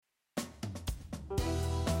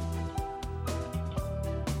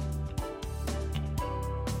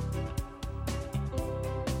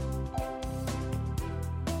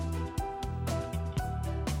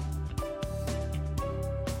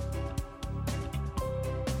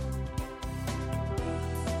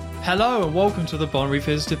Hello and welcome to the Bond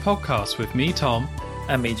Revisited podcast with me, Tom.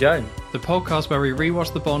 And me, Joan. The podcast where we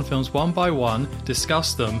rewatch the Bond films one by one,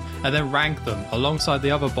 discuss them, and then rank them alongside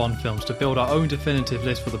the other Bond films to build our own definitive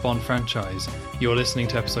list for the Bond franchise. You're listening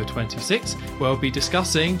to episode 26, where we'll be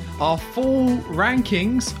discussing our full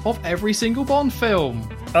rankings of every single Bond film.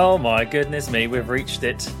 Oh my goodness me, we've reached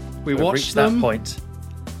it. We've watched reached them, that point.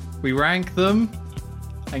 We rank them,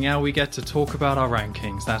 and now we get to talk about our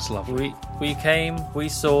rankings. That's lovely. We came, we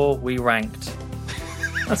saw, we ranked.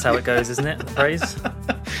 That's how it goes, isn't it? The phrase?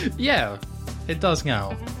 Yeah, it does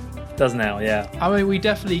now. Does now, yeah. I mean, we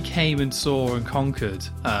definitely came and saw and conquered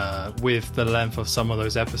with the length of some of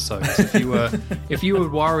those episodes. If you were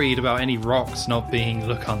worried about any rocks not being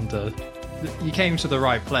look under, you came to the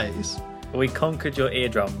right place. We conquered your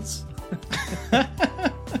eardrums.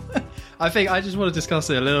 I think I just want to discuss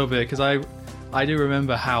it a little bit because I do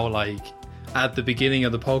remember how, like, at the beginning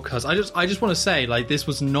of the podcast, I just want to say, like, this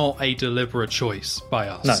was not a deliberate choice by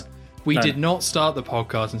us. No. We did not start the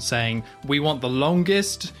podcast and saying, we want the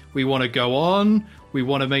longest, we want to go on, we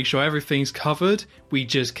want to make sure everything's covered. We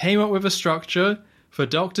just came up with a structure. For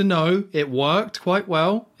Dr. No, it worked quite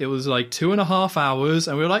well. It was like 2.5 hours,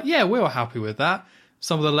 and we were like, yeah, we were happy with that.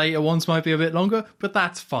 Some of the later ones might be a bit longer, but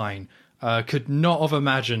that's fine. Could not have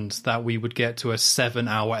imagined that we would get to a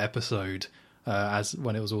 7-hour episode as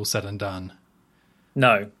when it was all said and done.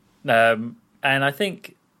 No. And I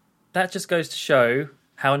think that just goes to show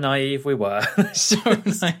how naive we were. So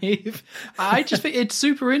naive. I just think it's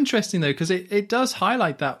super interesting, though, because it does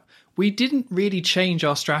highlight that we didn't really change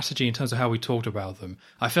our strategy in terms of how we talked about them.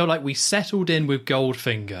 I felt like we settled in with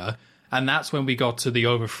Goldfinger, and that's when we got to the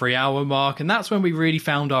over 3-hour mark, and that's when we really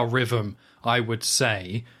found our rhythm, I would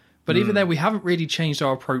say. But even then, we haven't really changed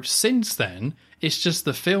our approach since then. It's just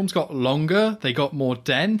the films got longer, they got more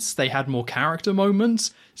dense, they had more character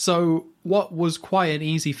moments. So what was quite an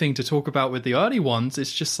easy thing to talk about with the early ones,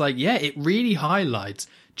 it's just like, yeah, it really highlights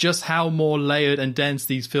just how more layered and dense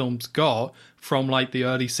these films got from, like, the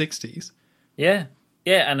early 60s. Yeah.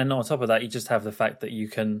 Yeah, and then on top of that, you just have the fact that you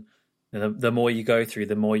can, the more you go through,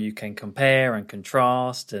 the more you can compare and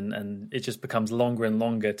contrast, and it just becomes longer and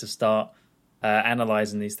longer to start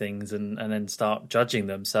analysing these things and then start judging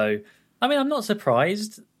them. So, I mean, I'm not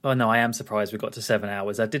surprised. Well, no, I am surprised we got to 7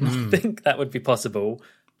 hours. I didn't think that would be possible.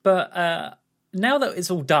 But now that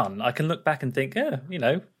it's all done, I can look back and think,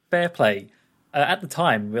 fair play. At the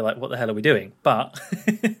time, we were like, what the hell are we doing? But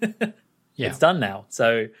it's done now.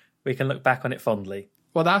 So we can look back on it fondly.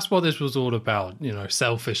 Well, that's what this was all about,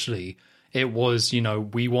 selfishly. It was,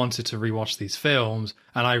 we wanted to rewatch these films,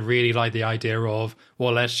 and I really like the idea of,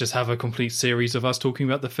 well, let's just have a complete series of us talking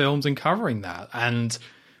about the films and covering that. And,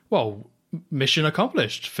 well, mission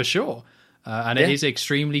accomplished, for sure. And it is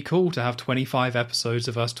extremely cool to have 25 episodes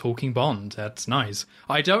of us talking Bond. That's nice.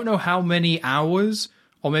 I don't know how many hours,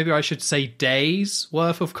 or maybe I should say days,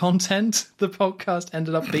 worth of content the podcast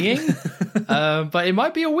ended up being. But it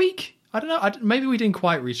might be a week. I don't know. Maybe we didn't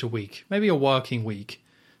quite reach a week. Maybe a working week.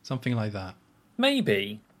 Something like that.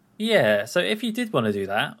 Maybe. Yeah. So if you did want to do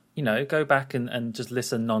that, go back and just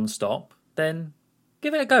listen non-stop, then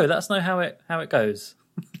give it a go. Let us know how it goes.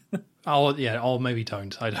 Or maybe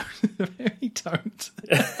don't. I don't. Maybe don't.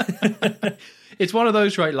 It's one of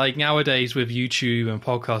those, right? Like nowadays with YouTube and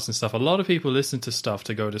podcasts and stuff, a lot of people listen to stuff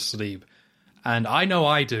to go to sleep. And I know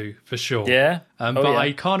I do, for sure. Yeah.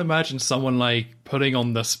 I can't imagine someone, like, putting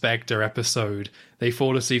on the Spectre episode, they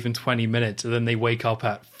fall asleep in 20 minutes, and then they wake up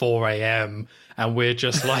at 4 a.m., and we're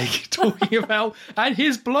just, like, talking about, and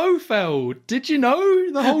his Blofeld, did you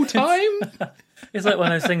know the whole time? It's like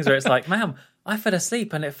one of those things where it's like, ma'am, I fell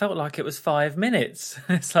asleep, and it felt like it was 5 minutes.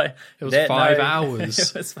 It's like... It was 5 hours.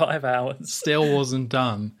 It was 5 hours. Still wasn't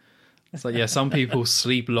done. It's like, yeah, some people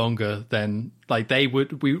sleep longer than, like, we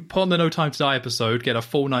put on the No Time to Die episode, get a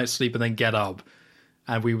full night's sleep, and then get up,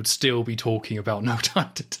 and we would still be talking about No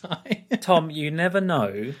Time to Die. Tom, you never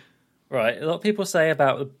know, right? A lot of people say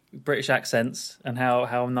about the British accents and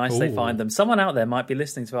how nice they find them. Someone out there might be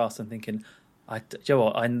listening to us and thinking,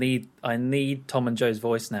 Joe, I need Tom and Joe's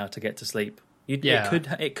voice now to get to sleep.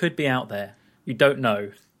 It could be out there. You don't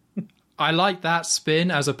know. I like that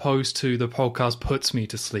spin as opposed to the podcast puts me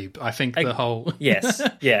to sleep. I think the whole... Yes,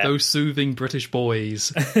 yeah. Those soothing British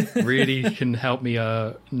boys really can help me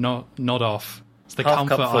nod off. It's the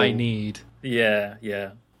comfort I need. Yeah.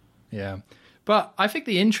 Yeah. But I think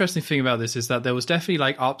the interesting thing about this is that there was definitely,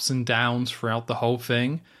 like, ups and downs throughout the whole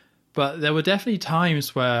thing. But there were definitely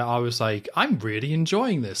times where I was like, I'm really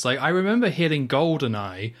enjoying this. Like, I remember hitting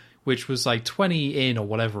GoldenEye, which was like 20 in or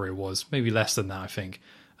whatever it was. Maybe less than that, I think.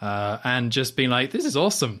 And just being like, this is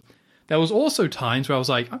awesome. there was also times where I was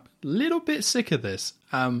like, I'm a little bit sick of this.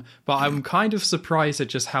 But I'm kind of surprised at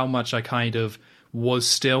just how much I kind of was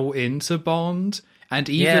still into Bond. And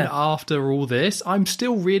even after all this, I'm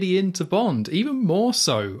still really into Bond, even more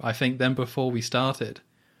so, I think, than before we started.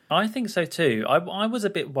 I think so too. I was a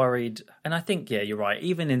bit worried, and I think, yeah, you're right.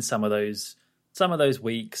 Even in some of those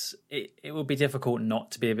weeks, it would be difficult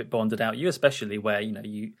not to be a bit bonded out. You especially, where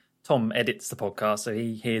Tom edits the podcast, so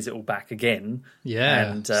he hears it all back again.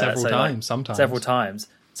 Yeah, and several times.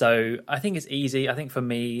 So I think it's easy. I think for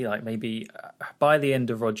me, like maybe by the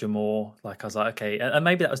end of Roger Moore, like I was like, okay, and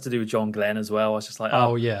maybe that was to do with John Glenn as well. I was just like,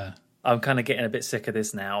 oh yeah, I'm kind of getting a bit sick of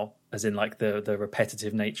this now, as in like the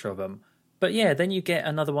repetitive nature of them. But yeah, then you get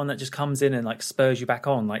another one that just comes in and like spurs you back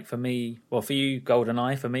on. Like for me, well, for you,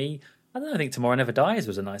 GoldenEye. For me, I don't know, I think Tomorrow Never Dies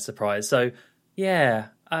was a nice surprise. So yeah,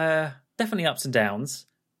 definitely ups and downs.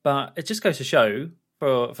 But it just goes to show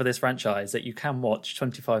for this franchise that you can watch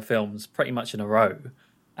 25 films pretty much in a row,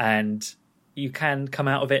 and you can come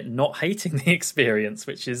out of it not hating the experience,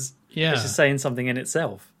 which is saying something in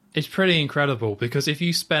itself. It's pretty incredible, because if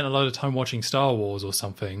you spent a lot of time watching Star Wars or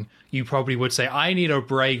something, you probably would say, I need a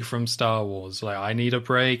break from Star Wars. Like, I need a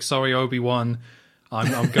break. Sorry, Obi-Wan.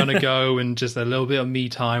 I'm going to go and just a little bit of me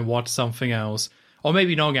time, watch something else. Or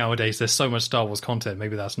maybe not nowadays. There's so much Star Wars content.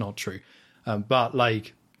 Maybe that's not true. But,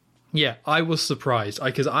 like, yeah, I was surprised.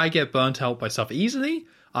 Because I get burnt out by stuff easily.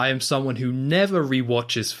 I am someone who never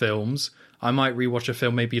rewatches films. I might rewatch a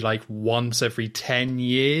film maybe like once every 10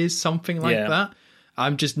 years, something like that.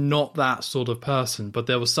 I'm just not that sort of person. But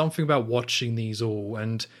there was something about watching these all,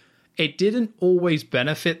 and it didn't always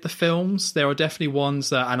benefit the films. There are definitely ones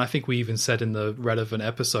that, and I think we even said in the relevant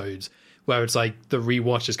episodes, where it's like the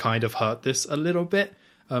rewatches kind of hurt this a little bit.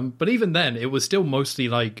 But even then, it was still mostly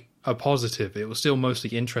like a positive. It was still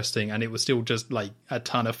mostly interesting, and it was still just like a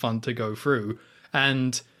ton of fun to go through.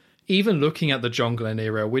 And even looking at the John Glenn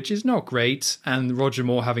era, which is not great, and Roger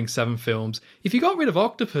Moore having 7 films, if you got rid of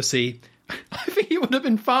Octopussy, I think it would have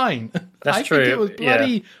been fine. That's true. I think it was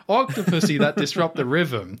bloody Octopussy that disrupted the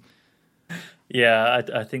rhythm. Yeah,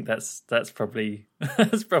 I think that's probably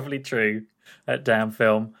true. That damn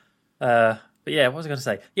film. But yeah, what was I going to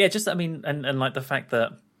say? Yeah, just I mean, and like the fact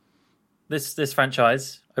that this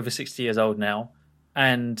franchise over 60 years old now,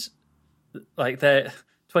 and like they're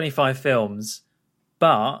 25 films,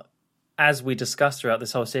 but as we discussed throughout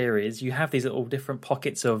this whole series, you have these little different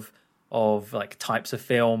pockets of like types of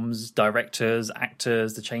films, directors,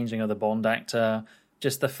 actors, the changing of the Bond actor,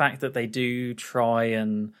 just the fact that they do try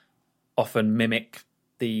and often mimic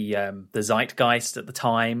the zeitgeist at the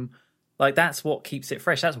time. Like that's what keeps it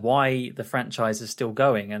fresh. That's why the franchise is still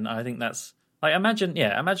going. And I think that's like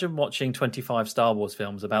imagine watching 25 Star Wars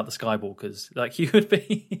films about the Skywalkers. Like it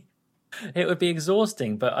would be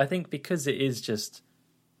exhausting. But I think because it is just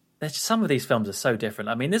some of these films are so different.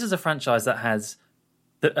 I mean, this is a franchise that has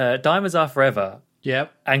Diamonds Are Forever,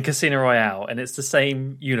 and Casino Royale, and it's the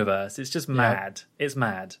same universe. It's just mad. It's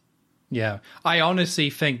mad. Yeah, I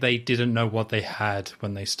honestly think they didn't know what they had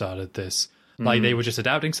when they started this. Like they were just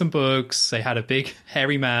adapting some books. They had a big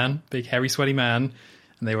hairy sweaty man,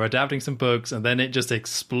 and they were adapting some books, and then it just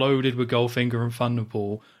exploded with Goldfinger and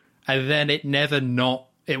Thunderball, and then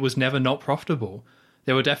it was never not profitable.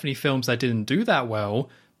 There were definitely films that didn't do that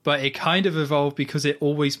well, but it kind of evolved because it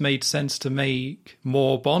always made sense to make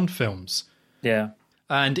more Bond films. Yeah.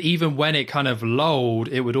 And even when it kind of lulled,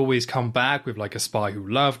 it would always come back with like A Spy Who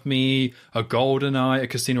Loved Me, a GoldenEye, a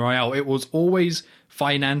Casino Royale. It was always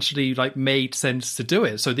financially like made sense to do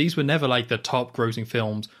it. So these were never like the top grossing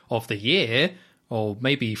films of the year, or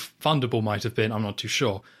maybe Thunderball might have been, I'm not too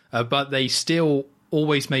sure. But they still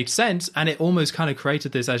always made sense, and it almost kind of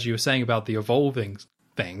created this, as you were saying about the evolving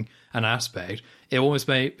thing, an aspect. It almost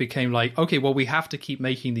became like, okay, well, we have to keep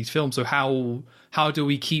making these films, so how do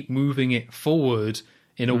we keep moving it forward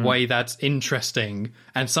in a way that's interesting?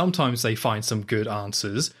 And sometimes they find some good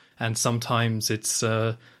answers, and sometimes it's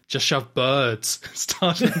just shove birds,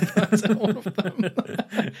 starting birds at all of them.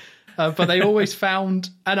 But they always found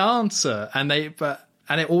an answer, and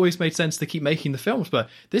it always made sense to keep making the films. But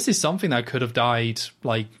this is something that could have died,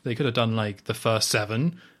 like they could have done like the first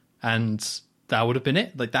 7, and that would have been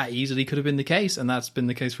it. Like that easily could have been the case, and that's been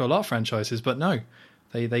the case for a lot of franchises. But no,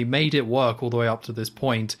 they made it work all the way up to this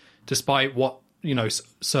point, despite what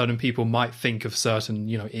certain people might think of certain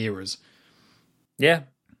eras. Yeah,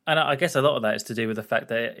 and I guess a lot of that is to do with the fact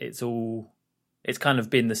that it's kind of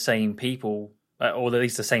been the same people, or at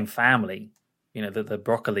least the same family. The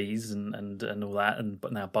Broccolis and all that,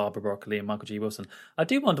 but now Barbara Broccoli and Michael G. Wilson. I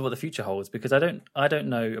do wonder what the future holds, because I don't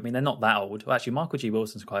know. I mean, they're not that old. Well, actually, Michael G.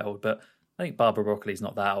 Wilson's quite old, but I think Barbara Broccoli's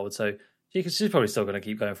not that old. So she's probably still going to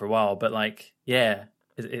keep going for a while. But like, yeah,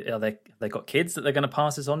 have they got kids that they're going to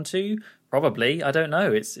pass this on to? Probably. I don't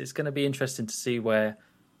know. It's going to be interesting to see where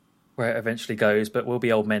it eventually goes. But we'll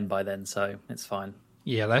be old men by then, so it's fine.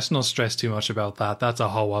 Yeah, let's not stress too much about that. That's a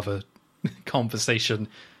whole other conversation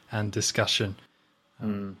and discussion.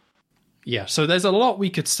 Yeah, so there's a lot we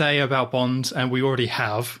could say about Bond, and we already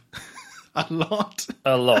have a lot.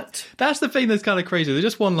 A lot. That's the thing that's kind of crazy. There's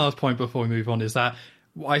just one last point before we move on, is that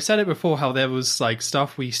I said it before, how there was like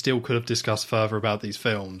stuff we still could have discussed further about these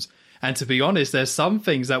films. And to be honest, there's some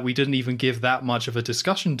things that we didn't even give that much of a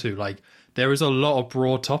discussion to. Like, there is a lot of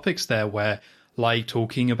broad topics there where, like,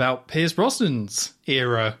 talking about Pierce Brosnan's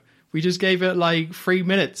era, we just gave it like 3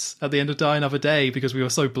 minutes at the end of Die Another Day because we were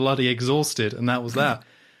so bloody exhausted, and that was that.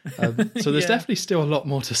 So there's definitely still a lot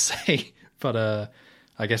more to say, but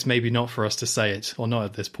I guess maybe not for us to say it, or not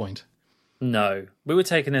at this point. No, we were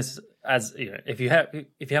taking this as, you know, if you haven't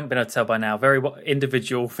been able to tell by now, very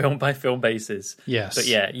individual film by film basis. Yes, but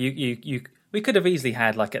yeah, we could have easily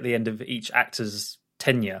had, like, at the end of each actor's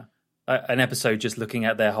tenure, an episode just looking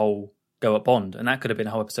at their whole go at Bond, and that could have been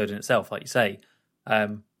a whole episode in itself, like you say.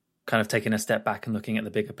 Kind of taking a step back and looking at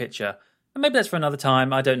the bigger picture. And maybe that's for another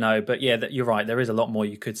time, I don't know. But yeah, you're right, there is a lot more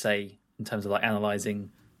you could say in terms of like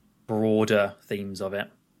analysing broader themes of it.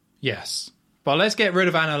 Yes. But let's get rid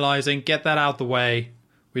of analysing, get that out the way.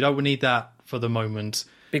 We don't need that for the moment.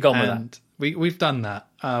 Be gone with that. We've done that.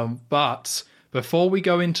 But before we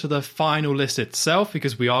go into the final list itself,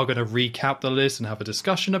 because we are going to recap the list and have a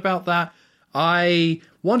discussion about that, I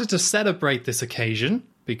wanted to celebrate this occasion,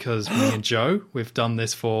 because me and Joe, we've done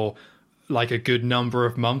this for like a good number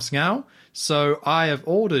of months now. So I have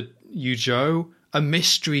ordered you, Joe, a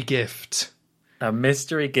mystery gift. A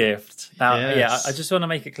mystery gift. Now, yes. Yeah, I just want to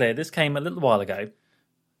make it clear. This came a little while ago.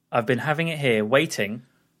 I've been having it here, waiting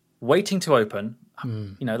to open.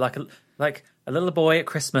 You know, like a little boy at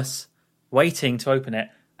Christmas, waiting to open it.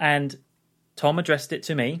 And Tom addressed it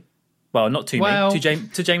to me. Well, not to me,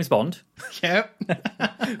 to James Bond. Yep.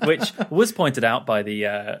 Which was pointed out by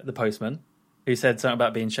the postman, who said something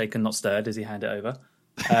about being shaken, not stirred, as he handed it over.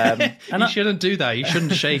 And you shouldn't do that. You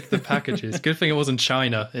shouldn't shake the packages. Good thing it wasn't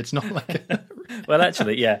China. It's not like... Well,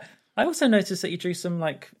 actually, yeah. I also noticed that you drew some,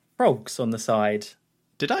 like, frogs on the side.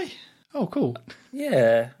 Did I? Oh, cool.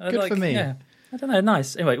 Yeah. Good for me. Yeah. I don't know,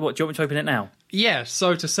 nice. Anyway, what, do you want me to open it now? Yeah,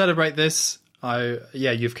 so to celebrate this...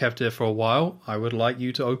 you've kept it for a while. I would like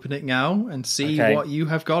you to open it now and see what you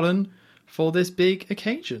have gotten for this big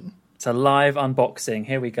occasion. It's a live unboxing.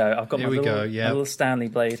 Here we go. I've got my little Stanley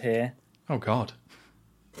blade here. Oh, God.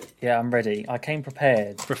 Yeah, I'm ready. I came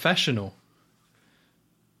prepared. Professional.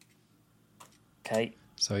 Okay.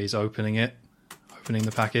 So he's opening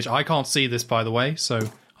the package. I can't see this, by the way, so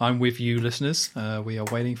I'm with you, listeners. We are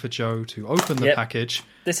waiting for Joe to open the package.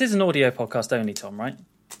 This is an audio podcast only, Tom, right?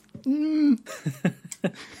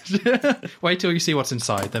 Wait till you see what's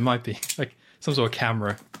inside. There might be like some sort of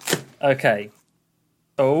camera. Okay.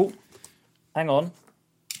 Oh, hang on.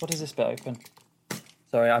 What is this bit open?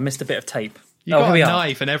 Sorry, I missed a bit of tape. You got a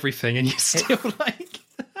knife and everything, and you still like...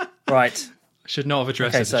 Right. I should not have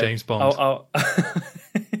addressed it to James Bond.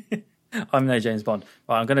 I'm no James Bond.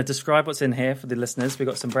 Right, I'm going to describe what's in here for the listeners. We've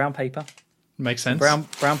got some brown paper. Makes sense. Brown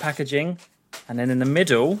packaging. And then in the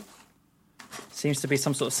middle... seems to be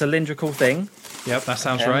some sort of cylindrical thing. Yep, that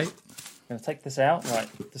sounds right. I'm going to take this out. Right,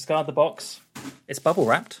 discard the box. It's bubble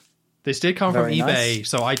wrapped. This did come Very from eBay, nice.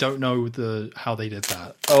 so I don't know how they did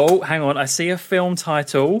that. Oh, hang on. I see a film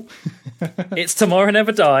title. It's Tomorrow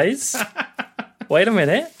Never Dies. Wait a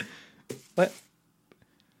minute. What?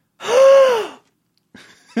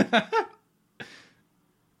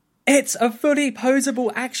 It's a fully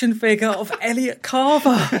posable action figure of Elliot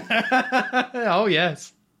Carver. Oh,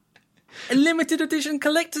 yes. A limited edition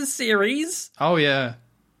collector's series. Oh, yeah.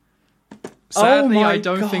 Sadly, I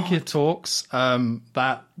don't God. think it talks.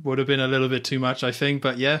 That would have been a little bit too much, I think.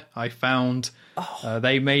 But yeah, I found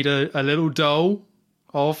they made a little doll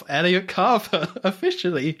of Elliot Carver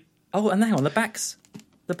officially. Oh, and hang on, the back is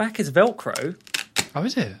Velcro. Oh,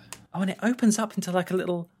 is it? Oh, and it opens up into like a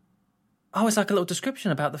little... Oh, it's like a little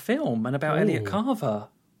description about the film and about Elliot Carver.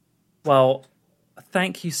 Well,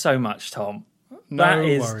 thank you so much, Tom. No that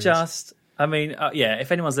is worries. just... I mean,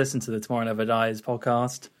 if anyone's listened to the Tomorrow Never Dies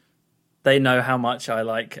podcast... they know how much I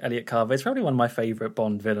like Elliot Carver. It's probably one of my favourite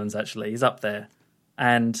Bond villains, actually. He's up there.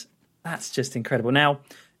 And that's just incredible. Now,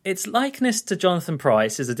 its likeness to Jonathan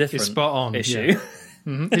Pryce is a different spot on, issue. Yeah.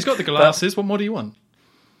 Mm-hmm. He's got the glasses. What more do you want?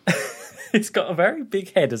 He's got a very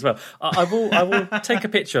big head as well. I will take a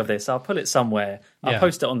picture of this. I'll put it somewhere. I'll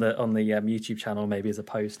post it on the YouTube channel maybe as a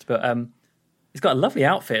post. But he's got a lovely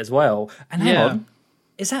outfit as well. And hang on.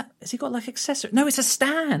 has he got like accessory? No, it's a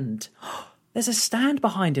stand. There's a stand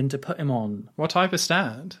behind him to put him on. What type of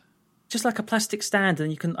stand? Just like a plastic stand,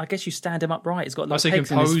 and I guess you stand him upright. It's got like so you pegs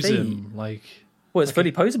can in his pose feet. him like. Well, it's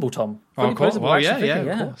fully posable, Tom. Fully cool. posable. Well, action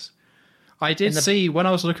figure, of course. I did see when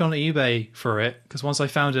I was looking on eBay for it, because once I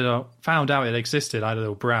found out it existed, I had a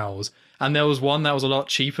little browse, and there was one that was a lot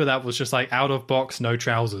cheaper that was just like out of box, no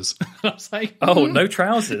trousers. I was like, oh, no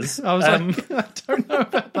trousers. I was like, I don't know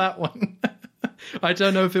about that one. I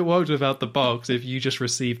don't know if it worked without the box. If you just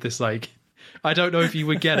received this, like, I don't know if you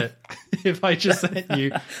would get it if I just sent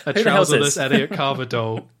you a trouserless Elliot Carver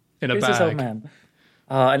doll in a Who's bag. This old man?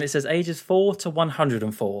 And it says ages 4 to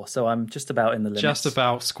 104, so I'm just about in the limits. Just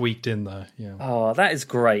about squeaked in there, yeah. Oh, that is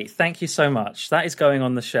great. Thank you so much. That is going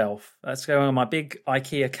on the shelf. That's going on my big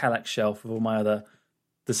IKEA Kallax shelf with all my other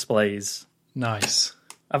displays. Nice.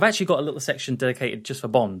 I've actually got a little section dedicated just for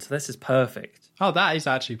Bond. This is perfect. Oh, that is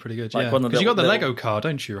actually pretty good, like yeah. Because you got the Lego car,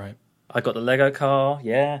 don't you, right? I got the Lego car,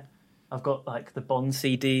 yeah. I've got like the Bond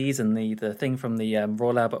CDs and the thing from the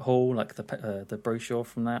Royal Albert Hall, like the brochure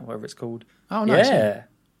from that, whatever it's called. Oh, nice. Yeah.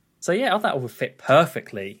 So yeah, that would fit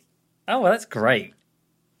perfectly. Oh, well, that's great.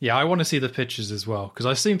 Yeah, I want to see the pictures as well, because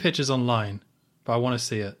I've seen pictures online, but I want to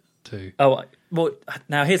see it too. Oh, well,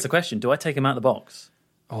 now here's the question. Do I take him out of the box?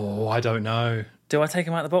 Oh, I don't know. Do I take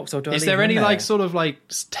him out of the box, or do I leave Is there him any in there? like sort of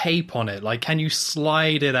like tape on it? Like, can you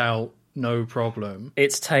slide it out? No problem.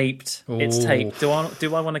 It's taped. It's Ooh. taped. Do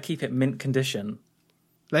I want to keep it mint condition?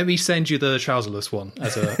 Let me send you the trouserless one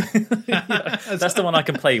as a. That's the one I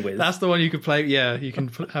can play with. That's the one you can play. Yeah, you can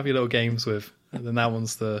have your little games with. And then that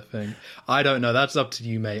one's the thing. I don't know. That's up to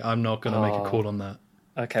you, mate. I'm not going to make a call on that.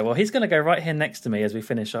 Okay, well, he's going to go right here next to me as we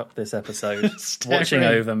finish up this episode, watching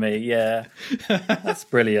over me. Yeah, that's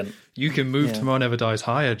brilliant. You can move Tomorrow Never Dies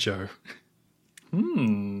higher, Joe.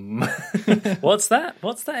 What's that?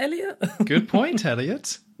 What's that, Elliot? Good point,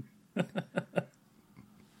 Elliot.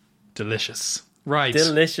 Delicious. Right.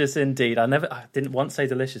 Delicious indeed. I didn't once say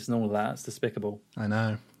delicious and all of that. It's despicable. I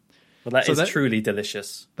know. But that is truly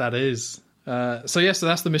delicious. That is. So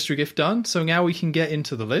that's the mystery gift done. So now we can get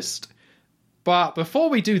into the list. But before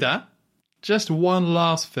we do that, just one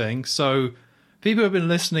last thing. So people have been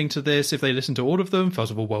listening to this. If they listen to all of them,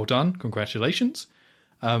 first of all, well done. Congratulations.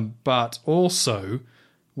 But also,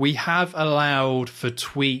 we have allowed for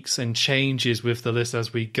tweaks and changes with the list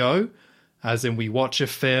as we go. As in, we watch a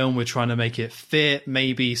film, we're trying to make it fit.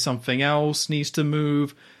 Maybe something else needs to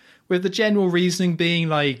move. With the general reasoning being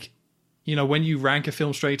like, you know, when you rank a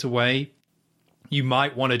film straight away, you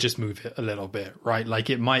might want to just move it a little bit, right? Like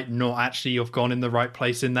it might not actually have gone in the right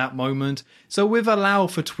place in that moment. So we've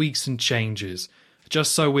allowed for tweaks and changes,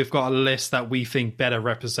 just so we've got a list that we think better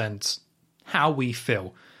represents how we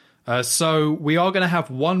feel. So we are going to have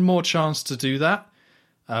one more chance to do that.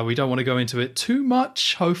 We don't want to go into it too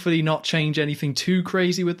much, hopefully not change anything too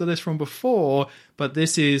crazy with the list from before, but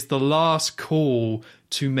this is the last call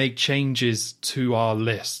to make changes to our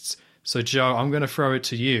lists. So Joe, I'm going to throw it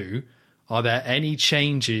to you. Are there any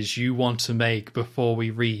changes you want to make before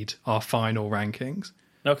we read our final rankings?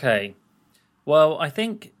 Okay. Well, I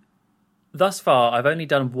think thus far I've only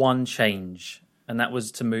done one change, and that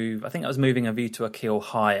was to move. I think I was moving A View to a Kill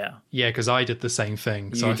higher. Yeah, because I did the same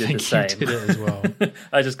thing. So You I did think the same. you did it as well.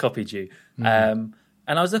 I just copied you. And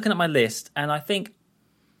I was looking at my list, and I think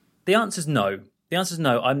the answer's no. The answer's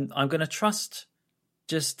no. I'm going to trust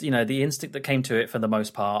just, the instinct that came to it for the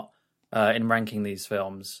most part in ranking these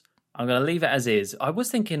films. I'm going to leave it as is. I was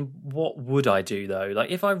thinking, what would I do, though? Like,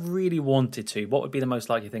 if I really wanted to, what would be the most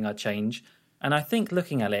likely thing I'd change? And I think,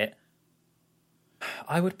 looking at it,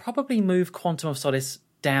 I would probably move Quantum of Solace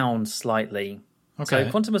down slightly. Okay.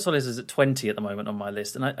 So Quantum of Solace is at 20 at the moment on my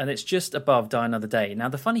list, and it's just above Die Another Day. Now,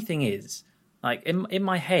 the funny thing is, like, in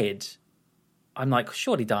my head, I'm like,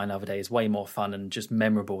 surely Die Another Day is way more fun and just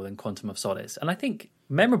memorable than Quantum of Solace. And I think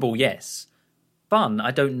memorable, yes. Fun,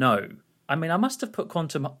 I don't know. I mean, I must have put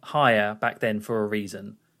Quantum higher back then for a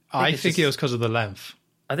reason. I think it was because of the length.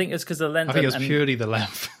 I think it's because of the length. I think it was purely the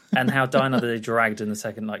length. And how Die Another Day dragged in the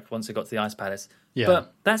second, like, once it got to the Ice Palace. Yeah.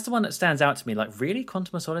 But that's the one that stands out to me. Like, really?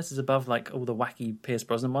 Quantum of Solace is above, like, all the wacky Pierce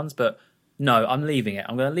Brosnan ones? But no, I'm leaving it.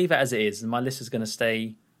 I'm going to leave it as it is, and my list is going to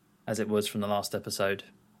stay as it was from the last episode.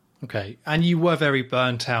 Okay. And you were very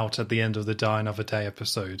burnt out at the end of the Die Another Day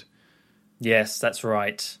episode. Yes, that's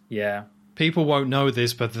right. Yeah. People won't know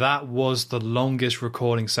this, but that was the longest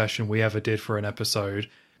recording session we ever did for an episode,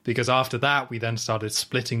 because after that, we then started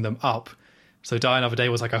splitting them up. So Die Another Day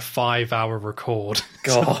was like a 5-hour record.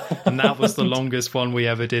 God. And that was the longest one we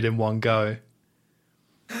ever did in one go.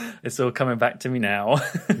 It's all coming back to me now.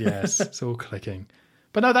 Yes, it's all clicking.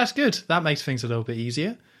 But no, that's good. That makes things a little bit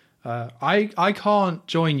easier. I can't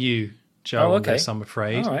join you, Joe, on this, I'm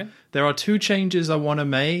afraid. All right. There are 2 changes I want to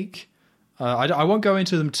make. I won't go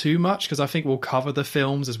into them too much because I think we'll cover the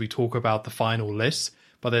films as we talk about the final list.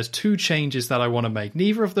 But there's 2 changes that I want to make.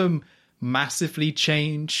 Neither of them massively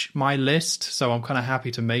change my list, so I'm kind of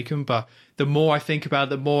happy to make them. But the more I think about it,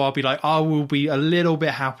 the more I'll be like, I will be a little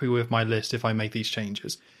bit happy with my list if I make these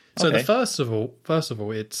changes. So the first of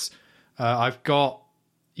all, it's I've got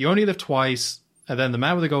You Only Live Twice, and then The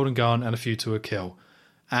Man with the Golden Gun, and A View to a Kill.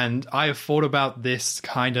 And I have thought about this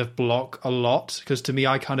kind of block a lot, because to me,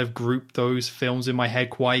 I kind of group those films in my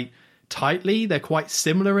head quite tightly. They're quite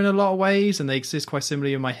similar in a lot of ways, and they exist quite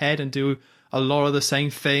similarly in my head and do a lot of the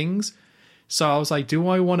same things. So I was like, do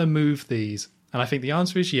I want to move these? And I think the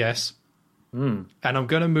answer is yes. And I'm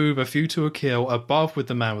going to move A View to a Kill above with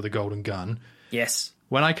The Man with the Golden Gun. Yes.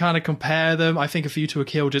 When I kind of compare them, I think A View to a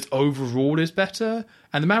Kill just overall is better.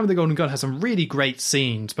 And The Man with the Golden Gun has some really great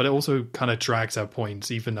scenes, but it also kind of drags out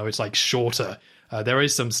points, even though it's like shorter. There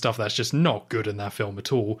is some stuff that's just not good in that film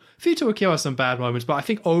at all. A View to a Kill has some bad moments, but I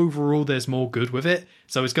think overall there's more good with it.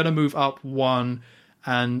 So it's going to move up 1.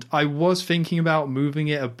 And I was thinking about moving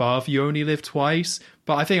it above You Only Live Twice,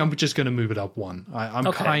 but I think I'm just going to move it up 1.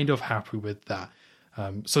 I'm kind of happy with that.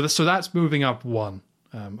 So that's moving up 1,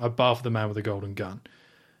 above The Man with the Golden Gun.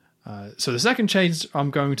 So the second change I'm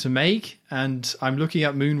going to make, and I'm looking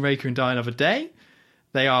at Moonraker and Die Another Day.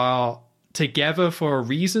 They are together for a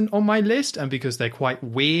reason on my list, and because they're quite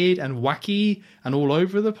weird and wacky and all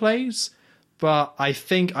over the place. But I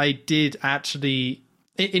think I did actually,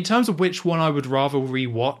 in terms of which one I would rather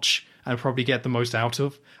rewatch and probably get the most out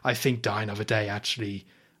of, I think Die Another Day, actually,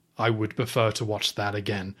 I would prefer to watch that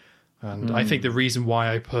again. And I think the reason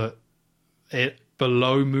why I put it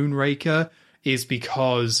below Moonraker is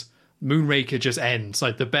because Moonraker just ends.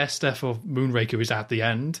 Like, the best stuff of Moonraker is at the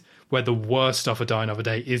end, where the worst stuff of Die Another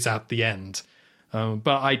Day is at the end.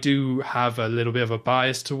 But I do have a little bit of a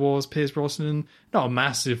bias towards Pierce Brosnan. Not a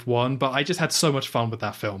massive one, but I just had so much fun with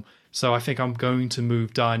that film. So I think I'm going to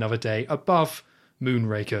move Die Another Day above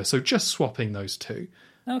Moonraker. So just swapping those 2.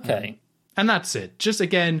 Okay. And that's it. Just,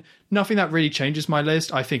 again, nothing that really changes my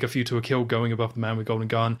list. I think A View to a Kill going above The Man with Golden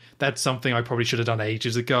Gun, that's something I probably should have done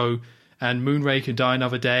ages ago. And Moonraker, Die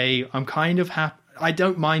Another Day, I'm kind of happy. I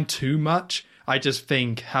don't mind too much. I just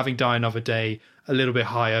think having Die Another Day a little bit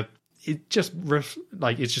higher, it just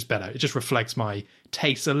it's just better. It just reflects my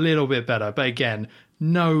taste a little bit better. But again,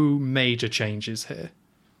 no major changes here.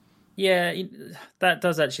 Yeah, that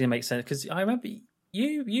does actually make sense, because I remember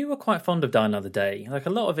you were quite fond of Die Another Day. Like, a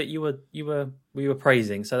lot of it we were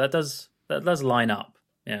praising, so that does line up.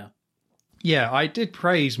 Yeah. Yeah, I did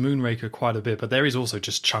praise Moonraker quite a bit, but there is also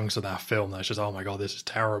just chunks of that film that's just, oh my god, this is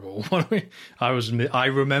terrible. I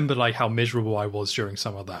remember like how miserable I was during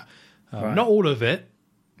some of that. Right. Not all of it,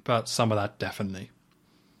 but some of that definitely.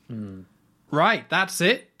 Right, that's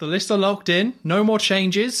it. The lists are locked in. No more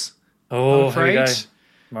changes. Oh, I'm afraid. Here we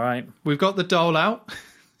go. All right. We've got the doll out.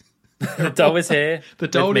 The doll is here. The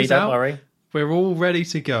doll is out. Don't worry. We're all ready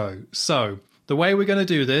to go. So, the way we're going to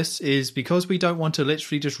do this is, because we don't want to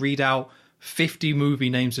literally just read out 50 movie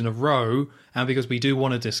names in a row, and because we do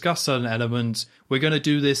want to discuss certain elements, we're going to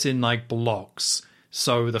do this in like blocks.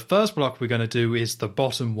 So the first block we're going to do is the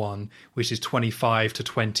bottom one, which is 25 to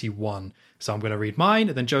 21. So I'm going to read mine,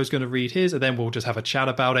 and then Joe's going to read his, and then we'll just have a chat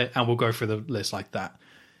about it, and we'll go through the list like that.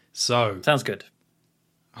 So sounds good.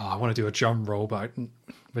 I want to do a drum roll, but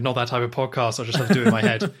we're not that type of podcast. I just have to do it in my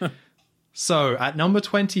head. So at number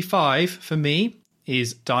 25 for me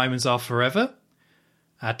is Diamonds Are Forever.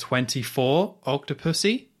 At 24,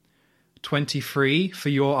 Octopussy. 23, For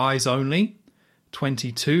Your Eyes Only.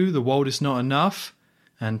 22, The World Is Not Enough.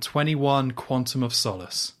 And 21, Quantum of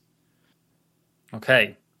Solace.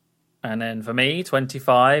 Okay. And then for me,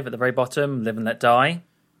 25 at the very bottom, Live and Let Die.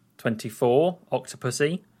 24,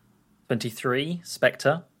 Octopussy. 23,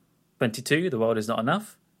 Spectre. 22, The World Is Not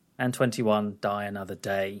Enough. And 21, Die Another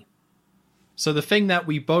Day. So the thing that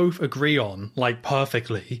we both agree on, like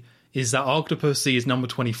perfectly, is that Octopussy is number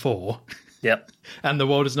 24. Yep. And The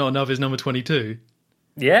World Is Not Enough is number 22.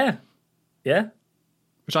 Yeah. Yeah.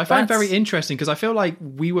 Which I find very interesting, because I feel like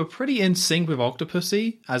we were pretty in sync with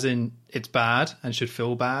Octopussy, as in it's bad and should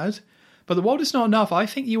feel bad. But The World Is Not Enough, I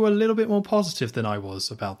think you were a little bit more positive than I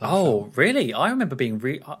was about that. Oh, film. Really? I remember being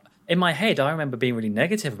in my head, I remember being really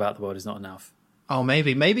negative about The World Is Not Enough. Oh,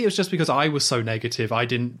 maybe. Maybe it was just because I was so negative, I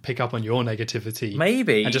didn't pick up on your negativity.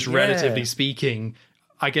 Maybe. And just relatively speaking,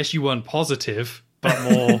 I guess you weren't positive, but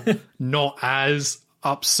more not as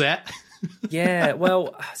upset. Yeah,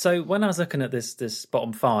 well, so when I was looking at this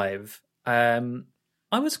bottom 5, I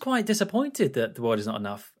was quite disappointed that The World Is Not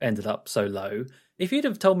Enough ended up so low. if you'd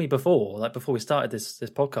have told me before, like before we started this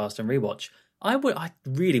podcast and rewatch, I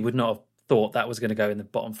really would not have thought that was going to go in the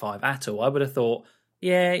bottom 5 at all. I would have thought,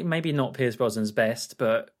 yeah, maybe not Pierce Brosnan's best,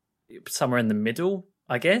 but somewhere in the middle,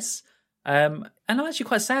 I guess. And I'm actually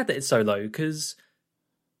quite sad that it's so low, because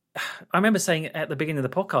I remember saying at the beginning of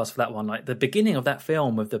the podcast for that one, like the beginning of that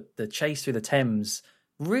film with the chase through the Thames,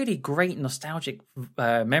 really great nostalgic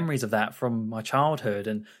memories of that from my childhood,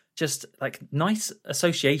 and just like nice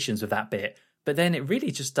associations with that bit. But then it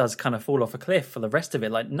really just does kind of fall off a cliff for the rest of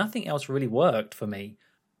it. Like nothing else really worked for me,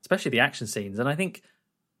 especially the action scenes. And I think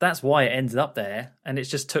that's why it ended up there. And it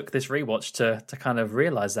just took this rewatch to kind of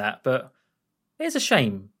realize that. But it's a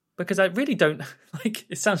shame, because I really don't like,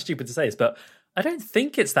 it sounds stupid to say this, but I don't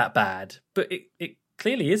think it's that bad. But it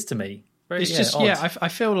clearly is to me. It's just, odd. I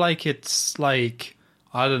feel like it's like,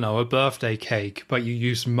 I don't know, a birthday cake, but you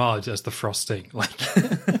use mud as the frosting. Like,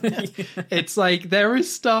 it's like there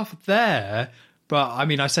is stuff there, but I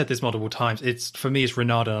mean, I said this multiple times. For me, it's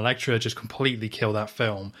Renard and Electra just completely kill that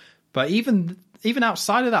film. But even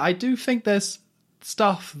outside of that, I do think there's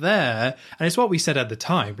stuff there, and it's what we said at the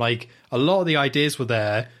time. Like a lot of the ideas were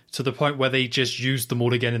there to the point where they just used them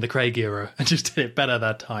all again in the Craig era and just did it better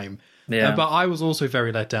that time. Yeah. But I was also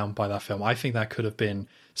very let down by that film. I think that could have been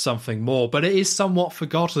something more, but it is somewhat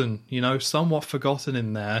forgotten, somewhat forgotten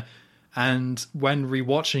in there. And when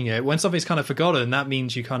rewatching it, when something's kind of forgotten, that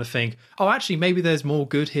means you kind of think, oh, actually, maybe there's more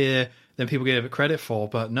good here than people give it credit for.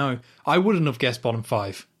 But no, I wouldn't have guessed bottom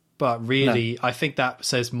 5. But really, no. I think that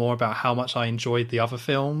says more about how much I enjoyed the other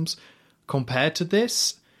films compared to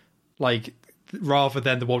this. Like, rather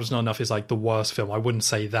than The World Is Not Enough is like the worst film. I wouldn't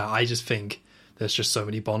say that. I just think there's just so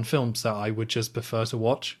many Bond films that I would just prefer to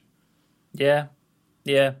watch. Yeah.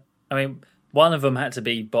 Yeah. I mean, one of them had to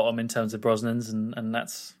be bottom in terms of Brosnan's, and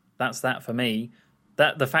that's that for me.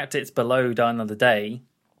 That the fact it's below Die Another Day,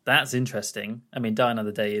 that's interesting. I mean, Die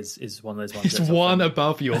Another Day is one of those ones. It's one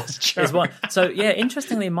above yours. It's one. So yeah,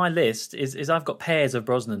 interestingly, in my list is I've got pairs of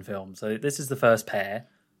Brosnan films. So this is the first pair,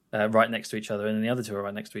 right next to each other, and then the other two are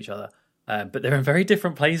right next to each other. But they're in very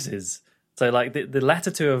different places. So like the latter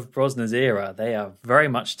two of Brosnan's era, they are very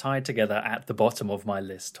much tied together at the bottom of my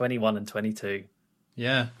list, 21 and 22.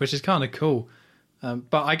 Yeah, which is kind of cool.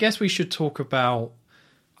 But I guess we should talk about...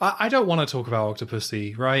 I don't want to talk about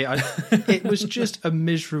Octopussy, right? It was just a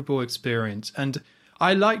miserable experience. And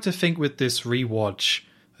I like to think with this rewatch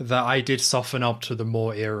that I did soften up to the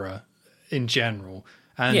Moore era in general.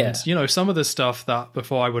 And, some of the stuff that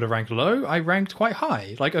before I would have ranked low, I ranked quite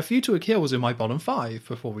high. Like A View to a Kill was in my bottom 5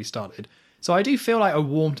 before we started. So I do feel like I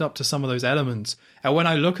warmed up to some of those elements. And when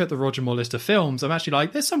I look at the Roger Moore list of films, I'm actually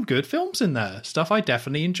like, there's some good films in there. Stuff I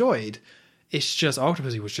definitely enjoyed. It's just,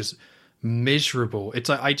 Octopussy was just miserable. It's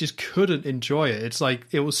like, I just couldn't enjoy it. It's like,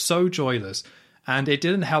 it was so joyless. And it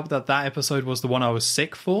didn't help that episode was the one I was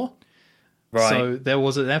sick for. Right. So there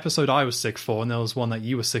was an episode I was sick for, and there was one that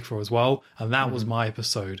you were sick for as well. And that was my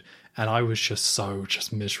episode. And I was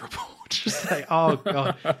just miserable. Just like, oh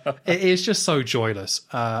God. It is just so joyless.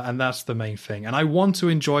 And that's the main thing. And I want to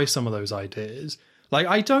enjoy some of those ideas. Like,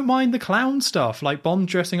 I don't mind the clown stuff, like Bond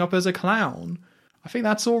dressing up as a clown. I think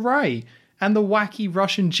that's all right. And the wacky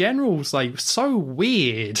Russian general's like so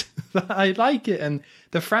weird. I like it. And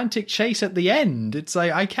the frantic chase at the end, it's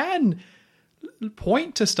like, I can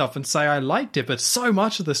point to stuff and say I liked it, but so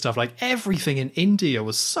much of the stuff, like everything in India,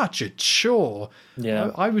 was such a chore. Yeah,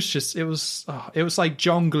 I was just, it was like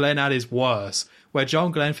John Glenn at his worst, where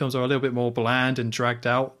John Glenn films are a little bit more bland and dragged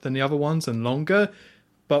out than the other ones and longer.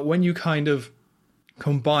 But when you kind of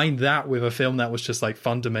combine that with a film that was just like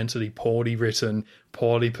fundamentally poorly written,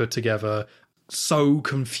 poorly put together, so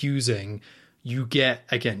confusing, you get,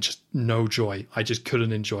 again, just no joy. I just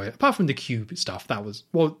couldn't enjoy it. Apart from the cube stuff,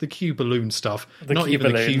 the cube balloon stuff, not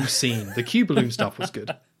even the cube scene. The cube balloon stuff was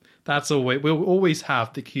good. That's always, we'll always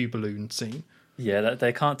have the cube balloon scene. Yeah,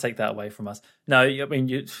 they can't take that away from us. No, I mean,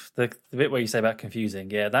 the bit where you say about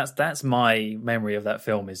confusing, yeah, that's my memory of that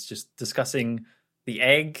film, is just discussing the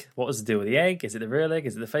egg. What was the deal with the egg? Is it the real egg?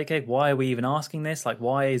 Is it the fake egg? Why are we even asking this? Like,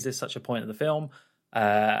 why is this such a point of the film?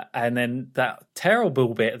 And then that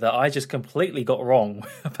terrible bit that I just completely got wrong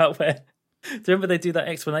about where... Do you remember they do that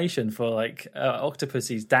explanation for like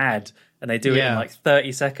Octopussy's dad, and they do it in like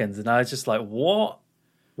 30 seconds, and I was just like, what?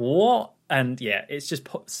 And yeah, it's just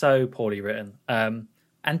so poorly written. And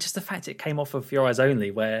just the fact it came off of Your Eyes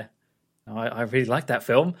Only, where I really like that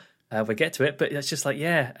film. We'll get to it, but it's just like,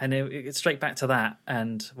 yeah, and it's straight back to that,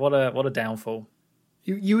 and what a downfall.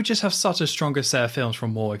 You would just have such a stronger set of films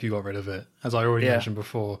from Moore if you got rid of it, as I already mentioned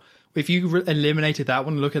before. If you eliminated that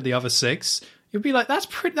one and look at the other 6, you'd be like,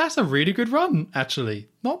 that's a really good run, actually.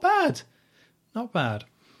 Not bad.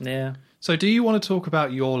 Yeah. So do you want to talk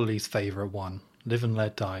about your least favourite one, Live and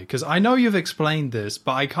Let Die? Because I know you've explained this,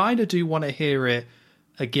 but I kind of do want to hear it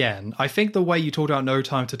again. I think the way you talked about No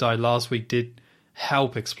Time to Die last week did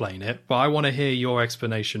help explain it, but I want to hear your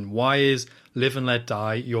explanation. Why is Live and Let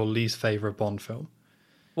Die your least favourite Bond film?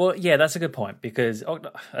 Well, yeah, that's a good point, because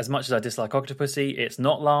as much as I dislike Octopussy, it's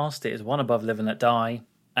not last, it is one above Live and Let Die,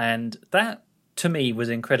 and that, to me, was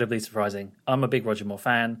incredibly surprising. I'm a big Roger Moore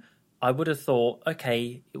fan. I would have thought,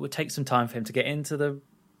 okay, it would take some time for him to get into the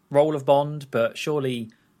role of Bond, but surely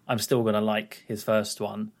I'm still going to like his first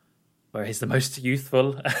one, where he's the most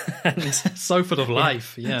youthful and so full of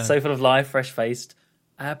life, yeah. So full of life, fresh-faced.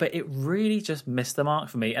 But it really just missed the mark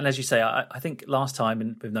for me. And as you say, I think last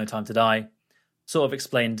time with No Time to Die, sort of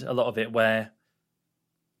explained a lot of it, where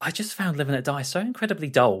I just found Live and Let Die so incredibly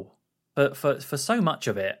dull for so much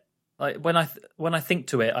of it. Like when I think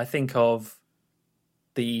to it, I think of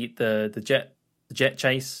the jet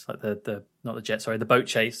chase, like the boat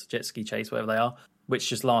chase, jet ski chase, whatever they are, which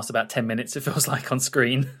just lasts about 10 minutes. It feels like on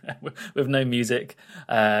screen with no music.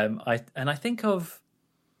 I think of.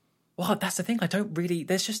 Well, that's the thing. I don't really.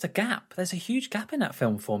 There's just a gap. There's a huge gap in that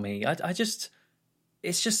film for me.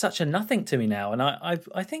 It's just such a nothing to me now, and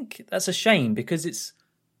I think that's a shame, because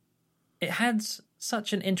it had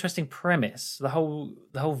such an interesting premise, the whole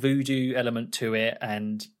voodoo element to it,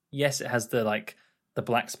 and yes, it has the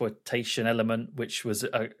blaxploitation element, which was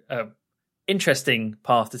a interesting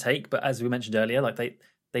path to take. But as we mentioned earlier, like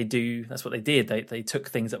they do, that's what they did. They took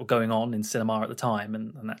things that were going on in cinema at the time,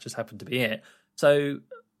 and that just happened to be it. So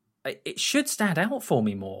it should stand out for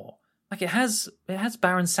me more. Like it has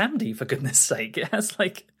Baron Samedi, for goodness sake. It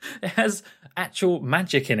has actual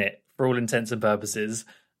magic in it for all intents and purposes,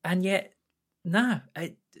 and yet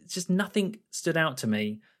just nothing stood out to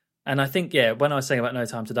me. And I think, yeah, when I was saying about No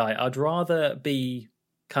Time to Die, I'd rather be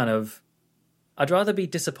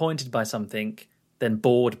disappointed by something than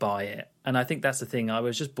bored by it. And I think that's the thing. I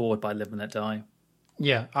was just bored by Live and Let Die.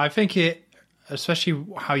 Yeah, I think it, especially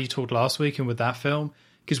how you talked last week and with that film,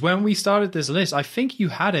 because when we started this list, I think you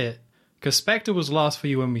had it, because Spectre was last for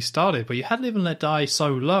you when we started, but you had Live and Let Die so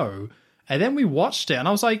low, and then we watched it, and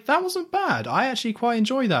I was like, that wasn't bad. I actually quite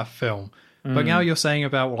enjoyed that film. But now you're saying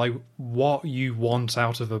about like what you want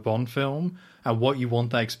out of a Bond film and what you want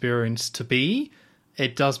that experience to be,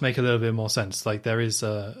 it does make a little bit more sense. Like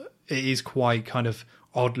it is quite kind of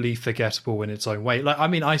oddly forgettable in its own way. Like, I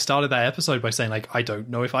mean, I started that episode by saying like, I don't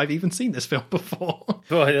know if I've even seen this film before.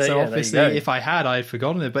 Well, so obviously if I had, I'd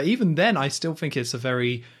forgotten it. But even then, I still think it's a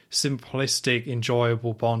very simplistic,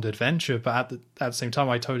 enjoyable Bond adventure. But at the same time,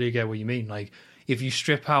 I totally get what you mean. Like, if you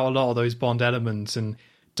strip out a lot of those Bond elements and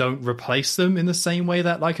don't replace them in the same way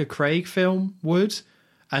that like a Craig film would,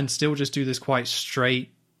 and still just do this quite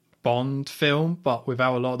straight Bond film, but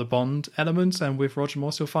without a lot of the Bond elements, and with Roger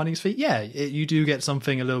Moore still finding his feet, you do get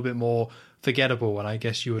something a little bit more forgettable, and I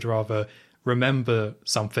guess you would rather remember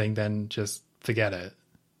something than just forget it.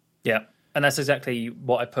 Yeah, and that's exactly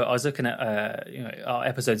what I put. I was looking at our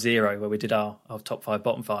episode 0 where we did our top 5,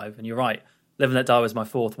 bottom 5, and you're right, Live and Let Die was my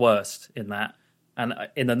 4th worst in that. And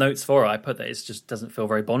in the notes for it, I put that it just doesn't feel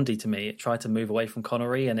very Bondy to me. It tried to move away from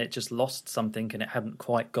Connery, and it just lost something, and it hadn't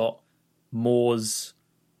quite got Moore's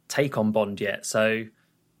take on Bond yet. So,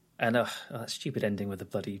 and that stupid ending with the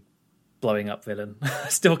bloody blowing up villain. I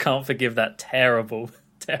still can't forgive that terrible,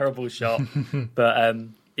 terrible shot. But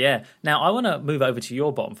yeah, now I want to move over to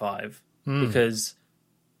your bottom 5, because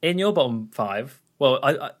in your bottom 5,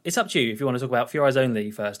 well, it's up to you if you want to talk about For Your Eyes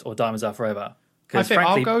Only first or Diamonds Are Forever. I think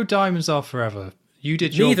I'll go Diamonds Are Forever. You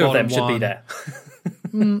did your neither bottom of them should one. be there.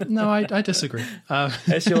 No, I disagree.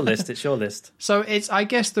 It's your list. It's your list. So I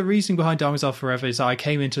guess the reason behind Diamonds Are Forever is I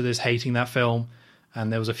came into this hating that film,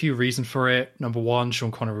 and there was a few reasons for it. Number one,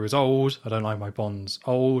 Sean Connery was old. I don't like my Bonds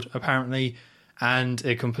old, apparently. And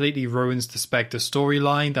it completely ruins the Spectre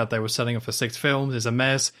storyline that they were setting up for 6 films. It's a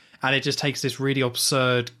mess. And it just takes this really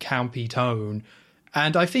absurd, campy tone.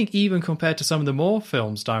 And I think even compared to some of the Moore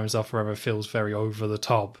films, Diamonds Are Forever feels very over the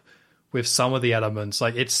top with some of the elements.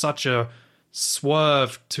 Like, it's such a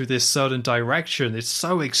swerve to this certain direction. It's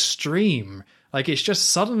so extreme. Like, it's just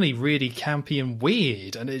suddenly really campy and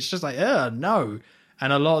weird. And it's just like, no.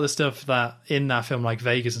 And a lot of the stuff that in that film, like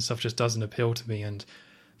Vegas and stuff, just doesn't appeal to me. And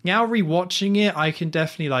now rewatching it, I can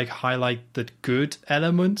definitely like highlight the good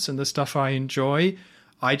elements and the stuff I enjoy.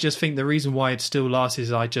 I just think the reason why it still lasts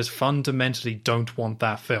is I just fundamentally don't want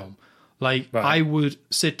that film. Like, right. I would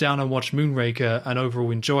sit down and watch Moonraker and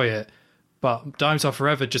overall enjoy it, but Diamonds Are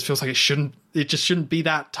Forever just feels like it just shouldn't be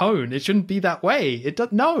that tone. It shouldn't be that way.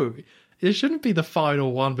 It shouldn't be the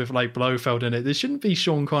final one with like Blofeld in it. There shouldn't be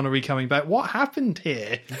Sean Connery coming back. What happened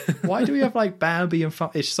here? Why do we have like Bambi and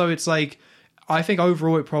so it's like, I think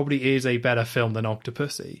overall it probably is a better film than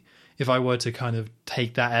Octopussy. If I were to kind of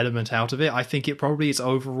take that element out of it, I think it probably is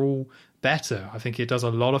overall better. I think it does a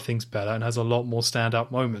lot of things better and has a lot more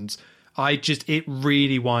stand-up moments. It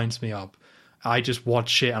really winds me up. I just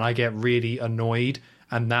watch it and I get really annoyed,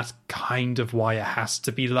 and that's kind of why it has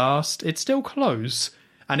to be last. It's still close,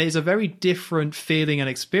 and it is a very different feeling and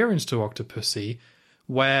experience to Octopussy,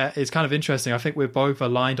 where it's kind of interesting. I think we're both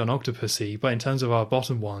aligned on Octopussy, but in terms of our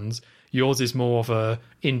bottom ones, yours is more of a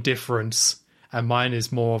indifference, and mine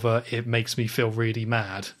is more of a it makes me feel really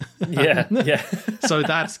mad. Yeah. So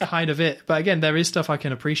that's kind of it. But again, there is stuff I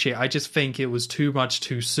can appreciate. I just think it was too much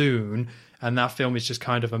too soon, and that film is just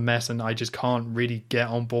kind of a mess, and I just can't really get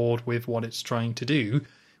on board with what it's trying to do,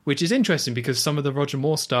 which is interesting because some of the Roger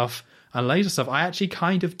Moore stuff and later stuff I actually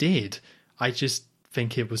kind of did. I just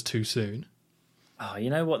think it was too soon. Oh, you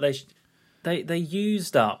know what? They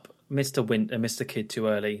used up Mr. Wint and Mr. Kidd too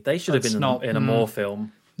early. They should have been in a Moore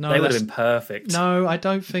film. No, they would have been perfect. No, I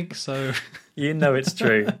don't think so. You know it's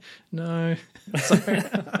true. No. Sorry.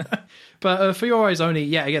 But For Your Eyes Only,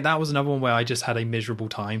 yeah, again, that was another one where I just had a miserable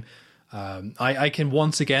time. I can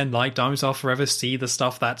once again, like Diamonds Are Forever, see the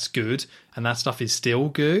stuff that's good, and that stuff is still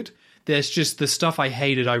good. There's just the stuff I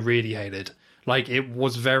really hated. Like, it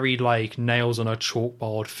was very, like, nails on a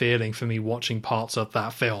chalkboard feeling for me watching parts of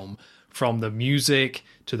that film. From the music,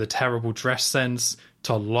 to the terrible dress sense,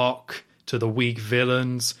 to Locke, to the weak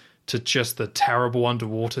villains, to just the terrible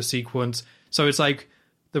underwater sequence. So it's like,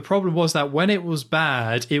 the problem was that when it was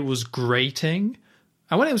bad, it was grating.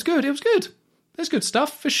 And when it was good, it was good. There's good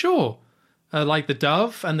stuff, for sure. Like the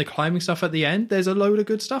dove and the climbing stuff at the end, there's a load of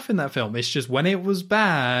good stuff in that film. It's just when it was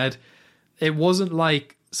bad, it wasn't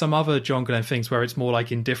like some other John Glenn things where it's more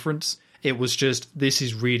like indifference. It was just, this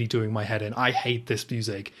is really doing my head in. I hate this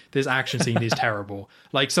music. This action scene is terrible.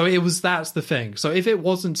 Like, so that's the thing. So if it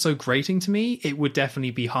wasn't so grating to me, it would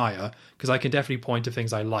definitely be higher, because I can definitely point to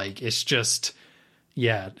things I like. It's just,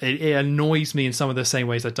 yeah, it annoys me in some of the same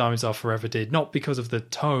ways that Diamonds Are Forever did. Not because of the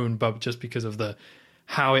tone, but just because of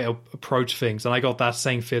how it approached things. And I got that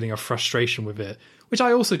same feeling of frustration with it, which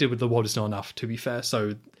I also did with The World Is Not Enough, to be fair.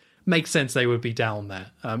 So makes sense they would be down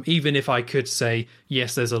there. Even if I could say,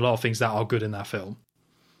 yes, there's a lot of things that are good in that film.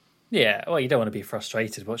 Yeah, well, you don't want to be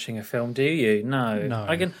frustrated watching a film, do you? No.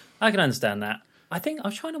 I can understand that. I think I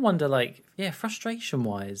was trying to wonder, like, yeah,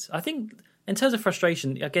 frustration-wise. I think in terms of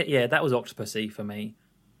frustration, that was Octopussy for me.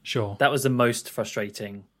 Sure. That was the most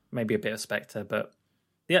frustrating. Maybe a bit of Spectre, but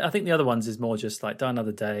yeah, I think the other ones is more just like Die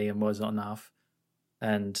Another Day and Was Not Enough,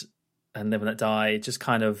 and Live and Let Die. Just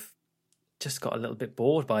kind of just got a little bit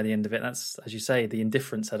bored by the end of it. That's, as you say, the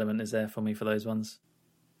indifference element is there for me for those ones.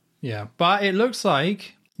 Yeah, but it looks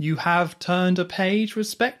like you have turned a page with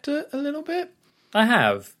Spectre a little bit. I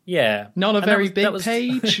have, yeah. Not a very big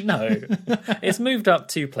page. No, it's moved up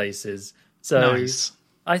 2 places. So nice.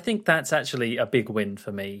 I think that's actually a big win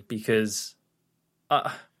for me, because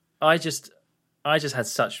I just had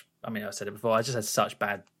such, I mean, I said it before, I just had such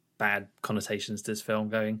bad connotations to this film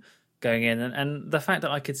going in, and the fact that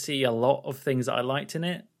I could see a lot of things that I liked in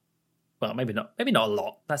it, well, maybe not a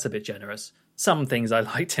lot, that's a bit generous. Some things I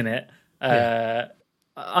liked in it,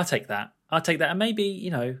 I'll take that, and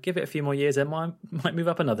maybe, give it a few more years, it might move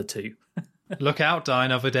up another 2. Look out, Die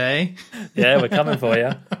Another Day. Yeah, we're coming for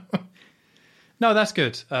you. No, that's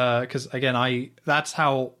good, because again, that's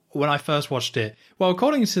how, when I first watched it, well,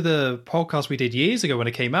 according to the podcast we did years ago when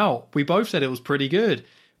it came out, we both said it was pretty good.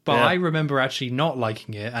 But yeah. I remember actually not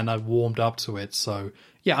liking it, and I warmed up to it. So,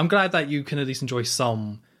 yeah, I'm glad that you can at least enjoy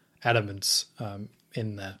some elements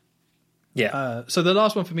in there. Yeah. So the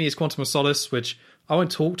last one for me is Quantum of Solace, which I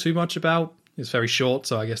won't talk too much about. It's very short,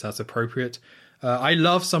 so I guess that's appropriate. I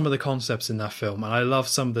love some of the concepts in that film, and I love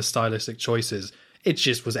some of the stylistic choices. It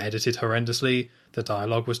just was edited horrendously. The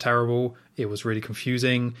dialogue was terrible. It was really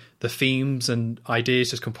confusing. The themes and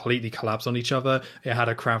ideas just completely collapsed on each other. It had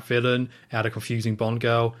a crap villain. It had a confusing Bond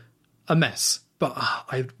girl. A mess. But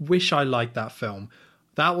I wish I liked that film.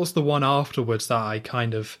 That was the one afterwards that I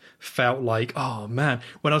kind of felt like, oh man,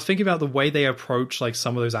 when I was thinking about the way they approach like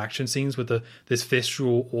some of those action scenes with this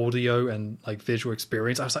visceral audio and like visual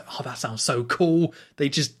experience, I was like, oh, that sounds so cool. They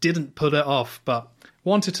just didn't put it off, but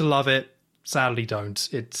wanted to love it. Sadly don't.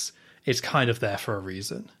 It's kind of there for a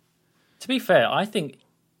reason. To be fair, I think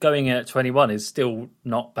going in at 21 is still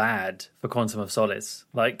not bad for Quantum of Solace.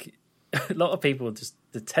 Like, a lot of people just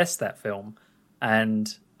detest that film,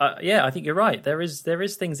 and I think you're right. There is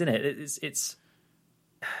things in it. It's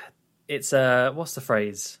what's the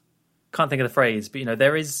phrase? can't think of the phrase, but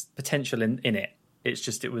there is potential in it. It's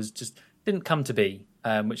just didn't come to be,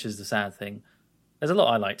 which is the sad thing. There's a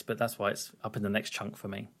lot I liked, but that's why it's up in the next chunk for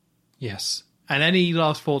me. Yes. And any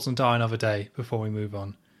last thoughts on Die Another Day before we move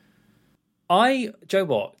on? Joe,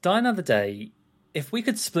 what? Die Another Day, if we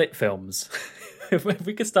could split films, if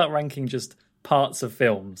we could start ranking just parts of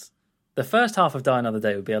films, the first half of Die Another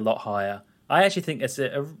Day would be a lot higher. I actually think it's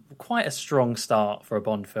quite a strong start for a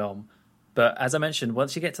Bond film. But as I mentioned,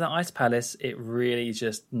 once you get to the Ice Palace, it really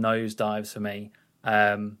just nosedives for me.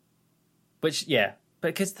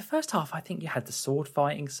 Because the first half, I think you had the sword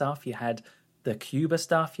fighting stuff, you had the Cuba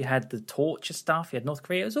stuff, you had the torture stuff, you had North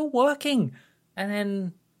Korea. It was all working. And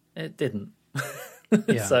then it didn't.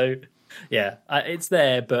 Yeah. So, yeah, it's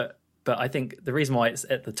there, but I think the reason why it's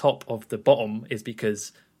at the top of the bottom is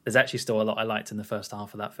because there's actually still a lot I liked in the first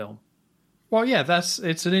half of that film. Well, yeah,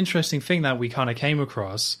 it's an interesting thing that we kind of came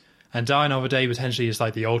across, and Die Another Day potentially is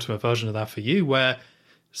like the ultimate version of that for you, where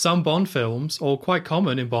some Bond films, or quite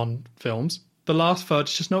common in Bond films, the last third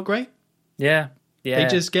is just not great. Yeah. They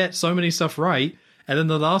just get so many stuff right, and then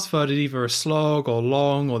the last third is either a slog or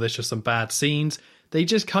long, or there's just some bad scenes. They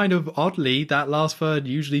just kind of, oddly, that last third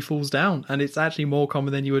usually falls down, and it's actually more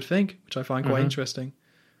common than you would think, which I find quite interesting.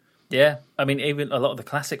 Yeah, I mean, even a lot of the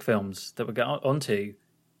classic films that we get onto,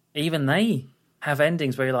 even they have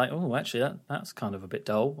endings where you're like, oh, actually, that's kind of a bit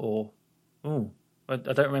dull, or, oh, I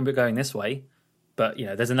don't remember it going this way. But,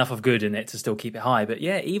 there's enough of good in it to still keep it high. But,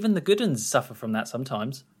 yeah, even the good ones suffer from that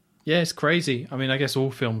sometimes. Yeah, it's crazy. I mean, I guess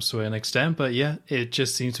all films to an extent, but yeah, it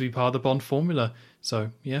just seems to be part of the Bond formula.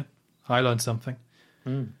 So, yeah, I learned something.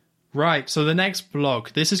 Right, so the next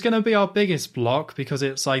block. This is going to be our biggest block because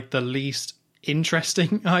it's like the least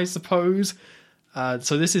interesting, I suppose.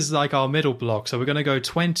 So this is like our middle block. So we're going to go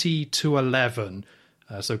 20 to 11.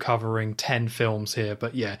 So covering 10 films here.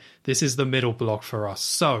 But yeah, this is the middle block for us.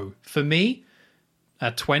 So for me,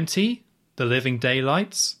 at 20, The Living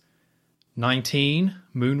Daylights. 19,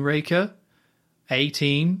 Moonraker.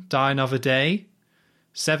 18, Die Another Day.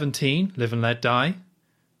 17, Live and Let Die.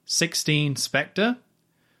 16, Spectre.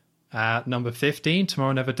 At number 15,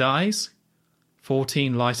 Tomorrow Never Dies.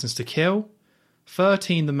 14, License to Kill.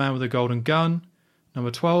 13, The Man with the Golden Gun. Number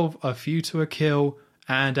 12, A View to a Kill.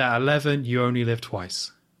 And at 11, You Only Live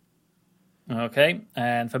Twice. Okay,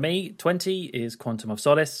 and for me, 20 is Quantum of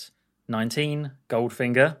Solace. 19,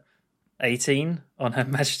 Goldfinger. 18, On Her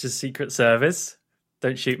Majesty's Secret Service.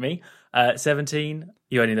 Don't shoot me. 17,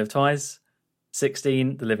 You Only Live Twice.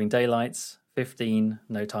 16, The Living Daylights. 15,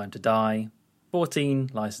 No Time to Die.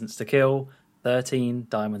 14, License to Kill. 13,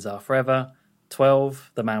 Diamonds Are Forever.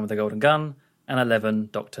 12, The Man with the Golden Gun. And 11,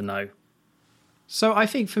 Dr. No. So I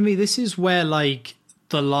think for me, this is where like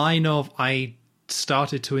the line of I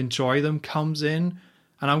started to enjoy them comes in.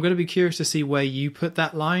 And I'm going to be curious to see where you put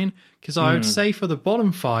that line. Because I would say for the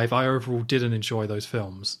bottom 5, I overall didn't enjoy those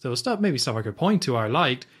films. There was maybe stuff I could point to I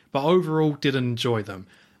liked, but overall didn't enjoy them.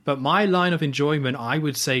 But my line of enjoyment, I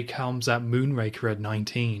would say, comes at Moonraker at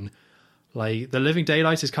 19. Like, The Living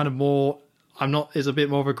Daylights is kind of more, is a bit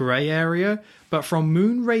more of a grey area. But from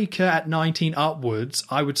Moonraker at 19 upwards,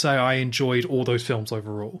 I would say I enjoyed all those films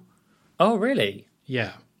overall. Oh, really?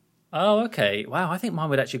 Yeah. Oh, okay. Wow, I think mine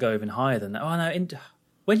would actually go even higher than that. Oh, no,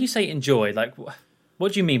 when you say enjoyed, like,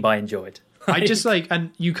 what do you mean by enjoyed? I just like,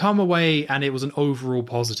 and you come away and it was an overall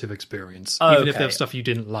positive experience, Oh, even if okay. there's stuff you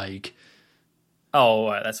didn't like. Oh,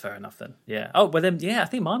 all right, that's fair enough then. Yeah. Oh, well then, yeah, I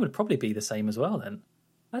think mine would probably be the same as well then.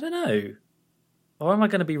 I don't know. Or am I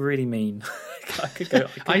going to be really mean? I could go.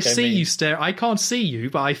 I see mean. you stare. I can't see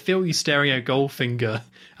you, but I feel you staring at Goldfinger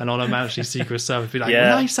and On Her Majesty's Secret Service. Be like,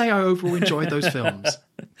 Yeah. when I say I overall enjoyed those films.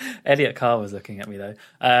 Elliot Carr was looking at me though.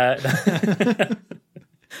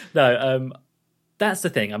 No, that's the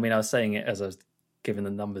thing. I mean, I was saying it as I was giving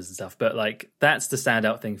the numbers and stuff, but like that's the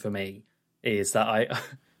standout thing for me is that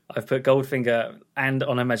I've put Goldfinger and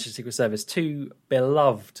On Her Majesty's Secret Service, 2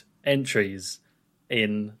 beloved entries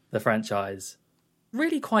in the franchise,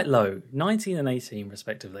 really quite low, 19 and 18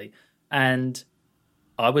 respectively. And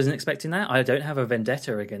I wasn't expecting that. I don't have a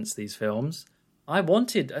vendetta against these films.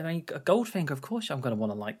 Goldfinger, of course I'm going to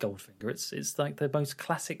want to like Goldfinger. It's like the most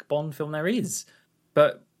classic Bond film there is.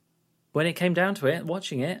 But when it came down to it,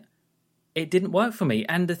 watching it, it didn't work for me.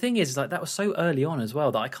 And the thing is, like, that was so early on as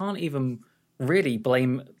well that I can't even really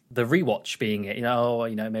blame the rewatch being it.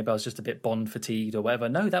 Maybe I was just a bit Bond fatigued or whatever.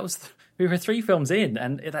 No, we were 3 films in,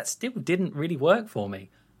 and that still didn't really work for me.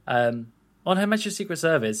 On Her Majesty's Secret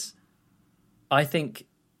Service, I think,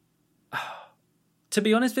 to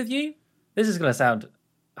be honest with you,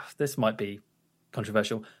 this might be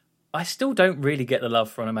controversial. I still don't really get the love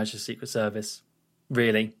for On Her Majesty's Secret Service,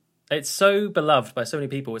 really. It's so beloved by so many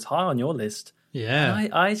people. It's high on your list. Yeah.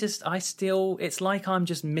 And I still, it's like I'm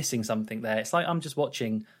just missing something there. It's like I'm just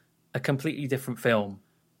watching a completely different film.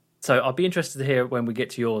 So I'll be interested to hear when we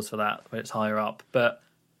get to yours for that, when it's higher up. But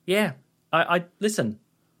yeah, I listen.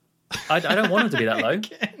 I don't want it to be that low.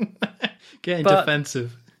 Getting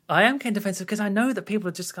defensive. I am getting defensive because I know that people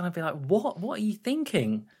are just going to be like, "What? What are you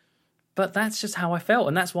thinking?" But that's just how I felt,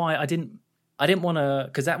 and that's why I didn't want to,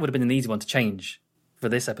 because that would have been an easy one to change for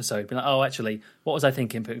this episode. Be like, oh, actually, what was I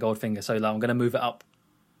thinking? Putting Goldfinger so low, I'm going to move it up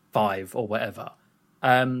 5 or whatever.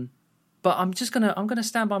 But I'm gonna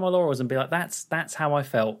stand by my laurels and be like, that's how I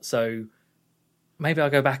felt. So maybe I'll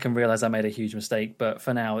go back and realize I made a huge mistake. But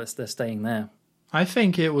for now, they're staying there. I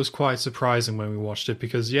think it was quite surprising when we watched it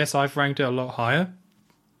because, yes, I've ranked it a lot higher.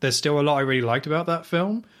 There's still a lot I really liked about that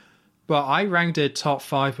film, but I ranked it top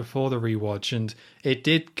 5 before the rewatch, and it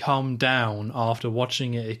did come down after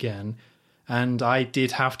watching it again. And I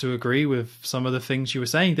did have to agree with some of the things you were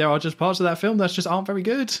saying. There are just parts of that film that just aren't very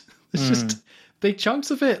good. It's just big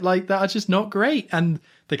chunks of it like that are just not great. And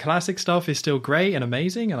the classic stuff is still great and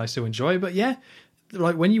amazing, and I still enjoy it. But yeah,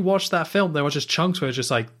 like when you watch that film, there were just chunks where it's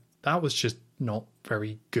just like, that was just not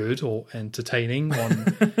very good or entertaining.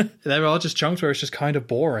 There are just chunks where it's just kind of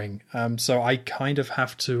boring. So I kind of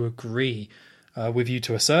have to agree with you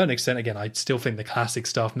to a certain extent. Again, I still think the classic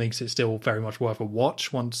stuff makes it still very much worth a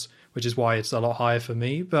watch which is why it's a lot higher for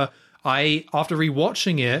me. But after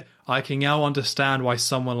rewatching it, I can now understand why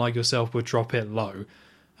someone like yourself would drop it low.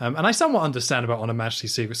 And I somewhat understand about On Her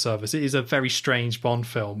Majesty's Secret Service. It is a very strange Bond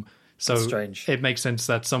film. So it makes sense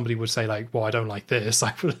that somebody would say, like, well, I don't like this.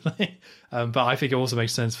 But I think it also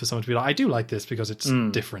makes sense for someone to be like, I do like this because it's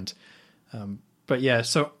different. But yeah,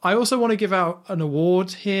 so I also want to give out an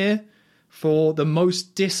award here for the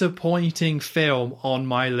most disappointing film on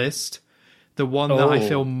my list. The one that I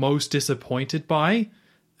feel most disappointed by.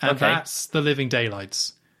 And that's The Living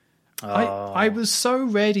Daylights. I was so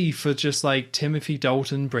ready for just like Timothy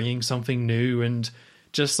Dalton bringing something new and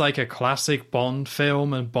just like a classic Bond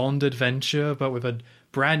film and Bond adventure, but with a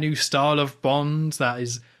brand new style of Bond that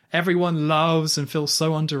is everyone loves and feels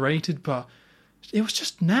so underrated. But it was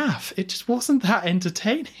just naff. It just wasn't that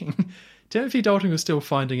entertaining. Timothy Dalton was still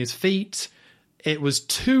finding his feet. It was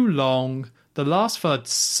too long. The last third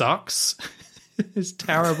sucks. It's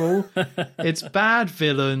terrible. It's bad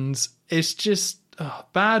villains. It's just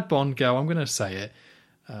bad Bond girl. I'm going to say it.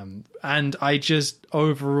 And I just,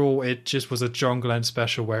 overall, it just was a John Glenn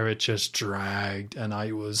special where it just dragged, and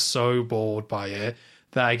I was so bored by it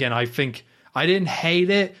that, again, I think I didn't hate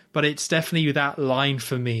it, but it's definitely that line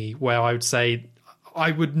for me where I would say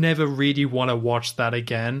I would never really want to watch that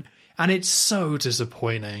again. And it's so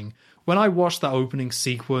disappointing. When I watched that opening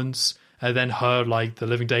sequence and then heard like the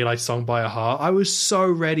Living Daylights song by a heart, I was so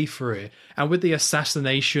ready for it. And with the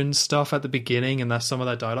assassination stuff at the beginning and some of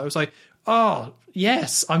that dialogue, I was like, oh,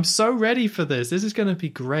 yes, I'm so ready for this. This is going to be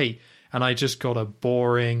great. And I just got a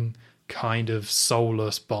boring, kind of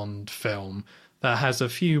soulless Bond film that has a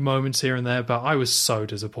few moments here and there, but I was so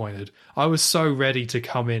disappointed. I was so ready to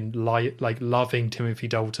come in like loving Timothy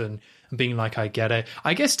Dalton and being like, I get it.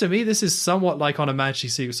 I guess to me, this is somewhat like On Her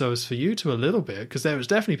Majesty's Secret Service for you to a little bit, because there was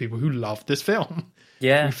definitely people who loved this film.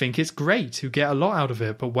 Yeah. Who think it's great, who get a lot out of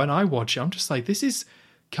it. But when I watch it, I'm just like, this is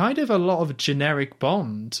kind of a lot of generic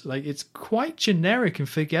Bond. Like, it's quite generic and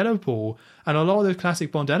forgettable. And a lot of those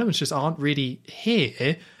classic Bond elements just aren't really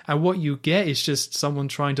here. And what you get is just someone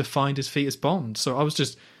trying to find his feet as Bond. So I was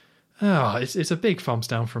just, it's a big thumbs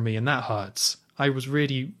down for me, and that hurts. I was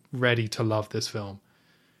really ready to love this film.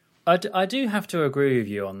 I do have to agree with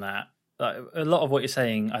you on that. Like, a lot of what you're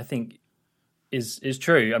saying, I think, is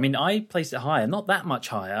true. I mean, I placed it higher, not that much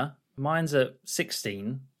higher. Mine's at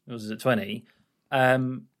 16. It was at 20.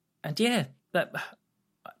 And yeah,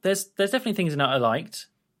 there's definitely things in it I liked.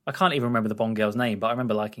 I can't even remember the Bond girl's name, but I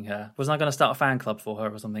remember liking her. Wasn't I going to start a fan club for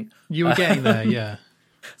her or something? You were getting there, yeah.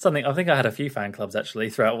 Something. I think I had a few fan clubs actually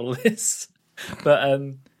throughout all of this. But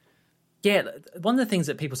yeah, one of the things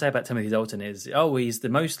that people say about Timothy Dalton is, oh, he's the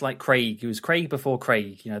most like Craig. He was Craig before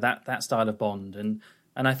Craig. You know, that style of Bond. And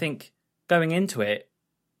I think going into it,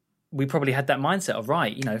 we probably had that mindset of,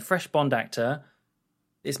 right, you know, fresh Bond actor.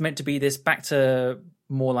 It's meant to be this back to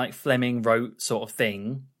more like Fleming wrote sort of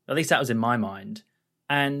thing. At least that was in my mind.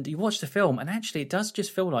 And you watch the film, and actually it does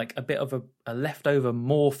just feel like a bit of a leftover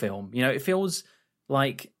Moore film. You know, it feels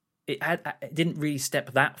like it didn't really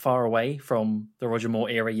step that far away from the Roger Moore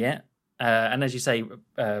era yet. And as you say,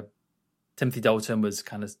 Timothy Dalton was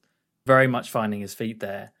kind of very much finding his feet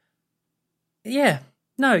there. Yeah,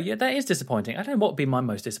 that is disappointing. I don't know what would be my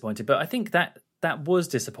most disappointed, but I think that that was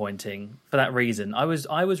disappointing for that reason. I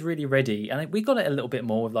was really ready, and we got it a little bit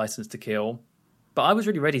more with License to Kill, but I was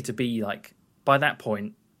really ready to be like, by that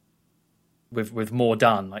point, with more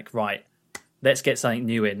done, like, right, let's get something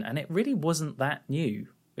new in, and it really wasn't that new,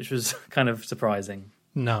 which was kind of surprising.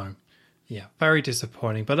 No. Yeah, very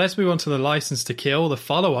disappointing. But let's move on to the License to Kill, the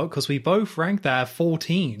follow-up, because we both ranked that at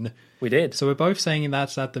 14. We did. So we're both saying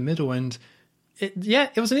that's at the middle, and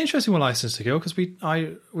it was an interesting one, License to Kill, because we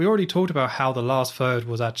already talked about how the last third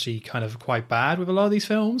was actually kind of quite bad with a lot of these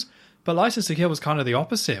films, but License to Kill was kind of the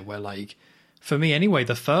opposite, where, like, for me anyway,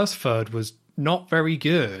 the first third was not very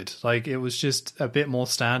good. Like, it was just a bit more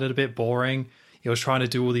standard, a bit boring. It was trying to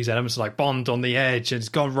do all these elements like Bond on the edge, and it's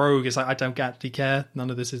gone rogue. It's like, I don't actually care. None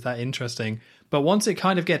of this is that interesting. But once it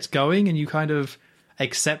kind of gets going and you kind of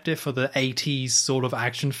accept it for the 80s sort of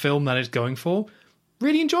action film that it's going for,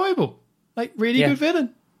 really enjoyable. Like, really good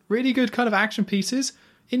villain. Really good kind of action pieces.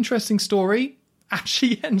 Interesting story.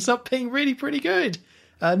 Actually ends up being really pretty good.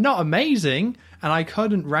 Not amazing, and I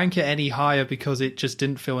couldn't rank it any higher because it just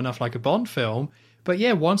didn't feel enough like a Bond film. But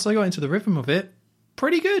yeah, once I got into the rhythm of it,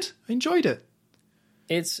 pretty good. I enjoyed it.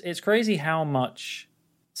 It's crazy how much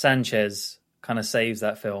Sanchez kind of saves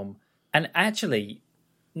that film. And actually,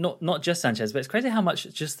 not just Sanchez, but it's crazy how much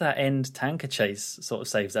just that end tanker chase sort of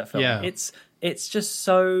saves that film. Yeah. It's just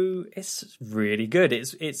so, it's really good.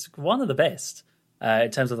 It's one of the best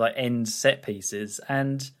in terms of like end set pieces.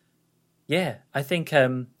 And yeah, I think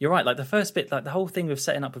you're right. Like the first bit, like the whole thing with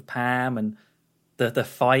setting up with Pam and the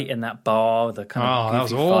fight in that bar, the kind of that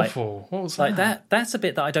was awful. What was like that? That's a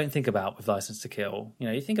bit that I don't think about with License to Kill. You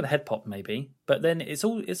know, you think of the head pop maybe, but then it's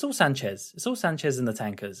all Sanchez. It's all Sanchez in the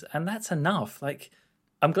tankers, and that's enough. Like,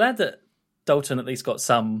 I'm glad that Dalton at least got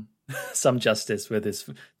some justice with his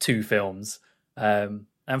 2 films. And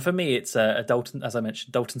for me, it's a Dalton, as I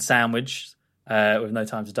mentioned, Dalton sandwich with No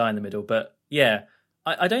Time to Die in the middle. But yeah,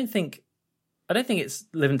 I don't think it's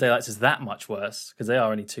Living Daylights is that much worse, because they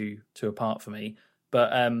are only two apart for me.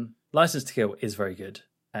 But License to Kill is very good,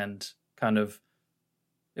 and kind of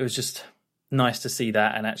it was just nice to see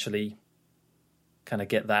that and actually kind of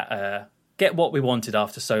get what we wanted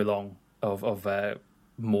after so long of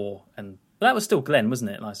more. And but that was still Glenn,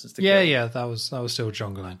 wasn't it? License to Kill. Yeah, that was still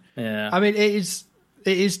John Glenn. Yeah, I mean, it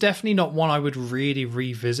is definitely not one I would really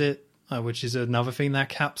revisit, which is another thing that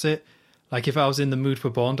caps it. Like, if I was in the mood for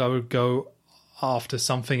Bond, I would go after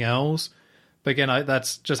something else. But again,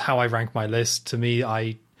 that's just how I rank my list. To me,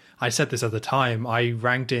 I said this at the time, I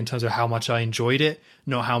ranked it in terms of how much I enjoyed it,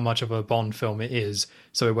 not how much of a Bond film it is.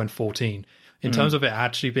 So it went 14. In terms of it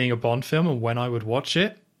actually being a Bond film and when I would watch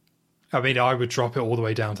it, I mean, I would drop it all the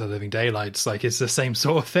way down to Living Daylights. Like, it's the same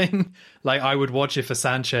sort of thing. Like, I would watch it for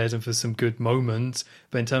Sanchez and for some good moments.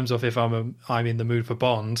 But in terms of if I'm in the mood for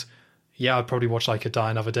Bond, yeah, I'd probably watch like A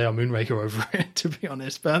Die Another Day or Moonraker over it, to be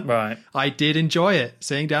honest. But right. I did enjoy it.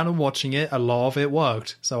 Sitting down and watching it, a lot of it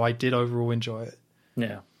worked. So I did overall enjoy it.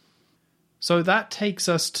 Yeah. So that takes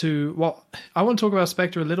us to, well, I want to talk about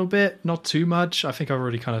Spectre a little bit, not too much. I think I've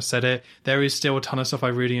already kind of said it. There is still a ton of stuff I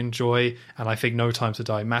really enjoy, and I think No Time to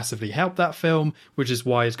Die massively helped that film, which is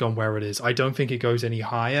why it's gone where it is. I don't think it goes any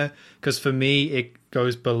higher, because for me, it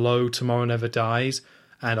goes below Tomorrow Never Dies,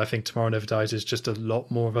 and I think Tomorrow Never Dies is just a lot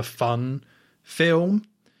more of a fun film.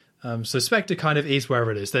 So Spectre kind of is where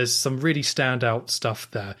it is. There's some really standout stuff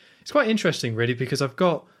there. It's quite interesting, really, because I've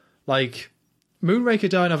got, like, Moonraker,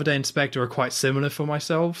 Die Another Day, and Spectre are quite similar for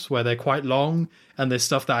myself, where they're quite long, and there's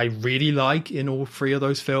stuff that I really like in all 3 of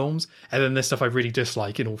those films, and then there's stuff I really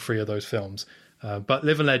dislike in all 3 of those films. But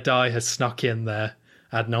Live and Let Die has snuck in there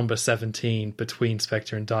at number 17 between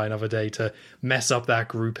Spectre and Die Another Day to mess up that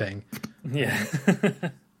grouping. Yeah.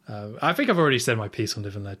 I think I've already said my piece on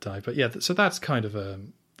Live and Let Die, but yeah, so that's kind of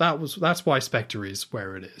that's why Spectre is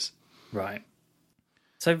where it is. Right.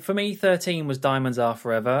 So for me, 13 was Diamonds Are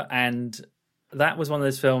Forever, and that was one of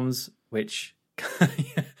those films which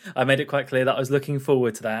I made it quite clear that I was looking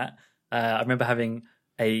forward to that. I remember having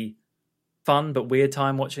a fun but weird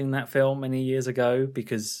time watching that film many years ago,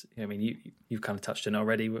 because I mean you've kind of touched on it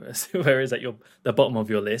already, where it's at the bottom of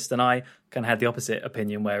your list, and I kind of had the opposite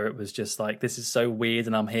opinion, where it was just like, this is so weird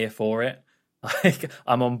and I'm here for it. Like,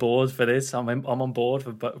 I'm on board for this. I'm on board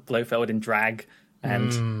for Blofeld in drag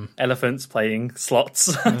and elephants playing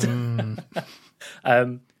slots.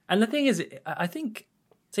 And the thing is, I think,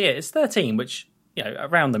 so yeah, it's 13, which, you know,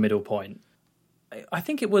 around the middle point. I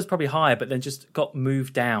think it was probably higher, but then just got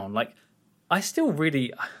moved down. Like, I still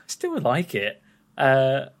like it.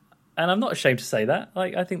 And I'm not ashamed to say that.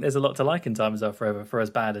 Like, I think there's a lot to like in Diamonds Are Forever, for as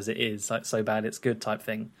bad as it is, like, so bad it's good type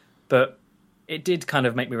thing. But it did kind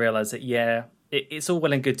of make me realize that, yeah, it's all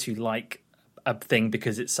well and good to like a thing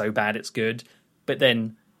because it's so bad it's good. but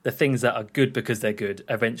then the things that are good because they're good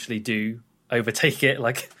eventually do overtake it.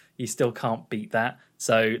 Like, you still can't beat that.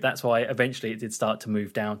 So that's why eventually it did start to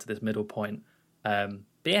move down to this middle point. But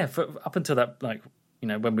yeah, up until that, like, you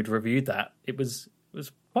know, when we'd reviewed that, it was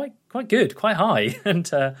quite good, quite high, and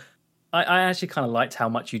I actually kind of liked how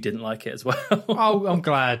much you didn't like it as well. Oh, I'm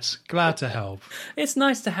glad to help. It's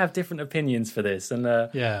nice to have different opinions for this, and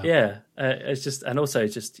it's just, and also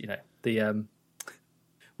just, you know, the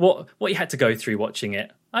what you had to go through watching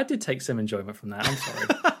it. I did take some enjoyment from that. I'm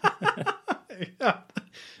sorry.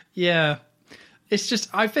 Yeah. It's just,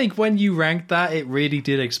 I think when you ranked that, it really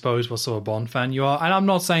did expose what sort of Bond fan you are. And I'm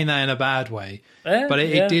not saying that in a bad way, but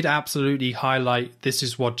it did absolutely highlight this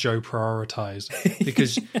is what Joe prioritized.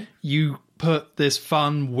 Because you put this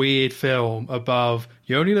fun, weird film above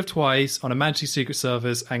You Only Live Twice, On a Majesty's Secret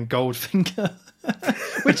Service, and Goldfinger.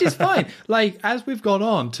 Which is fine. Like, as we've gone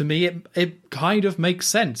on, to me, it kind of makes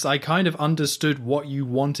sense. I kind of understood what you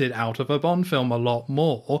wanted out of a Bond film a lot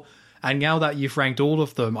more. And now that you've ranked all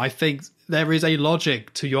of them, I think there is a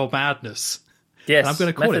logic to your madness. Yes, and I'm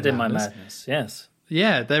going to call method it in madness. my madness. Yes.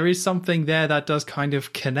 Yeah, there is something there that does kind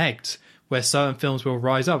of connect where certain films will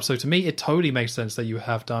rise up. So to me, it totally makes sense that you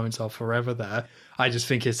have Diamonds Are Forever there. I just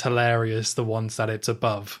think it's hilarious, the ones that it's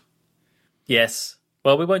above. Yes.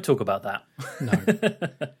 Well, we won't talk about that.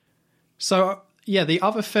 No. So, yeah, the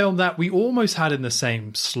other film that we almost had in the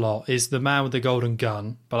same slot is The Man with the Golden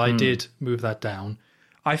Gun, but I did move that down.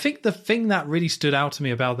 I think the thing that really stood out to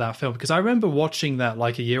me about that film, because I remember watching that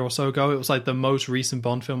like a year or so ago, it was like the most recent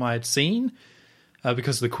Bond film I had seen,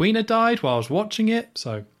 because the Queen had died while I was watching it,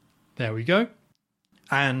 so there we go.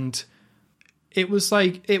 And it was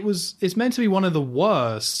like, it's meant to be one of the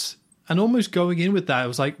worst, and almost going in with that, it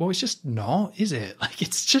was like, well, it's just not, is it? Like,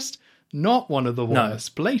 it's just not one of the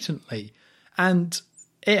worst, blatantly. And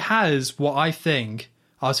it has what I think,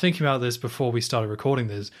 I was thinking about this before we started recording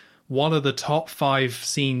this, one of the top 5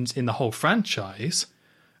 scenes in the whole franchise,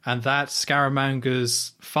 and that's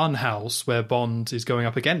Scaramanga's funhouse where Bond is going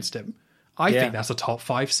up against him. I think that's a top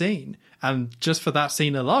 5 scene. And just for that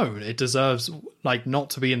scene alone, it deserves, like,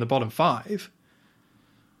 not to be in the bottom 5.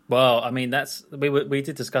 Well, I mean, we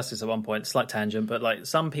did discuss this at one point, slight tangent, but like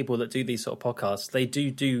some people that do these sort of podcasts, they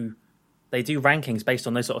do rankings based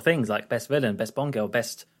on those sort of things, like best villain, best Bond girl,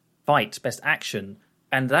 best fight, best action.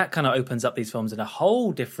 And that kind of opens up these films in a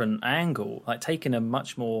whole different angle, like taking a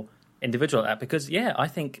much more individual at that. Because, yeah, I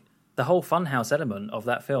think the whole funhouse element of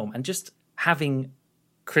that film and just having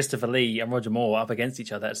Christopher Lee and Roger Moore up against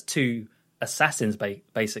each other as two assassins,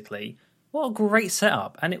 basically, what a great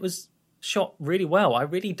setup. And it was shot really well. I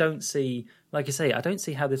really don't see, like you say, I don't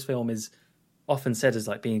see how this film is often said as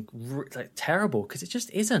like being like terrible, because it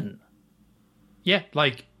just isn't. Yeah,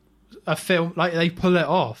 like a film, like they pull it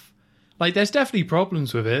off. Like, there's definitely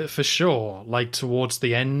problems with it, for sure. Like, towards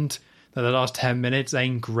the end, the last 10 minutes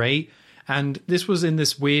ain't great. And this was in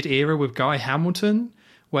this weird era with Guy Hamilton,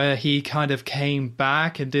 where he kind of came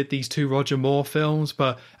back and did these 2 Roger Moore films.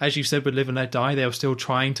 But as you said with Live and Let Die, they were still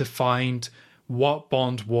trying to find what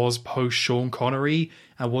Bond was post-Sean Connery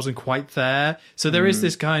and wasn't quite there. So there is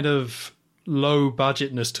this kind of low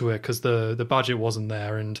budgetness to it because the budget wasn't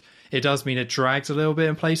there. And it does mean it drags a little bit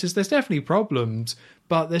in places. There's definitely problems.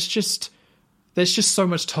 But there's just so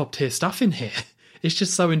much top tier stuff in here. It's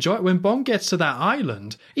just so enjoyable. When Bond gets to that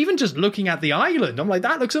island, even just looking at the island, I'm like,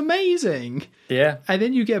 that looks amazing. Yeah. And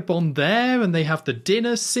then you get Bond there and they have the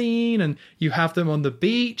dinner scene and you have them on the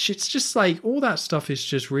beach. It's just like all that stuff is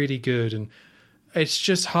just really good. And it's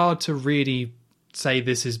just hard to really say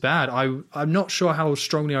this is bad. I'm not sure how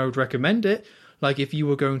strongly I would recommend it. Like, if you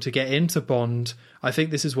were going to get into Bond, I think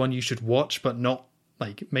this is one you should watch, but not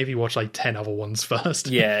like maybe watch like 10 other ones first.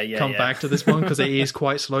 Come back to this one because it is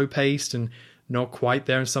quite slow paced and not quite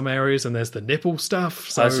there in some areas. And there's the nipple stuff.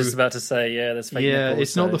 So I was just about to say, there's fake nipples.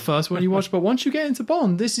 It's not the first one you watch, but once you get into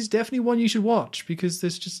Bond, this is definitely one you should watch because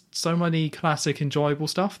there's just so many classic, enjoyable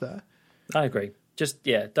stuff there. I agree. Just,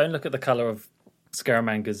 don't look at the colour of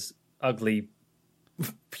Scaramanga's ugly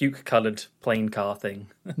puke-coloured plane car thing.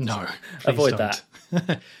 No, avoid don't.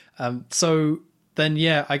 that. So then,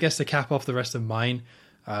 I guess to cap off the rest of mine,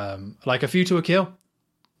 like A View to a Kill.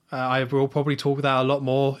 I will probably talk about that a lot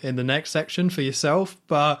more in the next section for yourself,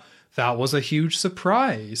 but that was a huge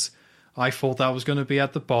surprise. I thought that was going to be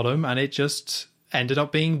at the bottom, and it just ended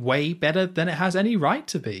up being way better than it has any right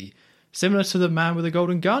to be. Similar to The Man with the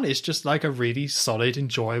Golden Gun, it's just like a really solid,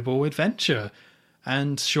 enjoyable adventure.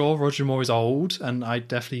 And sure, Roger Moore is old, and it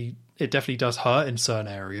definitely does hurt in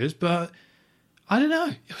certain areas, but I don't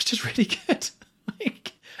know, it was just really good.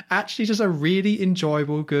 Like, actually just a really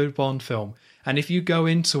enjoyable, good Bond film. And if you go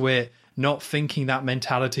into it not thinking that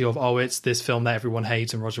mentality of, oh, it's this film that everyone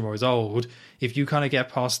hates and Roger Moore is old. If you kind of get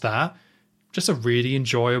past that, just a really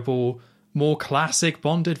enjoyable, more classic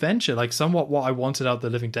Bond adventure, like somewhat what I wanted out of The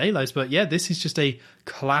Living Daylights. But yeah, this is just a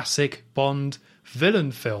classic Bond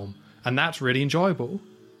villain film, and that's really enjoyable.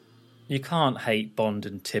 You can't hate Bond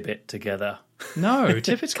and Tibbet together. No,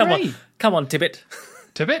 Tibbet's Come great. on, come on, Tibbet.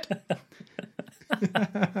 Tibbet?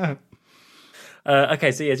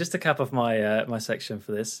 Okay, so yeah, just to cap off my my section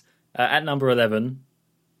for this, at number 11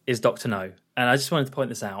 is Doctor No, and I just wanted to point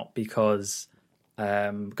this out because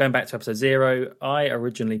going back to episode 0, I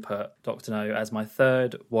originally put Doctor No as my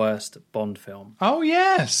third worst Bond film. Oh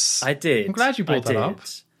yes, I did. I'm glad you brought that up.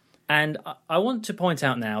 And I want to point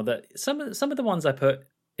out now that some of the ones I put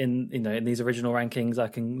in these original rankings, I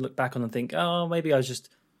can look back on and think, oh, maybe I just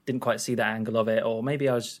didn't quite see that angle of it, or maybe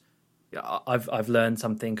I've learned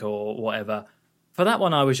something or whatever. For that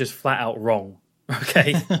one, I was just flat out wrong.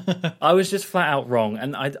 Okay, I was just flat out wrong,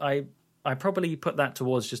 and I probably put that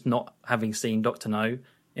towards just not having seen Doctor No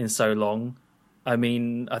in so long. I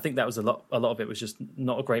mean, I think that was a lot of it was just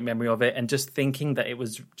not a great memory of it, and just thinking that it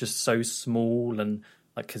was just so small and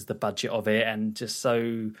like because the budget of it, and just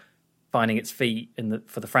so finding its feet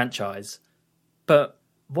for the franchise. But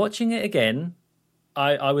watching it again,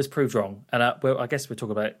 I was proved wrong, and I guess we'll talk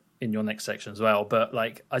about it in your next section as well. But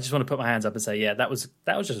like, I just want to put my hands up and say, yeah, that was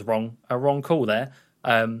just a wrong call there,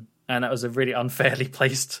 and that was a really unfairly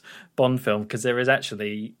placed Bond film, because there is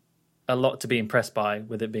actually a lot to be impressed by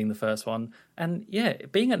with it being the first one, and yeah,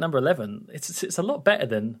 being at number 11, it's a lot better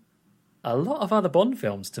than a lot of other Bond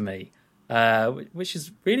films to me, which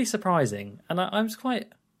is really surprising, and I was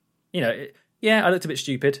quite. I looked a bit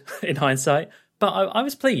stupid in hindsight, but I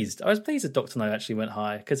was pleased. I was pleased that Doctor No actually went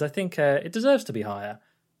higher, because I think it deserves to be higher.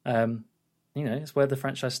 It's where the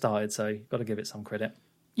franchise started, so you've got to give it some credit.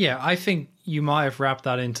 Yeah, I think you might have wrapped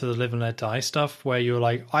that into the Live and Let Die stuff, where you're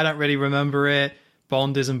like, I don't really remember it.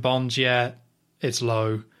 Bond isn't Bond yet. It's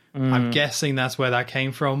low. I'm guessing that's where that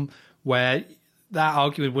came from, where that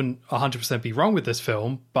argument wouldn't 100% be wrong with this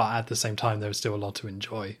film, but at the same time, there was still a lot to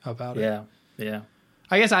enjoy about it. Yeah.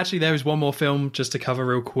 I guess actually there is one more film just to cover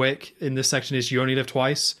real quick in this section is You Only Live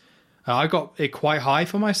Twice. I got it quite high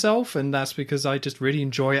for myself, and that's because I just really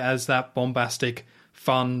enjoy it as that bombastic,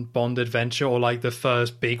 fun Bond adventure, or like the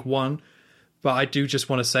first big one. But I do just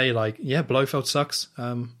want to say, like, yeah, Blofeld sucks.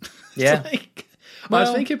 Yeah. I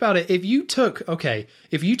was thinking about it. If you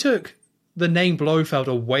took the name Blofeld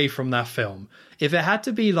away from that film, if it had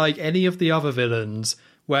to be like any of the other villains,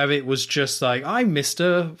 where it was just like, I'm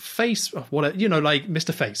Mr. Face, like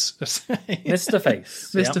Mr. Face. Mr.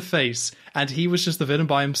 Face. Mr. Face. And he was just the villain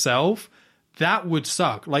by himself, that would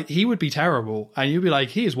suck. Like, he would be terrible. And you'd be like,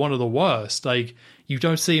 he is one of the worst. Like, you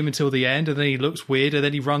don't see him until the end, and then he looks weird, and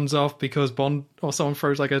then he runs off because Bond or someone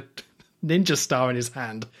throws like a ninja star in his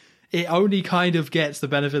hand. It only kind of gets the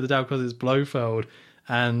benefit of the doubt because it's Blofeld.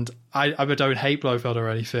 And I don't hate Blofeld or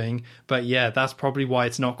anything, but yeah, that's probably why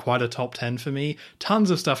it's not quite a top 10 for me. Tons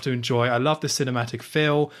of stuff to enjoy. I love the cinematic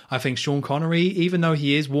feel. I think Sean Connery, even though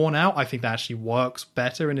he is worn out, I think that actually works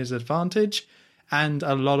better in his advantage. And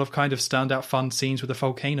a lot of kind of standout fun scenes with the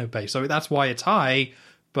volcano base. So that's why it's high.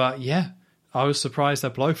 But yeah, I was surprised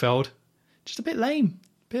that Blofeld, just a bit lame.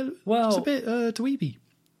 Just a bit dweeby.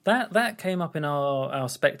 That came up in our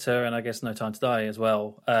Spectre and I guess No Time to Die as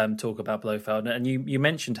well, talk about Blofeld. And you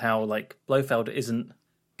mentioned how like Blofeld isn't,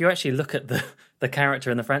 if you actually look at the character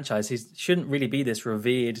in the franchise, he shouldn't really be this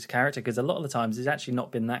revered character, because a lot of the times he's actually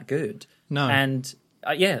not been that good. No. And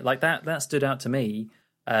like that stood out to me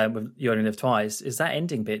with You Only Live Twice, is that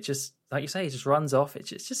ending bit, just like you say, it just runs off. It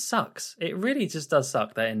just sucks. It really just does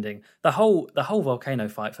suck, that ending. The whole volcano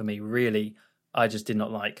fight for me, really, I just did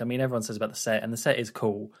not like. I mean, everyone says about the set, and the set is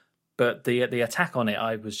cool, but the attack on it,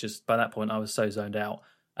 I was just, by that point, I was so zoned out.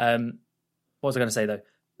 What was I going to say though?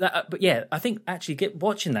 But yeah, I think actually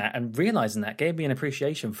watching that and realizing that gave me an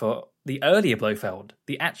appreciation for the earlier Blofeld,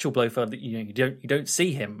 the actual Blofeld that you don't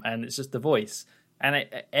see him, and it's just the voice, and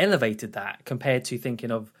it elevated that compared to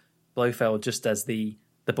thinking of Blofeld just as the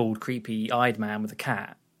bald, creepy-eyed man with a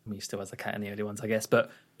cat. I mean, he still has the cat in the early ones, I guess, but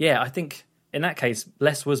yeah, I think in that case,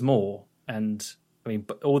 less was more. And I mean,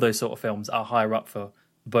 all those sort of films are higher up for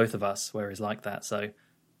both of us, where he's like that. So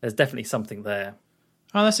there's definitely something there.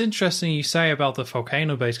 Oh, that's interesting you say about the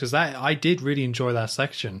volcano base, because I did really enjoy that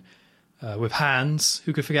section with Hans.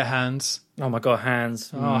 Who could forget Hans? Oh my God,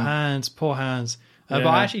 Hans. Oh, Hans, poor Hans. But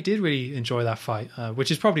I actually did really enjoy that fight,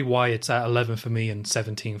 which is probably why it's at 11 for me and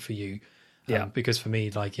 17 for you. Because for me,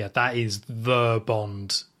 that is the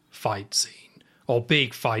Bond fight scene, or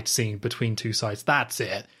big fight scene between two sides. That's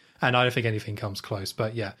it. And I don't think anything comes close.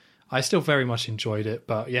 But yeah, I still very much enjoyed it.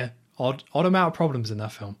 But yeah, odd amount of problems in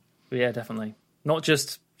that film. Yeah, definitely. Not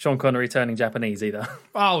just Sean Connery turning Japanese either.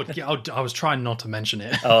 Oh, yeah, I was trying not to mention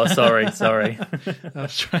it. Oh, sorry. I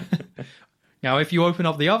was trying... Now, if you open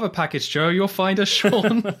up the other package, Joe, you'll find a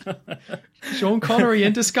Sean Connery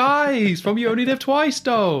in disguise from You Only Live Twice,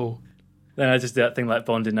 though. Then I just do that thing like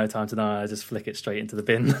Bond in No Time to Die. I just flick it straight into the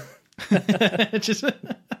bin. Just...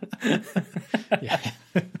 yeah.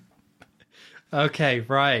 Okay,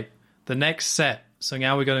 right. The next set. So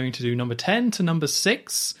now we're going to do number 10 to number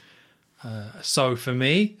 6. So for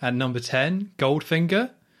me, at number 10,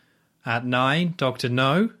 Goldfinger. At 9, Dr.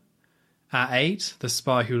 No. At 8, The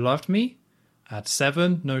Spy Who Loved Me. At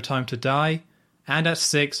 7, No Time to Die. And at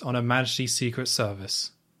 6, On Her Majesty's Secret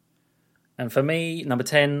Service. And for me, number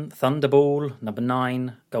 10, Thunderball. Number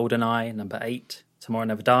 9, GoldenEye. Number 8, Tomorrow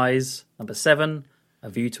Never Dies. Number 7, A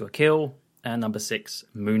View to a Kill. And number 6,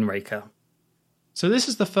 Moonraker. So this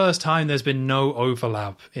is the first time there's been no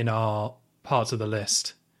overlap in our parts of the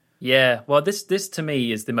list. Yeah, well, this to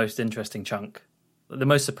me is the most interesting chunk. The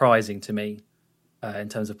most surprising to me in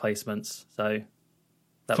terms of placements. So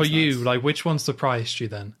that for was you, nice. like, which one surprised you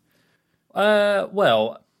then?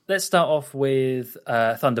 Well, let's start off with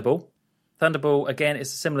Thunderball. Thunderball, again,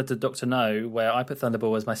 is similar to Dr. No, where I put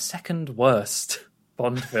Thunderball as my second worst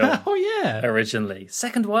Bond film. Oh, yeah. Originally.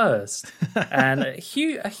 Second worst. And a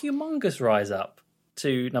humongous rise up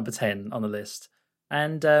to number 10 on the list.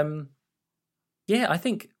 And, yeah, I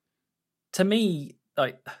think, to me,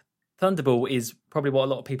 like, Thunderball is probably what a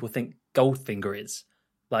lot of people think Goldfinger is.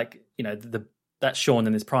 Like, you know, that's Sean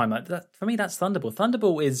in his prime. Like, for me, that's Thunderball.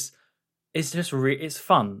 Thunderball is just it's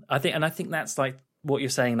fun. I think that's like what you're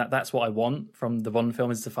saying, that's what I want from the Bond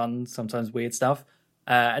film, is the fun, sometimes weird stuff.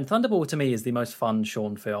 And Thunderball to me is the most fun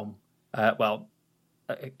Sean film.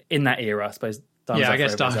 In that era, I suppose. I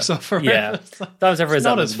guess Diamonds Are Forever. Yeah, Diamonds Are Forever is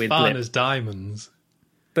not as with fun Blip. as Diamonds.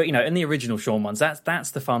 But you know, in the original Sean ones,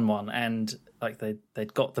 that's the fun one, and like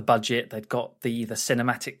they'd got the budget, they'd got the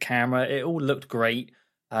cinematic camera. It all looked great.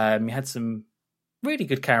 You had some really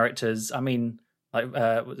good characters. I mean, like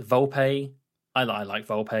Volpe. I like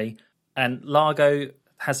Volpe, and Largo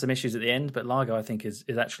has some issues at the end, but Largo I think is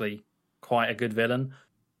actually quite a good villain.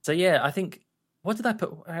 So yeah, I think, what did I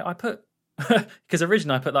put? I put because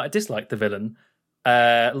originally I put that I disliked the villain.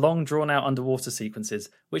 Long drawn out underwater sequences,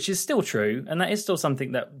 which is still true, and that is still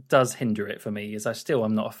something that does hinder it for me, is I still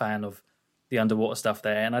am not a fan of the underwater stuff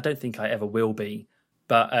there, and I don't think I ever will be.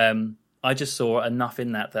 But I just saw enough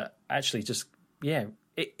in that actually just, yeah,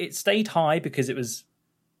 it stayed high because it was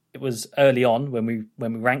early on when we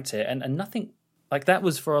ranked it, and nothing like that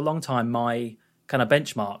was for a long time my kind of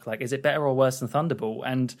benchmark. Like, is it better or worse than Thunderball?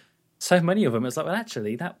 And so many of them, it's like, well,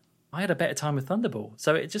 actually, that I had a better time with Thunderball,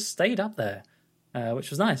 so it just stayed up there. Which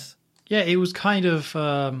was nice. Yeah, it was kind of...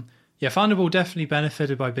 Thunderball definitely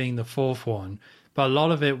benefited by being the fourth one, but a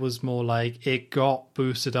lot of it was more like it got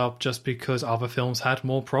boosted up just because other films had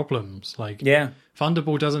more problems. Like, yeah,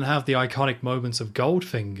 Thunderball doesn't have the iconic moments of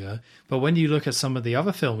Goldfinger, but when you look at some of the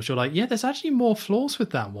other films, you're like, yeah, there's actually more flaws with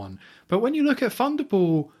that one. But when you look at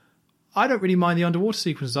Thunderball, I don't really mind the underwater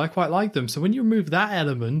sequences. I quite like them. So when you remove that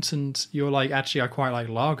element and you're like, actually, I quite like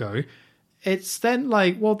Largo... It's then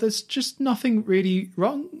like, well, there's just nothing really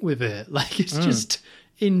wrong with it. Like, it's just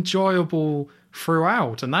enjoyable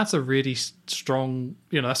throughout. And that's a really strong,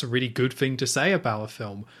 that's a really good thing to say about a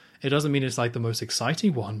film. It doesn't mean it's like the most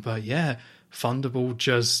exciting one, but yeah, Thunderball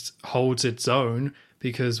just holds its own,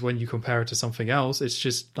 because when you compare it to something else, it's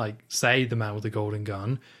just like, say, The Man with the Golden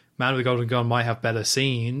Gun. Man with the Golden Gun might have better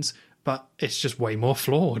scenes, but it's just way more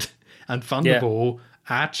flawed. And Thunderball... Yeah.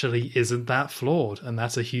 Actually isn't that flawed, and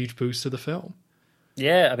that's a huge boost to the film.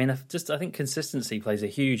 Yeah, I mean, I think consistency plays a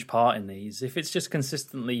huge part in these. If it's just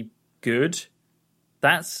consistently good,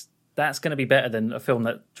 that's going to be better than a film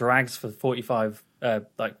that drags for 75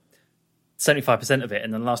 75% of it,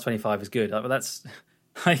 and then the last 25 is good. Like, well, that's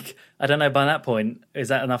like, I don't know, by that point, is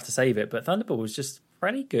that enough to save it? But Thunderball was just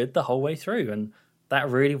pretty good the whole way through, and that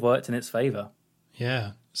really worked in its favour.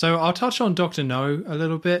 Yeah. So I'll touch on Dr. No a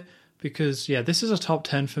little bit, because, yeah, this is a top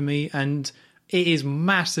 10 for me, and it is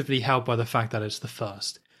massively helped by the fact that it's the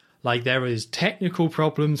first. Like, there is technical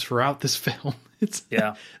problems throughout this film. It's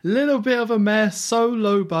a little bit of a mess, so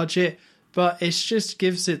low budget, but it just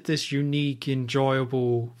gives it this unique,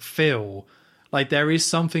 enjoyable feel. Like, there is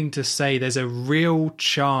something to say. There's a real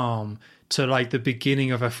charm to, like, the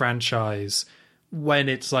beginning of a franchise when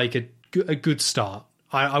it's, like, a good start.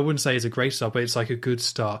 I wouldn't say it's a great start, but it's like a good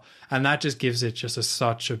start. And that just gives it just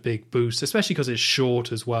such a big boost, especially because it's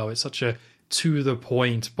short as well. It's such a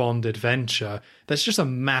to-the-point Bond adventure. There's just a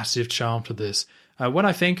massive charm to this. When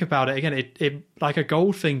I think about it, again, it like a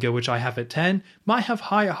Goldfinger, which I have at 10, might have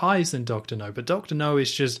higher highs than Dr. No, but Dr. No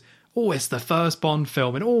is just, it's the first Bond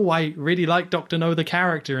film, and I really like Dr. No, the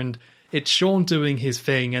character, and it's Sean doing his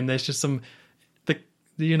thing, and there's just some,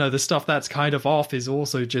 the stuff that's kind of off is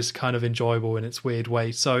also just kind of enjoyable in its weird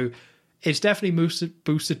way. So it's definitely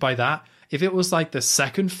boosted by that. If it was like the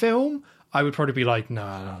second film, I would probably be like,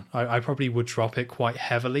 no. I probably would drop it quite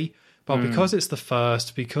heavily. But because it's the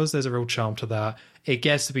first, because there's a real charm to that, it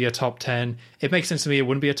gets to be a top 10. It makes sense to me it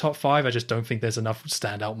wouldn't be a top 5. I just don't think there's enough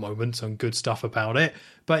standout moments and good stuff about it.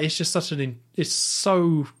 But it's just it's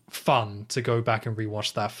so fun to go back and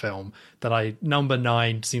rewatch that film that number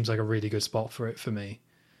 9 seems like a really good spot for it for me.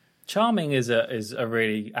 Charming is a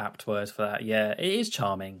really apt word for that. Yeah, it is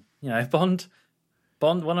charming. Bond,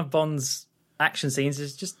 one of Bond's action scenes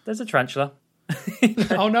is just, there's a tarantula.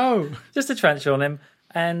 Oh no. Just a tarantula on him.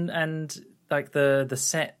 And like the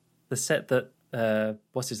set that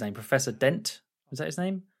what's his name? Professor Dent? Was that his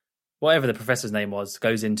name? Whatever the professor's name was,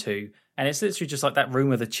 goes into, and it's literally just like that room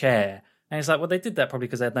with a chair. And it's like, well, they did that probably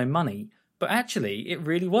because they had no money. But actually, it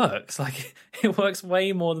really works. Like, it works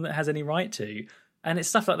way more than it has any right to. And it's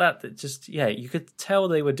stuff like that just, you could tell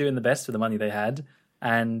they were doing the best with the money they had.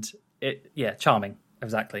 And charming.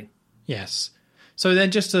 Exactly. Yes. So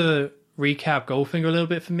then just to recap Goldfinger a little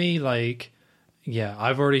bit for me, like,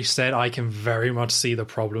 I've already said I can very much see the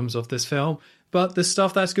problems of this film, but the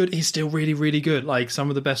stuff that's good is still really, really good. Like, some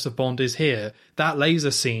of the best of Bond is here. That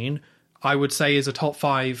laser scene, I would say, is a top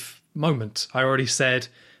 5 moment. I already said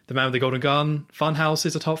The Man with the Golden Gun, Funhouse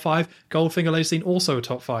is a top 5, Goldfinger laser scene also a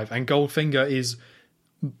top 5, and Goldfinger is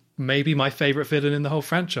maybe my favourite villain in the whole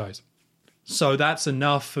franchise. So that's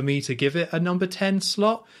enough for me to give it a number 10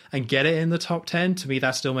 slot and get it in the top 10. To me,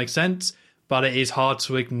 that still makes sense, but it is hard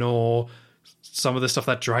to ignore some of the stuff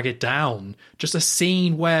that drag it down. Just a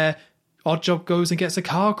scene where Oddjob goes and gets a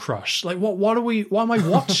car crush. Like, what am I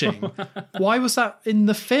watching? Why was that in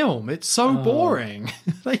the film? It's so boring.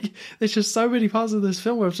 Like, there's just so many parts of this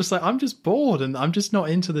film where it's just like, I'm just bored and I'm just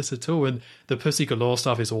not into this at all. And the Pussy Galore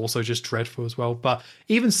stuff is also just dreadful as well. But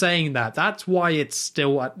even saying that, that's why it's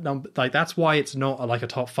still at that's why it's not like a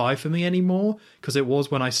top 5 for me anymore, because it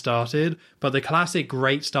was when I started. But the classic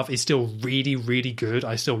great stuff is still really, really good.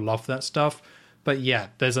 I still love that stuff. But yeah,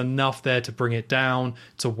 there's enough there to bring it down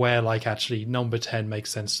to where, like, actually number 10 makes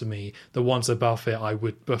sense to me. The ones above it I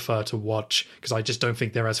would prefer to watch because I just don't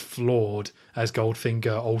think they're as flawed as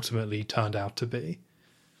Goldfinger ultimately turned out to be.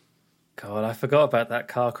 God, I forgot about that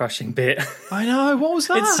car crushing bit. I know, what was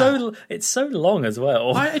that? It's so long as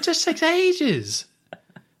well. It just takes ages.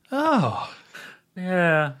 Oh.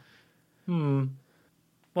 Yeah. What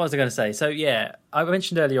was I going to say? So yeah, I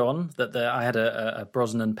mentioned earlier on that I had a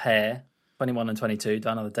Brosnan pair, 21 and 22,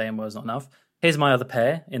 Die Another Day and Words Not Enough. Here's my other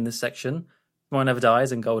pair in this section, Tomorrow Never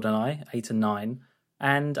Dies and GoldenEye, 8 and 9.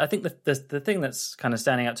 And I think the thing that's kind of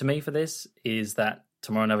standing out to me for this is that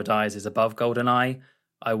Tomorrow Never Dies is above GoldenEye.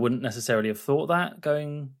 I wouldn't necessarily have thought that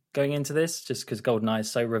going into this, just because GoldenEye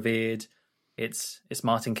is so revered. It's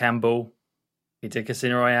Martin Campbell. He did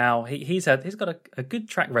Casino Royale. He's got a good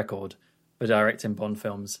track record for directing Bond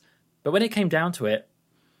films. But when it came down to it,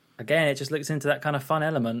 again, it just looks into that kind of fun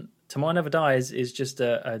element. Tomorrow Never Dies is just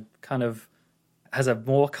a kind of, has a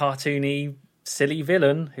more cartoony, silly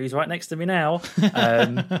villain who's right next to me now.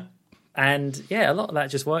 And yeah, a lot of that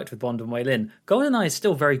just worked with Bond and Wei Lin. GoldenEye is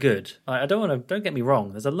still very good. Don't get me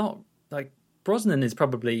wrong. There's a lot, like, Brosnan is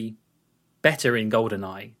probably better in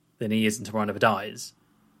GoldenEye than he is in Tomorrow Never Dies.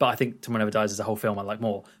 But I think Tomorrow Never Dies is a whole film I like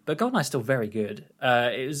more. But GoldenEye is still very good.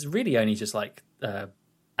 It was really only just like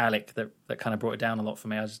Alec that kind of brought it down a lot for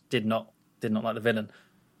me. I just did not like the villain.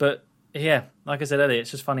 But yeah, like I said earlier, it's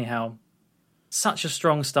just funny how such a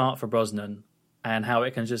strong start for Brosnan and how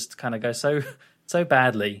it can just kind of go so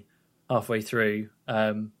badly halfway through.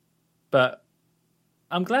 But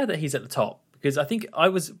I'm glad that he's at the top, because I think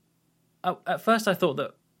at first I thought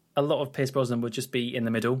that a lot of Pierce Brosnan would just be in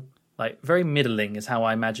the middle. Like, very middling is how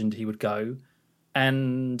I imagined he would go.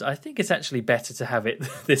 And I think it's actually better to have it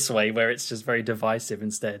this way, where it's just very divisive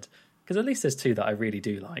instead. Because at least there's two that I really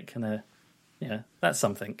do like, and that's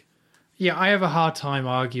something. Yeah, I have a hard time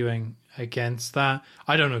arguing against that.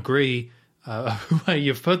 I don't agree where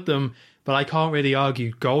you've put them, but I can't really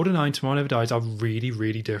argue. GoldenEye and Tomorrow Never Dies are really,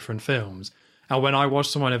 really different films. And when I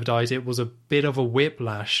watched Tomorrow Never Dies, it was a bit of a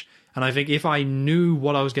whiplash. And I think if I knew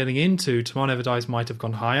what I was getting into, Tomorrow Never Dies might have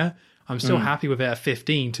gone higher. I'm still happy with it at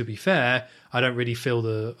 15, to be fair. I don't really feel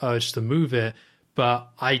the urge to move it. But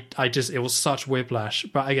it was such whiplash.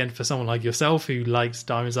 But again, for someone like yourself who likes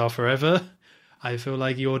Diamonds Are Forever, I feel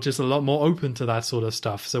like you're just a lot more open to that sort of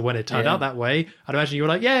stuff. So when it turned Yeah. out that way, I'd imagine you were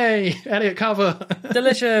like, yay, Elliot cover.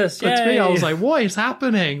 Delicious. But to me, I yay. was like, what is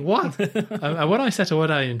happening? What? And when I settle what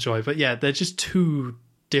I enjoy, but yeah, they're just too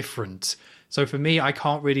different. So for me, I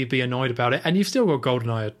can't really be annoyed about it. And you've still got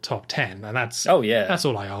GoldenEye at top 10, and that's Oh, yeah. that's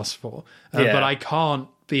all I asked for. Yeah. But I can't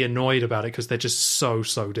be annoyed about it because they're just so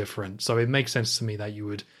different. So it makes sense to me that you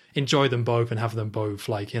would enjoy them both and have them both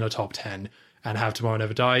like in a top 10 and have Tomorrow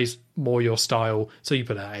Never Dies more your style. So you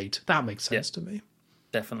put it at 8. That makes sense to me.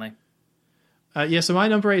 Definitely. So my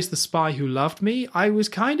number 8 is The Spy Who Loved Me. I was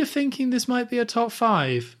kind of thinking this might be a top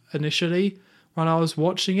 5 initially when I was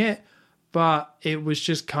watching it, but it was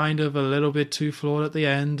just kind of a little bit too flawed at the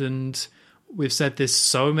end. And we've said this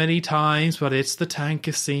so many times, but it's the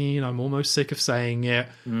tanker scene. I'm almost sick of saying it.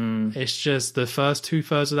 It's just the first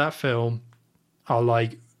 2/3 of that film are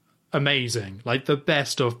like amazing, like the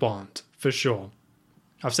best of Bond for sure.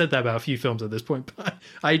 I've said that about a few films at this point, but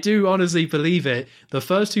I do honestly believe it. The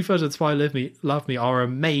first 2/3 of The Spy Who Loved Me are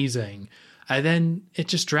amazing. And then it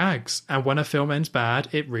just drags. And when a film ends bad,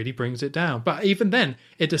 it really brings it down. But even then,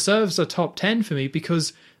 it deserves a top 10 for me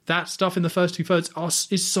because that stuff in the first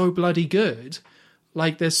 2/3 is so bloody good.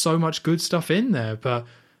 Like, there's so much good stuff in there. But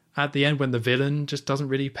at the end, when the villain just doesn't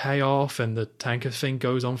really pay off and the tanker thing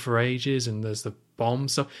goes on for ages and there's the bomb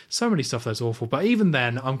stuff, so many stuff that's awful. But even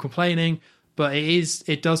then, I'm complaining. But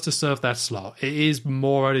it does deserve that slot. It is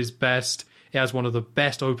more at its best. It has one of the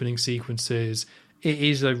best opening sequences. It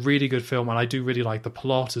is a really good film, and I do really like the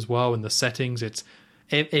plot as well and the settings. It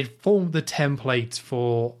formed the template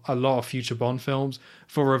for a lot of future Bond films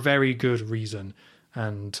for a very good reason.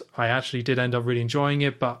 And I actually did end up really enjoying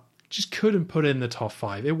it, but just couldn't put it in the top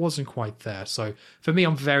 5. It wasn't quite there. So for me,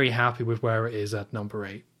 I'm very happy with where it is at number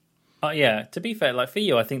 8. Yeah, to be fair, like for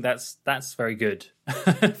you, I think that's very good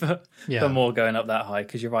for more going up that high,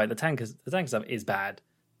 because you're right, the tanker stuff is bad,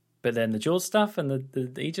 but then the Jaws stuff and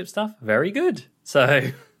the Egypt stuff, very good. So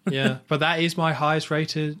yeah, but that is my highest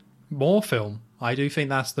rated Moore film. I do think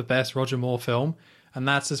that's the best Roger Moore film, and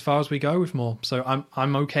that's as far as we go with Moore. So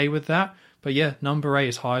I'm okay with that. But yeah, number 8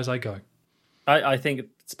 as high as I go. I think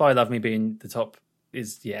Spy Love Me being the top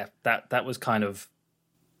is that was kind of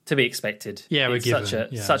to be expected. Yeah, we're it's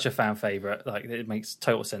given. such a fan favorite. Like, it makes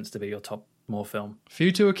total sense to be your top Moore film.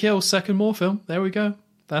 View to a Kill, second Moore film. There we go.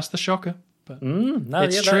 That's the shocker. But it's true. That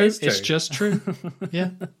is true. It's just true. Yeah.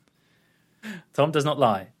 Tom does not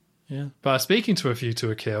lie. Yeah. But speaking to A View to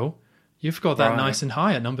a Kill, you've got that nice and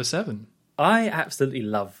high at number 7. I absolutely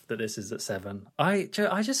love that this is at 7. I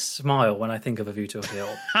just smile when I think of A View to a Kill,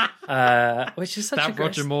 which is such that a great...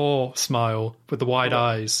 Roger Moore smile with the wide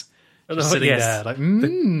eyes, just sitting there like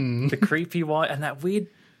the creepy white and that weird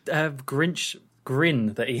Grinch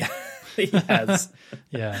grin that he has.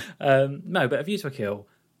 Yeah. No, but A View to a Kill,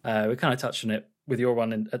 we kind of touched on it with your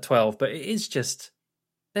one at 12, but it is just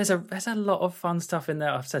there's a lot of fun stuff in there.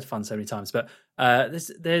 I've said fun so many times, but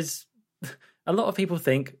there's a lot of people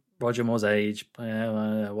think Roger Moore's age,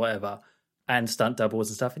 whatever, and stunt doubles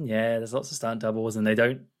and stuff. And yeah, there's lots of stunt doubles, and they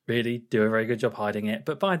don't really do a very good job hiding it.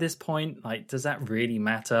 But by this point, like, does that really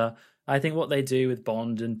matter? I think what they do with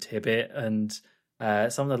Bond and Tibbet and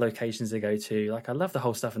some of the locations they go to, like, I love the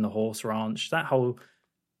whole stuff in the horse ranch. That whole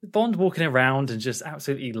Bond walking around and just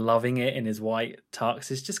absolutely loving it in his white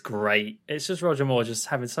tux is just great. It's just Roger Moore just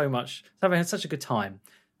having such a good time.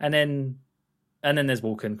 And then there's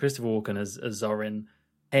Walken, Christopher Walken as Zorin.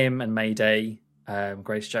 Him and Mayday,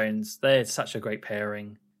 Grace Jones, they're such a great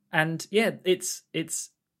pairing. And yeah, it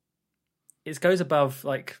goes above,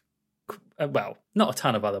 like, well, not a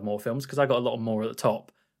ton of other Moore films, because I got a lot more at the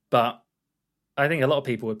top, but I think a lot of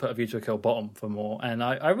people would put A View to a Kill bottom for Moore, and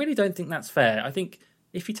I really don't think that's fair. I think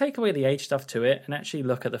if you take away the age stuff to it and actually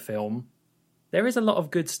look at the film, there is a lot of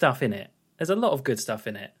good stuff in it. There's a lot of good stuff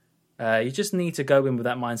in it. You just need to go in with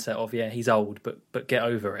that mindset of, yeah, he's old, but get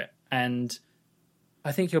over it. And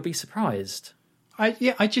I think you'll be surprised.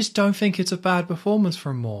 I just don't think it's a bad performance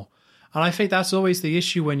from Moore. And I think that's always the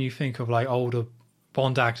issue when you think of, like, older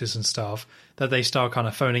Bond actors and stuff, that they start kind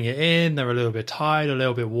of phoning it in, they're a little bit tired, a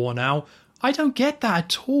little bit worn out. I don't get that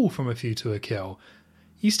at all from A View to a Kill.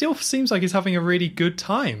 He still seems like he's having a really good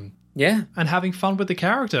time. Yeah. And having fun with the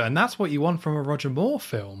character, and that's what you want from a Roger Moore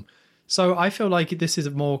film. So I feel like this is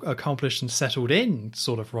a more accomplished and settled in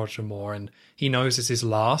sort of Roger Moore, and he knows this is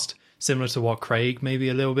last, similar to what Craig maybe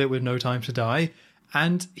a little bit with No Time to Die,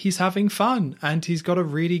 and he's having fun, and he's got a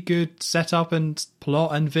really good setup and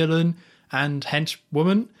plot and villain and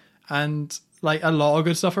henchwoman and, like, a lot of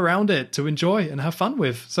good stuff around it to enjoy and have fun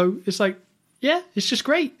with. So it's like, yeah, it's just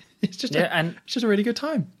great. It's just a really good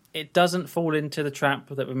time. it doesn't fall into the trap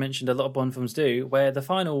that we mentioned a lot of Bond films do, where the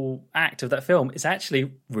final act of that film is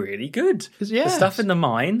actually really good. Yes. The stuff in the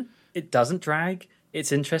mine, it doesn't drag.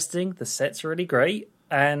 It's interesting. The set's really great,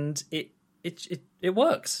 and it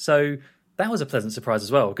works. So that was a pleasant surprise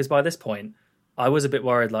as well, because by this point, I was a bit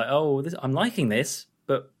worried, like, I'm liking this,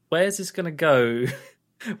 but where's this going to go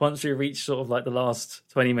once we reach sort of like the last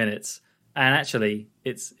 20 minutes? And actually,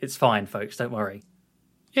 it's fine, folks. Don't worry.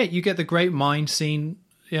 Yeah, you get the great mine scene,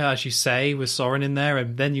 yeah, as you say, with Soren in there,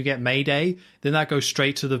 and then you get Mayday. Then that goes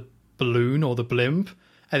straight to the balloon or the blimp,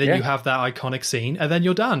 and then you have that iconic scene, and then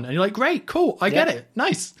you're done. And you're like, great, cool, I get it,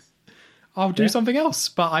 nice. I'll do something else,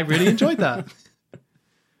 but I really enjoyed that.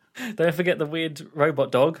 Don't forget the weird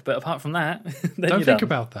robot dog, but apart from that, don't think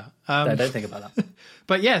about that. No, don't think about that.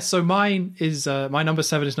 But yeah, so mine is my number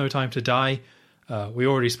 7 is No Time to Die. We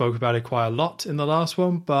already spoke about it quite a lot in the last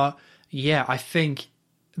one, but yeah, I think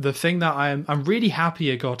the thing that I'm really happy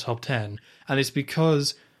it got top 10, and it's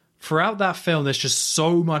because throughout that film there's just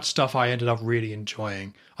so much stuff I ended up really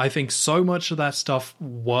enjoying. I think so much of that stuff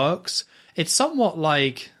works. It's somewhat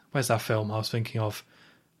like, where's that film I was thinking of?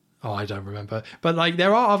 Oh, I don't remember. But like,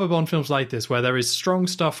 there are other Bond films like this where there is strong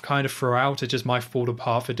stuff kind of throughout. It just might fall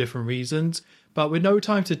apart for different reasons. But with No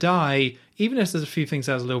Time to Die, even if there's a few things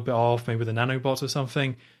that's a little bit off, maybe with the nanobots or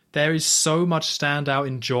something, there is so much standout,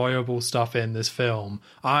 enjoyable stuff in this film.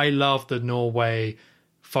 I love the Norway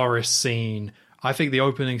forest scene. I think the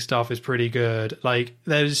opening stuff is pretty good. Like,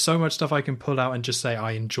 there's so much stuff I can pull out and just say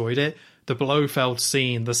I enjoyed it. The Blofeld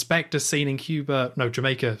scene, the Spectre scene in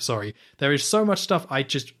Jamaica, sorry. There is so much stuff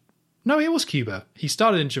No, it was Cuba. He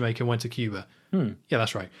started in Jamaica and went to Cuba. Yeah,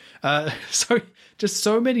 that's right. So just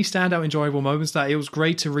so many standout, enjoyable moments that it was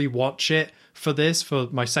great to rewatch it for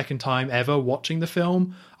my second time ever watching the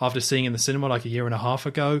film after seeing it in the cinema like a year and a half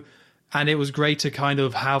ago. And it was great to kind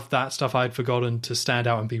of have that stuff I'd forgotten to stand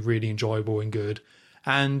out and be really enjoyable and good.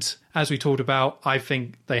 And as we talked about, I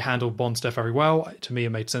think they handled Bond stuff very well. To me, it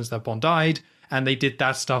made sense that Bond died. And they did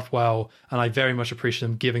that stuff well, and I very much appreciate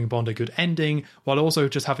them giving Bond a good ending, while also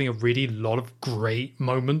just having a really lot of great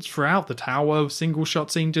moments throughout. The tower single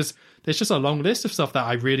shot scene, there's just a long list of stuff that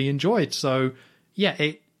I really enjoyed. So yeah,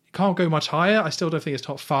 it can't go much higher. I still don't think it's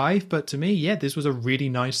top 5, but to me, yeah, this was a really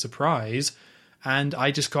nice surprise, and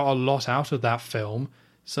I just got a lot out of that film.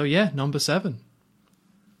 So yeah, number 7.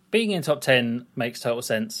 Being in top 10 makes total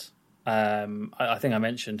sense. I think I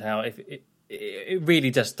mentioned how it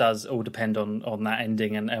really just does all depend on that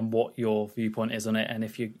ending and what your viewpoint is on it. And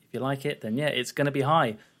if you like it, then yeah, it's going to be high.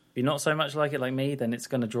 If you're not so much like it like me, then it's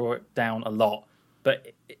going to draw it down a lot.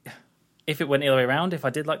 But if it went the other way around, if I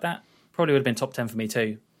did like that, probably would have been top 10 for me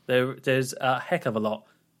too. There's a heck of a lot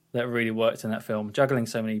that really worked in that film. Juggling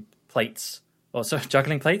so many plates.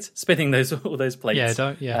 Juggling plates? Spinning all those plates.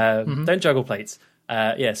 Yeah, don't juggle plates.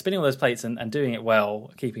 Spinning all those plates and doing it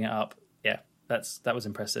well, keeping it up. Yeah, that was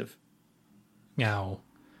impressive. Now,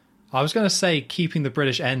 I was going to say keeping the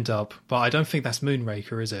British end up, but I don't think that's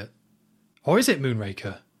Moonraker, is it? Or is it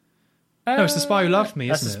Moonraker? No, it's The Spy Who Loved Me,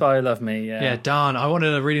 isn't it? That's The Spy Who Loved Me, yeah. Yeah, darn, I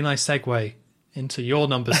wanted a really nice segue into your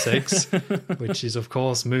number 6, which is, of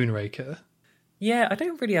course, Moonraker. Yeah, I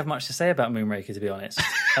don't really have much to say about Moonraker, to be honest.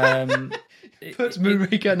 Puts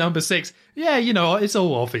Moonraker at number 6. Yeah, it's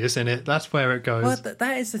all obvious in it. That's where it goes. Well,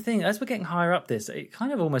 that is the thing. As we're getting higher up this, it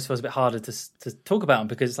kind of almost feels a bit harder to talk about them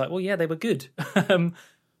because it's like, well, yeah, they were good.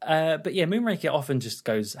 But yeah, Moonraker often just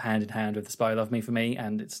goes hand in hand with The Spy Who Loved Me for me,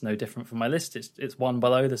 and it's no different from my list. It's one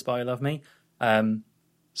below The Spy Who Loved Me.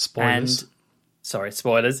 Spoilers. Sorry,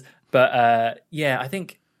 spoilers. But yeah, I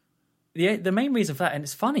think the main reason for that, and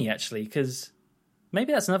it's funny actually, because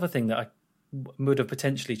maybe that's another thing that I would have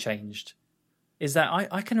potentially changed, is that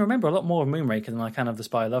I can remember a lot more of Moonraker than I can of The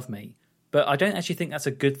Spy Who Loved Me. But I don't actually think that's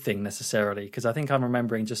a good thing necessarily, because I think I'm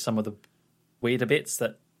remembering just some of the weirder bits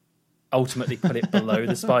that ultimately put it below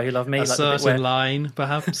The Spy Who Loved Me. A certain line,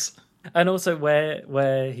 perhaps. And also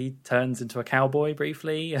where he turns into a cowboy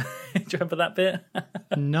briefly. Do you remember that bit?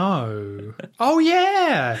 No. Oh,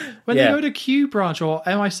 yeah. When they go to Q branch or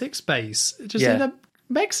MI6 base, just in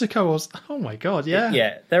Mexico. Oh, my God, yeah.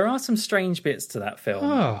 Yeah, there are some strange bits to that film.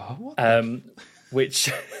 Oh, what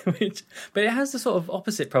which, but it has the sort of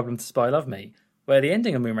opposite problem to Spy Who Loved Me, where the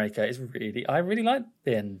ending of Moonraker is I really like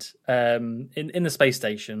the end. In the space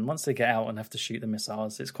station, once they get out and have to shoot the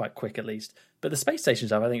missiles, it's quite quick at least. But the space station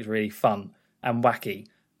stuff, I think, is really fun and wacky.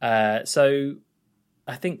 So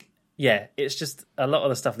I think, yeah, it's just a lot of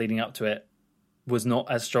the stuff leading up to it was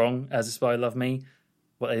not as strong as The Spy Who Loved Me.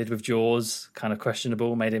 What they did with Jaws, kind of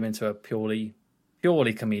questionable, made him into a purely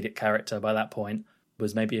comedic character by that point,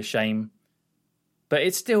 was maybe a shame. But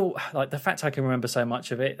it's still like the fact I can remember so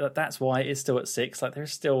much of it. That's why it's still at 6. Like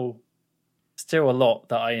there's still a lot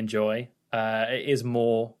that I enjoy. It is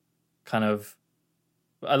more kind of.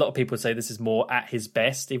 A lot of people would say this is more at his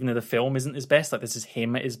best, even though the film isn't his best. Like this is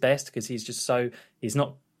him at his best because he's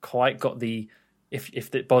not quite got the.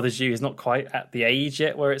 If it bothers you, he's not quite at the age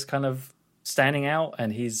yet where it's kind of standing out,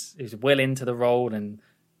 and he's well into the role, and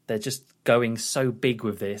they're just going so big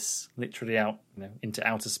with this, literally out into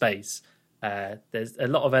outer space. There's a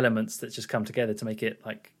lot of elements that just come together to make it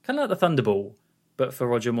like kind of like the Thunderball, but for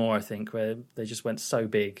Roger Moore, I think, where they just went so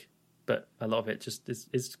big, but a lot of it just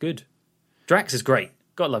is good. Drax is great.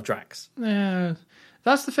 Gotta love Drax. Yeah,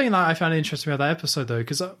 that's the thing that I found interesting about that episode, though,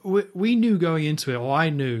 because we knew going into it, or I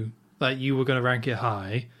knew that you were going to rank it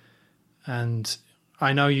high, and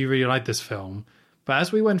I know you really like this film, but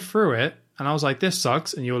as we went through it, and I was like, this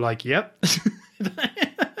sucks, and you were like, yep.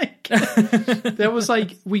 There was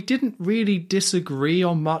like, we didn't really disagree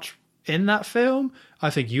on much in that film. I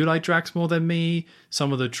think you like Drax more than me.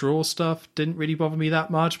 Some of the draw stuff didn't really bother me that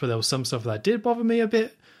much, but there was some stuff that did bother me a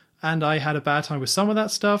bit, and I had a bad time with some of that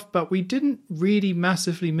stuff, but we didn't really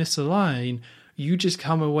massively misalign. You just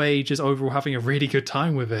come away just overall having a really good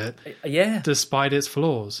time with it. Yeah. Despite its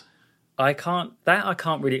flaws. I can't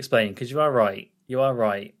really explain, because you are right.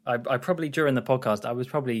 I probably, during the podcast, I was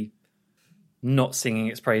probably not singing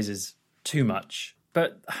its praises too much.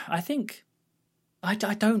 But I think, I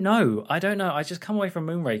don't know. I just come away from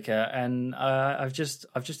Moonraker and I've just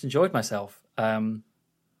enjoyed myself for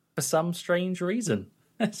some strange reason.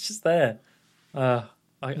 It's just there. I'm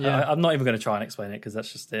not even going to try and explain it, because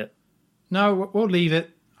that's just it. No, we'll leave it.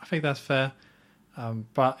 I think that's fair.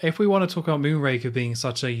 But if we want to talk about Moonraker being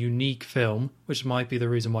such a unique film, which might be the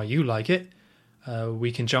reason why you like it,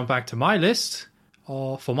 we can jump back to my list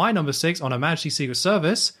for my number 6 on Her Majesty's Secret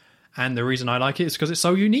Service. And the reason I like it is because it's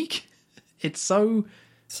so unique. It's so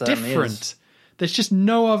different. There's just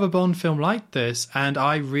no other Bond film like this, and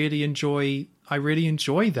I really enjoy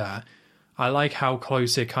that. I like how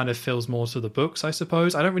close it kind of feels more to the books, I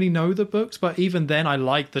suppose. I don't really know the books, but even then I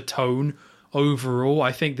like the tone overall.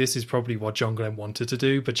 I think this is probably what John Glenn wanted to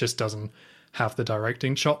do, but just doesn't have the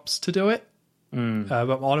directing chops to do it.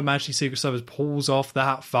 But On Her Majesty's Secret Service pulls off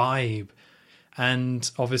that vibe. And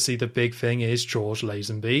obviously the big thing is George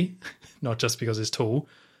Lazenby, not just because it's tall,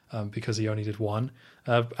 because he only did one.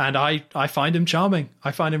 And I find him charming.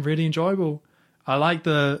 I find him really enjoyable. I like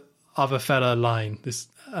the other fella line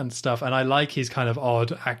and stuff, and I like his kind of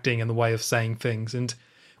odd acting and the way of saying things. And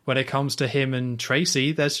when it comes to him and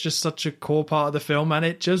Tracy, there's just such a core part of the film, and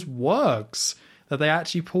it just works that they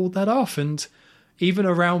actually pulled that off. And even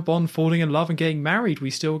around Bond falling in love and getting married, we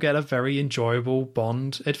still get a very enjoyable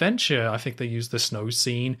Bond adventure. I think they use the snow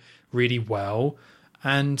scene really well.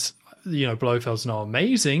 And, Blofeld's not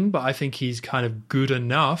amazing, but I think he's kind of good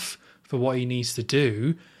enough for what he needs to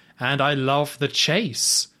do. And I love the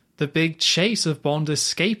chase. The big chase of Bond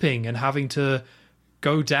escaping and having to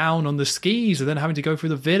go down on the skis, and then having to go through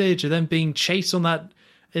the village, and then being chased on that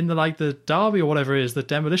in the derby or whatever it is, the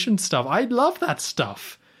demolition stuff. I love that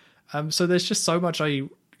stuff. So there's just so much I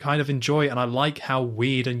kind of enjoy, and I like how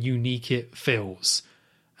weird and unique it feels.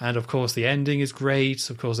 And of course the ending is great.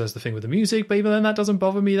 Of course there's the thing with the music, but even then that doesn't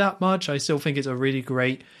bother me that much. I still think it's a really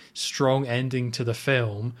great, strong ending to the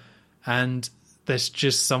film. And there's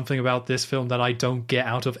just something about this film that I don't get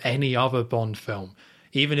out of any other Bond film.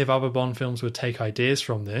 Even if other Bond films would take ideas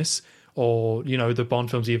from this, or, the Bond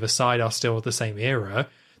films either side are still of the same era,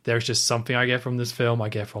 there's just something I get from this film I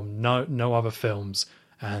get from no other films.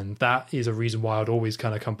 And that is a reason why I'd always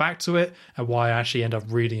kind of come back to it, and why I actually end up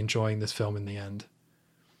really enjoying this film in the end.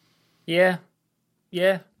 Yeah.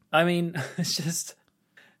 I mean, as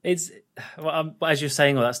you're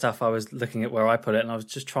saying all that stuff, I was looking at where I put it, and I was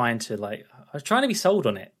just trying to be sold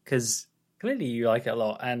on it, because clearly you like it a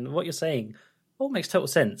lot, and what you're saying all makes total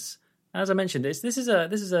sense. And as I mentioned, this is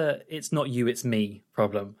a it's not you, it's me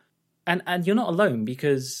problem, and you're not alone,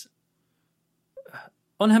 because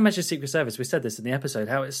on Her Majesty's Secret Service, we said this in the episode,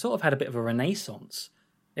 how it's sort of had a bit of a renaissance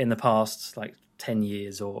in the past 10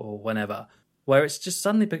 years or whenever, where it's just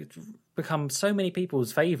suddenly become so many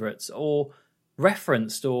people's favourites, or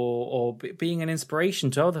referenced, or being an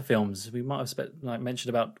inspiration to other films. We might have mentioned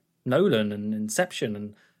about Nolan and Inception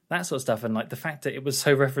and that sort of stuff, and the fact that it was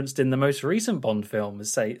so referenced in the most recent Bond film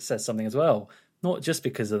says something as well. Not just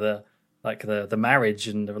because of the marriage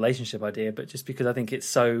and the relationship idea, but just because I think it's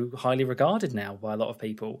so highly regarded now by a lot of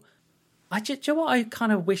people. Do you know what I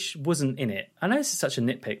kind of wish wasn't in it? I know this is such a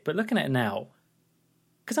nitpick, but looking at it now,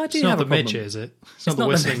 because I do have a problem. It's not the midget, is it? It's not the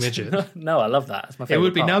whistling midget. No, I love that. It's my favourite It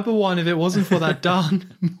would be part. number one if it wasn't for that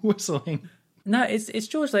darn whistling. No, it's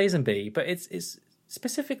George Lazenby, but it's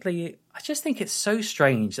specifically, I just think it's so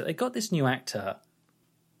strange that they got this new actor,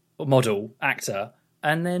 or model actor,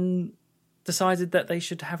 and then decided that they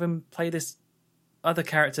should have him play this other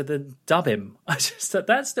character than dub him.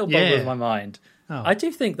 That still boggles my mind. Oh. I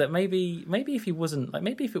do think that maybe if he wasn't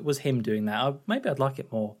maybe if it was him doing that, maybe I'd like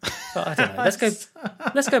it more. But I don't know.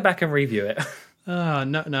 Let's go back and review it. No,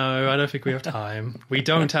 I don't think we have time. We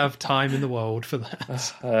don't have time in the world for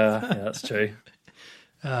that. Yeah, that's true.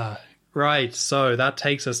 Right, so that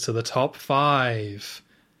takes us to the top 5.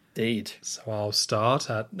 Indeed. So I'll start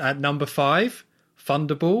at number 5,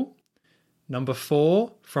 Thunderball. Number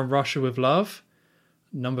 4, From Russia with Love.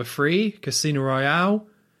 Number 3, Casino Royale.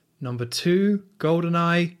 Number 2,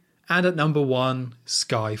 GoldenEye. And at number 1,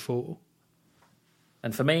 Skyfall.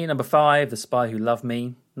 And for me, number 5, The Spy Who Loved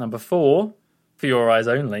Me. Number 4, For Your Eyes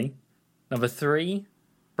Only. Number 3,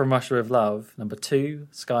 From Russia with Love. Number 2,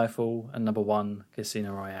 Skyfall. And number 1,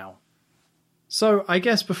 Casino Royale. So I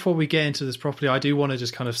guess before we get into this properly, I do want to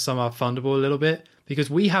just kind of sum up Thunderball a little bit, because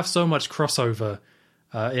we have so much crossover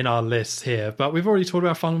in our list here. But we've already talked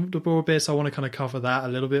about Thunderball a bit, so I want to kind of cover that a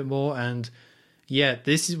little bit more. And yeah,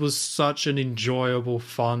 this was such an enjoyable,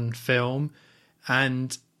 fun film.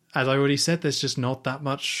 And as I already said, there's just not that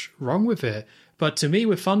much wrong with it. But to me,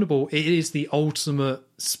 with Thunderball, it is the ultimate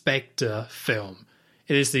Spectre film.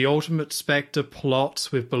 It is the ultimate Spectre plot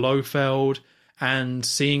with Blofeld and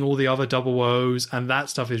seeing all the other double O's, and that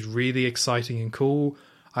stuff is really exciting and cool.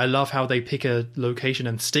 I love how they pick a location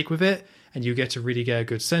and stick with it, and you get to really get a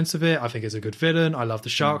good sense of it. I think it's a good villain. I love the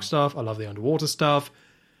shark stuff. I love the underwater stuff.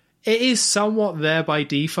 It is somewhat there by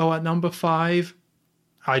default at number 5.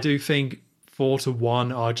 I do think 4 to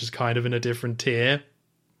 1 are just kind of in a different tier.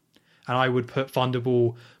 And I would put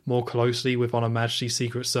Thunderball more closely with On Her Majesty's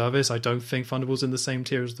Secret Service. I don't think Thunderball's in the same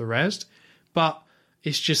tier as the rest. But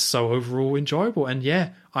it's just so overall enjoyable. And yeah,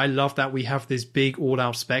 I love that we have this big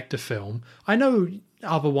all-out Spectre film. I know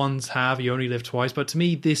other ones have You Only Live Twice, but to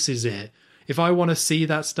me, this is it. If I want to see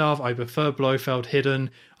that stuff, I prefer Blofeld hidden.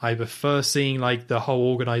 I prefer seeing like the whole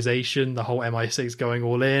organization, the whole MI6 going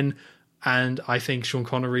all in. And I think Sean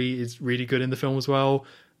Connery is really good in the film as well.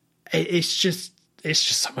 It's just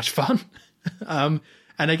so much fun. And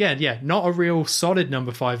again, yeah, not a real solid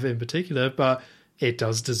number 5 in particular, but it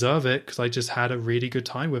does deserve it because I just had a really good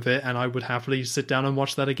time with it, and I would happily sit down and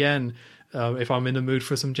watch that again if I'm in the mood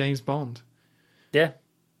for some James Bond. Yeah,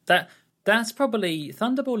 that's probably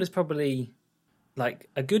Thunderball is probably like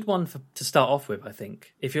a good one to start off with. I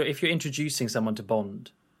think if you're introducing someone to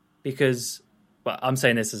Bond, because I'm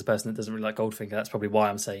saying this as a person that doesn't really like Goldfinger. That's probably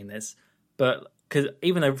why I'm saying this. But because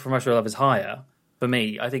even though From Russia with Love is higher for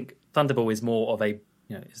me, I think Thunderball is more of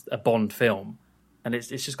it's a Bond film, and it's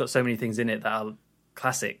just got so many things in it that are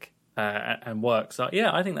classic and work. So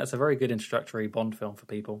yeah, I think that's a very good introductory Bond film for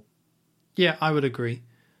people. Yeah, I would agree.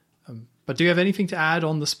 But do you have anything to add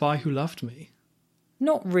on The Spy Who Loved Me?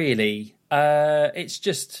 Not really. It's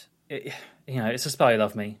just it's A Spy Who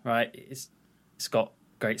Loved Me, right? It's got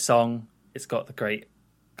a great song. It's got the great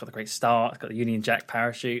start. It's got the Union Jack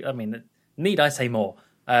parachute. I mean, need I say more?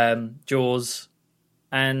 Jaws,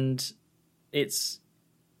 and it's.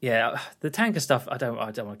 Yeah, the tanker stuff, I don't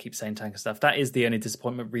want to keep saying tanker stuff. That is the only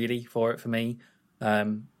disappointment really for me.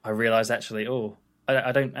 I realised actually,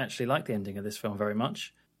 I don't actually like the ending of this film very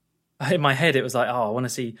much. In my head, it was like, I want to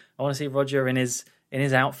see Roger in his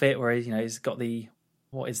outfit where he's got the,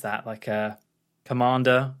 what is that, like a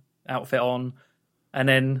commander outfit on. And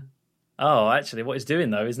then, actually what he's doing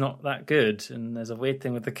though is not that good. And there's a weird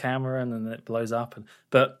thing with the camera and then it blows up.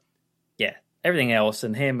 But yeah, everything else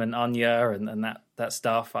and him and Anya and that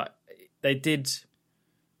stuff, it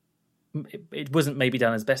wasn't maybe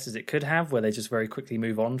done as best as it could have, where they just very quickly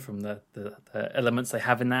move on from the elements they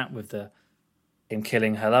have in that with him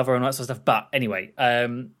killing her lover and all that sort of stuff. But anyway,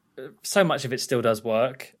 so much of it still does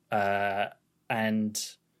work. And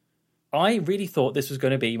I really thought this was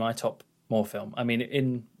going to be my top Moore film. I mean,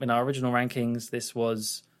 in our original rankings, this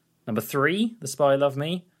was number 3, The Spy Who Loved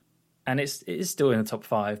Me. And it is still in the top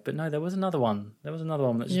 5, but no, there was another one.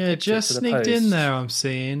 That just sneaked in there. I'm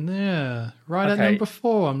seeing, at number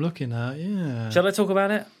 4. I'm looking at, yeah. Shall I talk about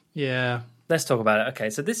it? Yeah, let's talk about it. Okay,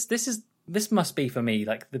 so this must be for me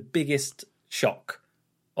like the biggest shock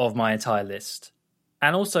of my entire list,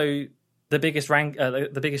 and also the biggest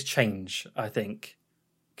the biggest change, I think,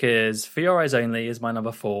 because For Your Eyes Only is my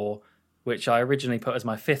number 4, which I originally put as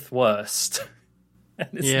my 5th worst.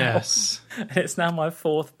 It's now my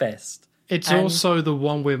 4th best. It's also the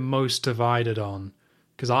one we're most divided on,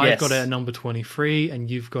 because I've got it at number 23 and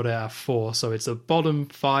you've got it at 4. So it's a bottom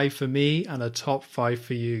 5 for me and a top 5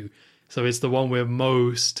 for you. So it's the one we're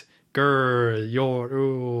most Grr, you're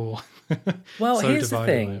ooh. Well, So here's the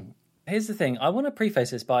divided, thing. man. Here's the thing. I want to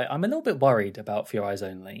preface this by I'm a little bit worried about For Your Eyes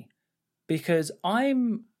Only because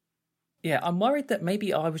I'm worried that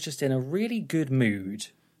maybe I was just in a really good mood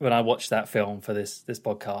when I watched that film for this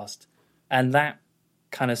podcast, and that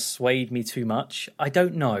kind of swayed me too much. I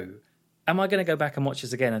don't know. Am I going to go back and watch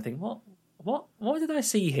this again and think, what did I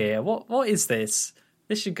see here? What is this?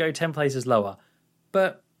 This should go 10 places lower.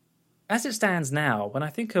 But as it stands now, when I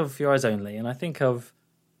think of For Your Eyes Only, and I think of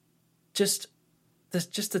just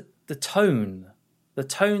the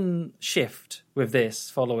tone shift with this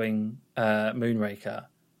following Moonraker,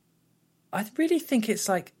 I really think it's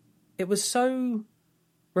like it was so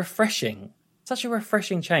refreshing, such a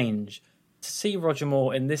refreshing change to see Roger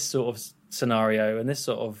Moore in this sort of scenario and this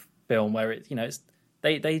sort of film where it's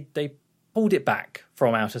they pulled it back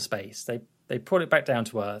from outer space, they brought it back down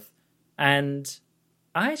to Earth, and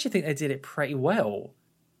I actually think they did it pretty well.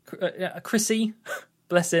 Chrissy,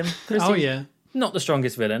 bless him. Chrissy, Oh yeah. not the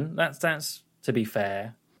strongest villain. That's to be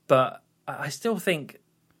fair, but I still think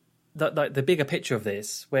that like the bigger picture of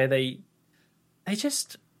this, where they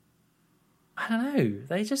just, I don't know,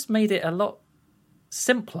 they just made it a lot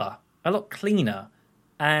simpler, a lot cleaner,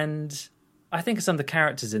 and I think of some of the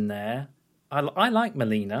characters in there. I like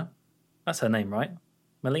Melina. That's her name, right?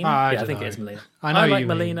 Melina. I think it is Melina. I know I like you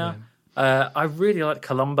mean, Melina. I really like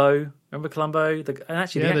Columbo. Remember Columbo? And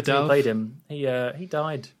actually, the actor who played him, he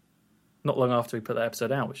died not long after we put that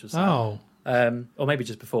episode out, which was sad. Or maybe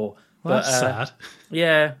just before. Well, that's sad.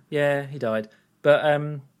 Yeah, he died. But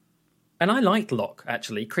and I liked Locke,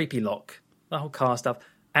 actually, creepy Locke, the whole car stuff.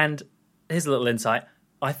 And here's a little insight: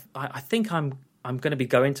 I think I'm going to be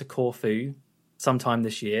going to Corfu sometime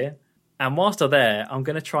this year, and whilst I'm there, I'm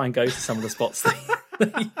going to try and go to some of the spots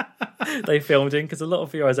they filmed in, because a lot of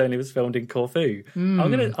For Your Eyes Only was filmed in Corfu. I'm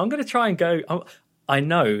gonna try and go. I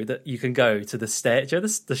know that you can go to the stair. Do you know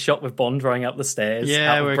the shot with Bond running up the stairs?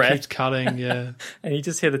 Yeah, where it keeps cutting. Yeah, and you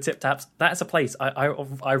just hear the tip taps. That's a place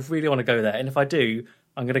I really want to go there. And if I do,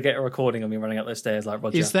 I'm going to get a recording of me running up those stairs like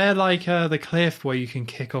Roger. Is there like the cliff where you can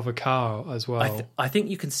kick off a car as well? I think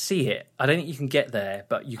you can see it. I don't think you can get there,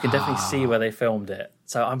 but you can definitely see where they filmed it.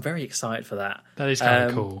 So I'm very excited for that. That is kind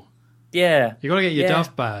of cool. Yeah, You got to get your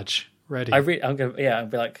Duff badge ready. I'm gonna. Yeah, I'll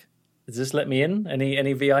be like, does this let me in?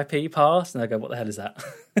 Any VIP pass? And I go, what the hell is that?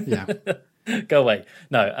 Yeah. Go away.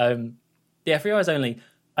 No. Yeah, For Your Eyes Only.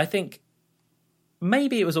 I think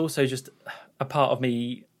maybe it was also just a part of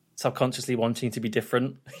me subconsciously wanting to be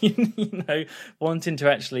different. Wanting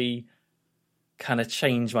to actually kind of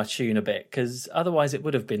change my tune a bit, because otherwise it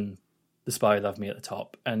would have been The Spy Who Loved Me at the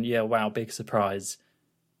top. And yeah, wow, big surprise.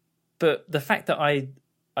 But the fact that I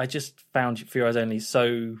just found For Your Eyes Only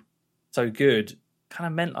so good kind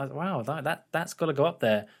of meant like, wow, that's got to go up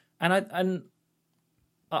there. And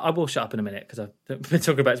I will shut up in a minute because I've been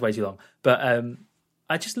talking about it way too long. But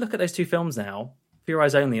I just look at those two films now, For Your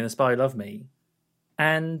Eyes Only and The Spy Who Loved Me,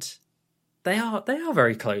 and they are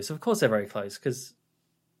very close. Of course, they're very close because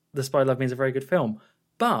The Spy Who Loved Me is a very good film.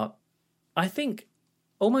 But I think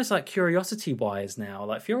almost like curiosity-wise now,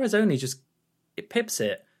 like For Your Eyes Only it pips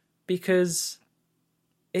it because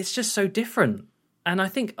it's just so different. And I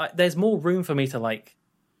think there's more room for me to like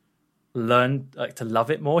learn, like to love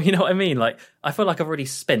it more. You know what I mean? Like I feel like I've already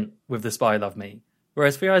spent with The Spy Who Loved Me,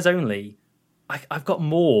 whereas For Your Eyes Only, I've got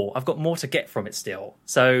more to get from it still.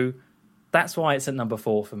 So that's why it's at number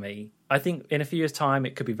 4 for me. I think in a few years' time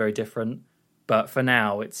it could be very different, but for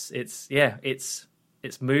now it's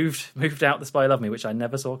moved out The Spy Who Loved Me, which I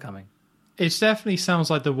never saw coming. It definitely sounds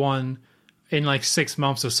like the one in like 6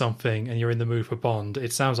 months or something, and you're in the mood for Bond.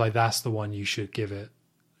 It sounds like that's the one you should give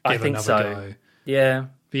I think another so. go. Yeah.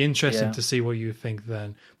 Be interesting to see what you think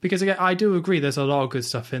then. Because again, I do agree there's a lot of good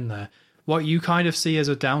stuff in there. What you kind of see as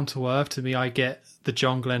a down to earth, to me, I get the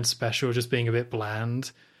John Glenn special just being a bit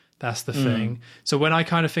bland. That's the thing. So when I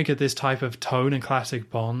kind of think of this type of tone and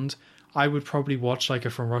classic Bond, I would probably watch like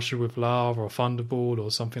a From Russia with Love or Thunderball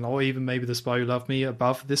or something, or even maybe The Spy Who Loved Me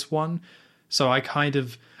above this one. So I kind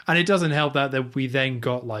of, and it doesn't help that we then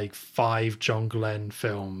got like 5 John Glenn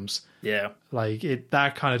films. Yeah. Like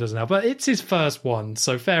that kind of doesn't help, but it's his first one,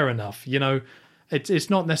 so fair enough. You know, it's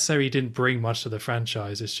not necessarily he didn't bring much to the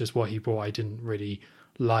franchise. It's just what he brought I didn't really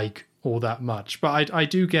like all that much. But I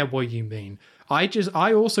do get what you mean.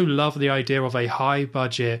 I also love the idea of a high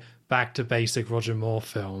budget, back to basic Roger Moore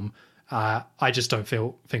film. I just don't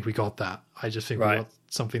think we got that. I just think we got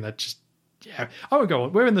something that just, yeah, I won't go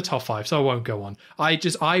on. We're in the top 5, so I won't go on.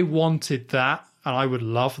 I wanted that, and I would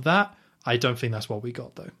love that. I don't think that's what we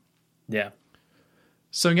got, though. Yeah.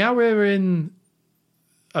 So now we're in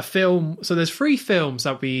a film. So there's 3 films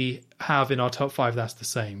that we have in our top 5 that's the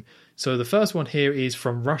same. So the first one here is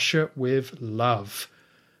From Russia with Love.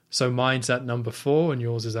 So mine's at number 4 and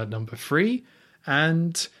yours is at number 3.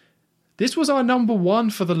 And this was our number 1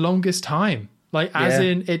 for the longest time. Like, as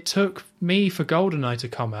in, it took me for GoldenEye to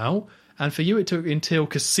come out, and for you it took until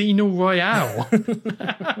Casino Royale.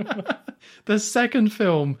 The second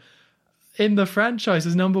film in the franchise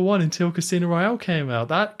is number 1 until Casino Royale came out.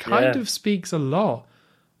 That kind of speaks a lot.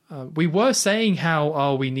 We were saying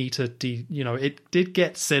how, we need to, it did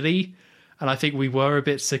get silly, and I think we were a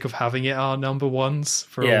bit sick of having it our number 1s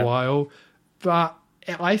for a while. But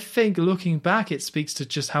I think looking back, it speaks to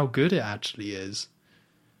just how good it actually is.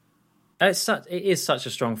 It is such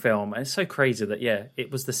a strong film, and it's so crazy that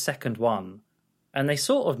it was the second one, and they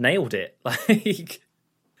sort of nailed it. Like,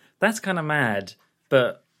 that's kind of mad,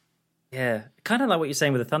 but yeah, kind of like what you're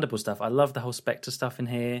saying with the Thunderbolt stuff. I love the whole Spectre stuff in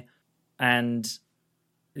here, and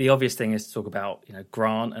the obvious thing is to talk about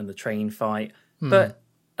Grant and the train fight, but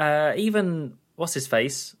even what's his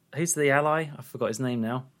face? Who's the ally? I forgot his name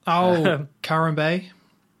now. Oh, Karen Bay.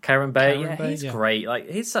 Karen Bay, he's great. Like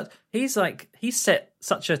he's set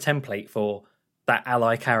such a template for that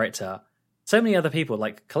ally character. So many other people,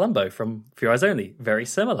 like Columbo from Few Eyes Only, very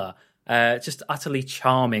similar. Just utterly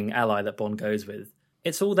charming ally that Bond goes with.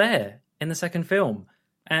 It's all there in the second film,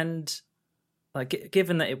 and like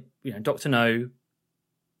given that Dr. No,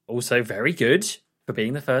 also very good for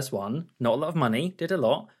being the first one. Not a lot of money, did a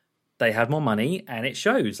lot. They had more money, and it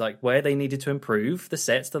shows like where they needed to improve the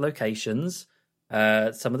sets, the locations.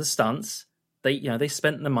 Some of the stunts, they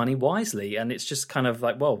spent the money wisely, and it's just kind of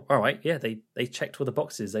like, well, all right, they checked all the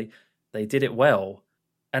boxes, they did it well,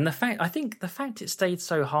 and the fact it stayed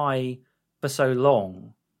so high for so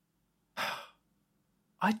long,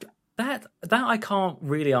 I can't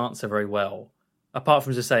really answer very well, apart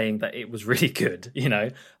from just saying that it was really good,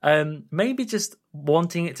 maybe just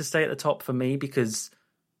wanting it to stay at the top for me because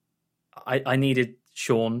I needed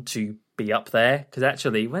Sean to be up there, because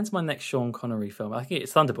actually, when's my next Sean Connery film? I think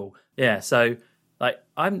it's Thunderball. Yeah, so like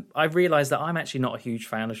I realised that I'm actually not a huge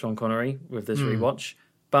fan of Sean Connery with this rewatch,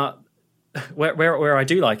 but where I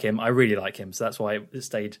do like him, I really like him, so that's why it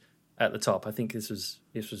stayed at the top. I think this was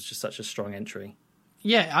just such a strong entry.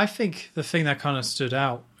 Yeah, I think the thing that kind of stood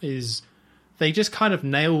out is they just kind of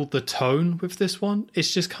nailed the tone with this one.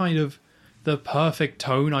 It's just kind of the perfect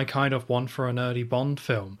tone I kind of want for an early Bond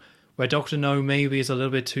film, where Dr. No maybe is a little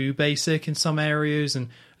bit too basic in some areas and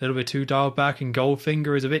a little bit too dialed back, and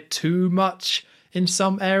Goldfinger is a bit too much in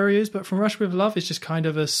some areas, but From Russia with Love is just kind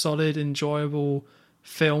of a solid, enjoyable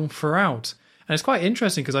film throughout. And it's quite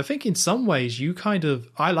interesting because I think in some ways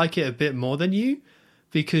I like it a bit more than you,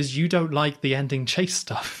 because you don't like the ending chase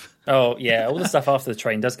stuff. Oh, yeah, all the stuff after the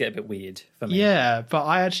train does get a bit weird for me. Yeah, but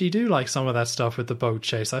I actually do like some of that stuff with the boat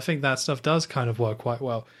chase. I think that stuff does kind of work quite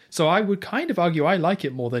well. So I would kind of argue I like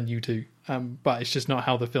it more than you do, but it's just not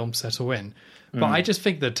how the films settle in. But I just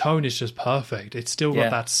think the tone is just perfect. It's still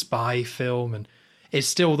got that spy film, and it's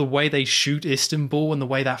still the way they shoot Istanbul and the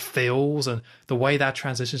way that feels and the way that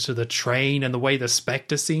transitions to the train and the way the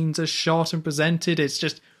Spectre scenes are shot and presented. It's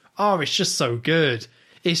just so good.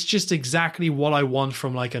 It's just exactly what I want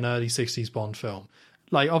from like an early 60s Bond film.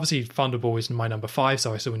 Like, obviously, Thunderball is my number 5,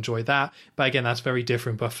 so I still enjoy that. But again, that's very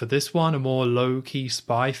different. But for this one, a more low-key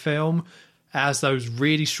spy film, has those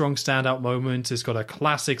really strong standout moments. It's got a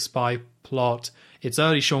classic spy plot. It's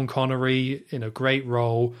early Sean Connery in a great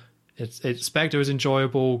role. Spectre is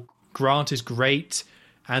enjoyable. Grant is great.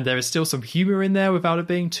 And there is still some humor in there without it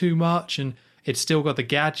being too much. And it's still got the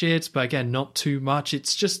gadgets, but again, not too much.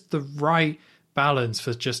 It's just the right balance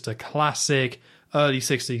for just a classic early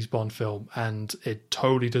 60s Bond film, and it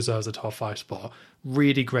totally deserves a top 5 spot.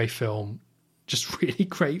 Really great film. Just really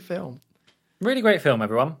great film. Really great film,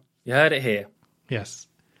 everyone. You heard it here. Yes.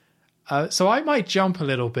 So I might jump a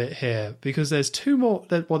little bit here because there's 3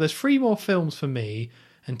 more films for me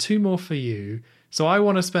and 2 more for you. So I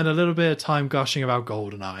want to spend a little bit of time gushing about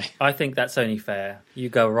GoldenEye. I think that's only fair. You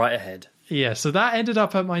go right ahead. Yeah, so that ended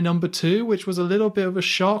up at my number 2, which was a little bit of a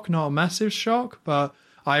shock, not a massive shock, but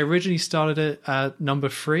I originally started it at number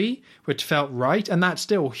 3, which felt right, and that's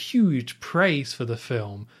still huge praise for the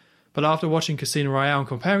film. But after watching Casino Royale and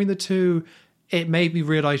comparing the two, it made me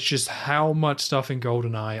realize just how much stuff in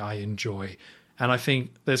GoldenEye I enjoy. And I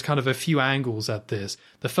think there's kind of a few angles at this.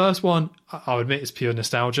 The first one, I'll admit, is pure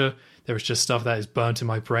nostalgia. There is just stuff that is burnt in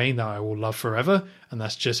my brain that I will love forever, and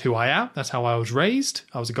that's just who I am. That's how I was raised.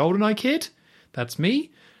 I was a GoldenEye kid. That's me.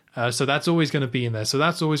 So that's always going to be in there. So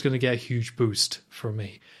that's always going to get a huge boost from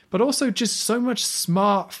me. but also just so much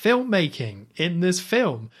smart filmmaking in this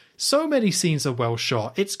film. So many scenes are well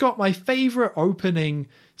shot. It's got my favorite opening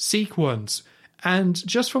sequence. And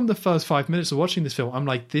just from the first 5 minutes of watching this film, I'm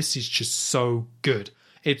like, this is just so good.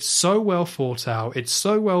 It's so well thought out. It's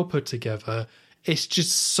so well put together. It's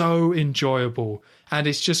just so enjoyable. And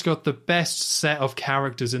it's just got the best set of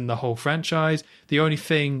characters in the whole franchise. The only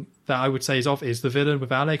thing that I would say is off is the villain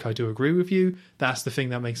with Alec. I do agree with you. That's the thing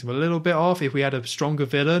that makes him a little bit off. If we had a stronger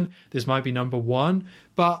villain, this might be number one.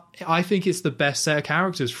 But I think it's the best set of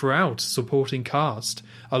characters throughout, supporting cast,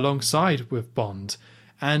 alongside with Bond.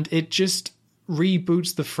 And it just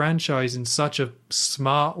reboots the franchise in such a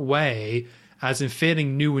smart way, as in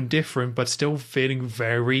feeling new and different, but still feeling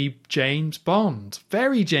very James Bond.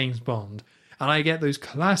 Very James Bond. And I get those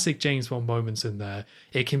classic James Bond moments in there.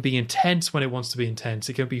 It can be intense when it wants to be intense.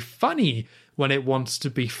 It can be funny when it wants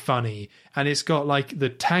to be funny. And it's got like the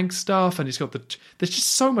tank stuff, and it's got there's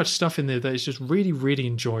just so much stuff in there that is just really, really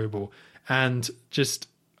enjoyable. And just,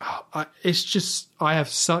 I have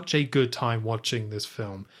such a good time watching this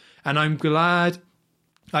film. And I'm glad.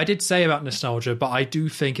 I did say about nostalgia, but I do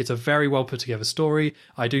think it's a very well put together story.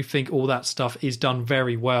 I do think all that stuff is done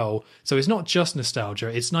very well. So it's not just nostalgia.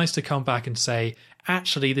 It's nice to come back and say,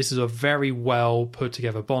 actually, this is a very well put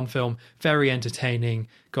together Bond film, very entertaining,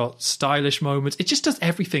 got stylish moments. It just does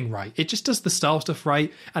everything right. It just does the style stuff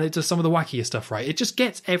right, and it does some of the wackier stuff right. It just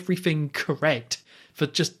gets everything correct for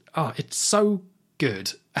just, it's so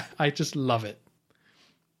good. I just love it.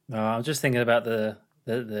 I'm just thinking about the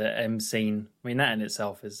M scene. I mean, that in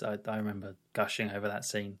itself is, I remember gushing over that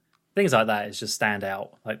scene. Things like that is just stand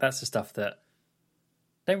out. Like, that's the stuff that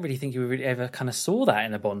I don't really think you really ever kind of saw that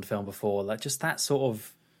in a Bond film before. Like, just that sort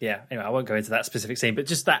of, yeah. Anyway, I won't go into that specific scene, but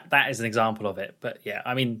just that is an example of it. But yeah,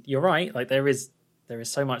 I mean, you're right. Like, there is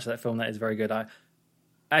so much of that film that is very good.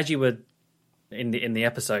 As you were in the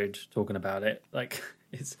episode talking about it, like,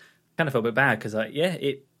 it's kind of felt a bit bad because,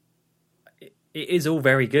 it is all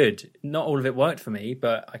very good. Not all of it worked for me,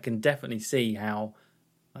 but I can definitely see how,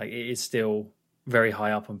 like, it is still very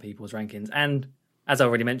high up on people's rankings. And as I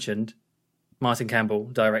already mentioned, Martin Campbell,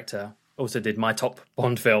 director, also did my top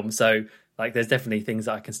Bond film. So, like, there's definitely things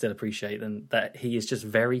that I can still appreciate and that he is just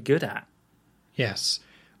very good at. Yes.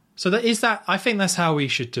 So I think that's how we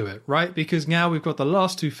should do it, right? Because now we've got the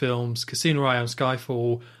last two films, Casino Royale and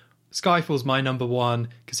Skyfall. Skyfall's my number one.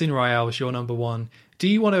 Casino Royale is your number one. Do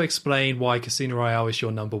you want to explain why Casino Royale is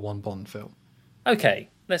your number one Bond film? Okay,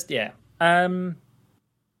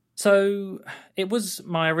 so it was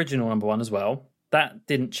my original number one as well. That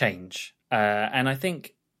didn't change. And I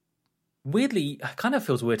think, weirdly, it kind of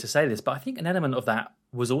feels weird to say this, but I think an element of that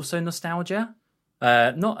was also nostalgia.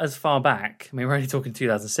 Not as far back. I mean, we're only talking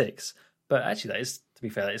 2006. But actually, to be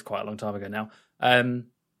fair, that is quite a long time ago now.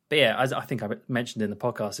 But yeah, as I think I mentioned in the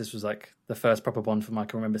podcast, this was like the first proper Bond film I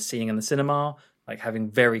can remember seeing in the cinema, like having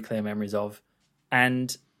very clear memories of.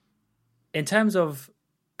 And in terms of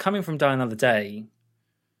coming from Die Another Day,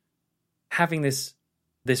 having this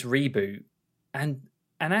reboot and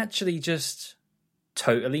actually just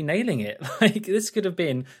totally nailing it. Like, this could have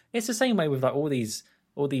been, it's the same way with like all these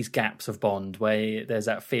gaps of Bond where there's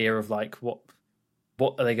that fear of like, what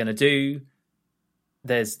are they going to do?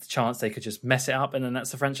 There's the chance they could just mess it up and then that's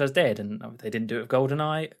the franchise dead. And they didn't do it with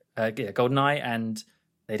GoldenEye, and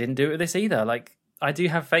they didn't do it with this either. Like, I do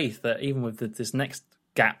have faith that even with this next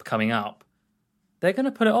gap coming up, they're going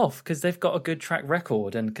to put it off because they've got a good track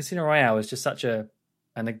record. And Casino Royale is just such a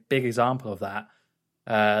big example of that.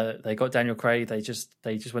 They got Daniel Craig. They just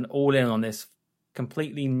went all in on this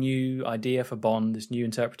completely new idea for Bond, this new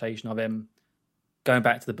interpretation of him, going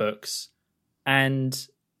back to the books. And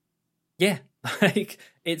yeah, like,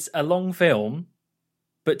 it's a long film,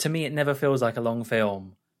 but to me, it never feels like a long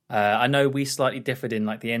film. I know we slightly differed in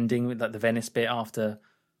like the ending with like the Venice bit after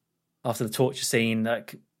the torture scene.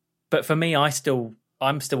 Like, but for me, I'm still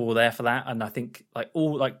all there for that. And I think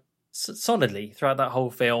solidly throughout that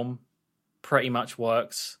whole film pretty much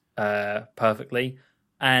works perfectly.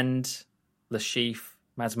 And Le Chiffre,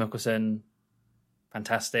 Mads Mikkelsen,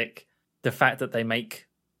 fantastic. The fact that they make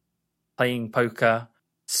playing poker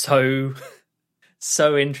so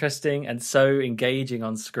interesting and so engaging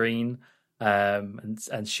on screen, and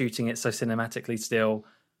shooting it so cinematically still,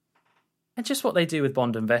 and just what they do with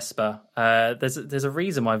Bond and Vesper. There's a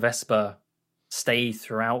reason why Vesper stayed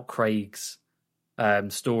throughout Craig's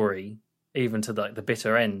story, even to the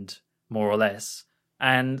bitter end, more or less,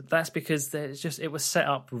 and that's because it was set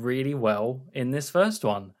up really well in this first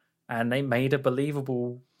one, and they made a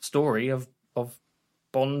believable story of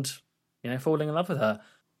Bond, falling in love with her.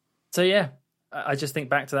 So yeah, I just think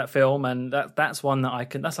back to that film, and that's one that I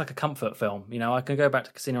can. That's like a comfort film. You know, I can go back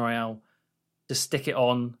to Casino Royale, just stick it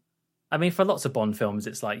on. I mean, for lots of Bond films,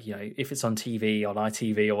 it's like, you know, if it's on TV, on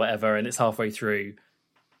ITV or whatever, and it's halfway through,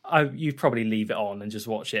 you'd probably leave it on and just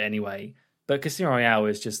watch it anyway. But Casino Royale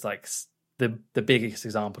is just like the biggest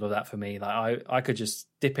example of that for me. Like I could just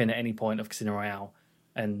dip in at any point of Casino Royale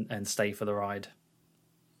and stay for the ride.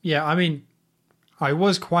 Yeah, I mean, I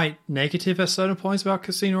was quite negative at certain points about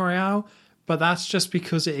Casino Royale, but that's just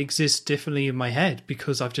because it exists differently in my head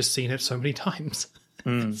because I've just seen it so many times.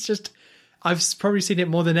 It's just, I've probably seen it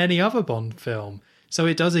more than any other Bond film. So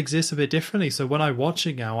it does exist a bit differently. So when I watch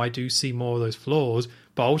it now, I do see more of those flaws,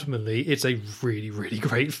 but ultimately it's a really, really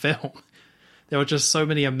great film. There are just so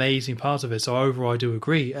many amazing parts of it. So overall, I do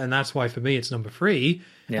agree. And that's why for me, it's number 3.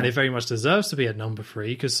 Yeah. And it very much deserves to be at number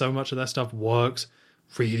 3 because so much of that stuff works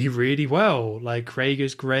really, really well. Like Craig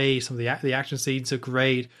is great. Some of the action scenes are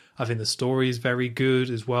great. I think the story is very good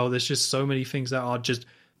as well. There's just so many things that are just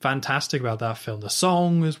fantastic about that film. The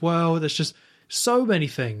song as well. There's just so many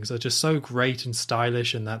things are just so great and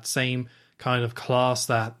stylish, and that same kind of class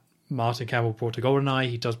that Martin Campbell brought to GoldenEye,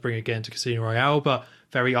 he does bring again to Casino Royale, but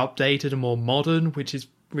very updated and more modern, which is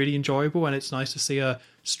really enjoyable. And it's nice to see a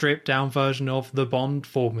stripped down version of the Bond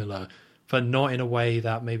formula, but not in a way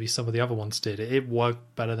that maybe some of the other ones did. It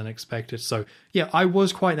worked better than expected. So yeah, I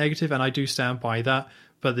was quite negative, and I do stand by that.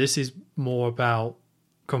 But this is more about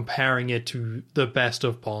comparing it to the best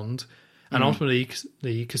of Bond. And ultimately,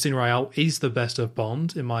 the Casino Royale is the best of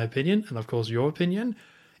Bond, in my opinion, and of course your opinion.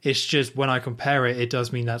 It's just when I compare it, it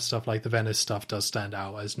does mean that stuff like the Venice stuff does stand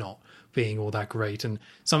out as not being all that great. And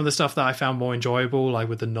some of the stuff that I found more enjoyable, like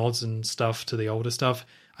with the nods and stuff to the older stuff,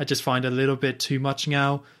 I just find a little bit too much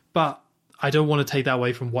now. But I don't want to take that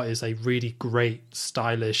away from what is a really great,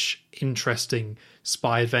 stylish, interesting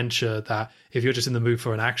spy adventure that if you're just in the mood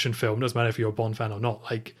for an action film, doesn't matter if you're a Bond fan or not,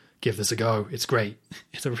 like, give this a go. It's great.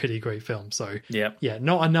 It's a really great film. So yeah,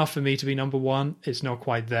 not enough for me to be number 1. It's not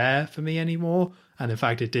quite there for me anymore. And in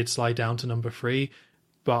fact, it did slide down to number 3.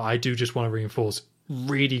 But I do just want to reinforce,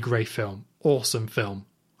 really great film. Awesome film.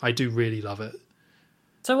 I do really love it.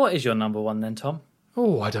 So what is your number 1 then, Tom?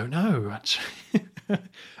 Oh, I don't know, actually.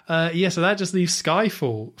 So that just leaves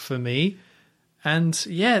Skyfall for me. And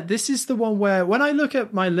yeah, this is the one where when I look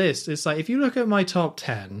at my list, it's like if you look at my top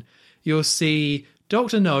 10, you'll see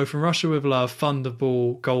Dr. No, From Russia with Love,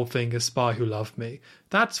 Thunderball, Goldfinger, Spy Who Loved Me.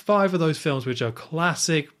 That's 5 of those films which are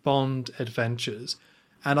classic Bond adventures.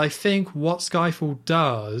 And I think what Skyfall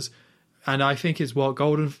does, and I think it's what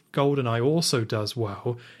GoldenEye also does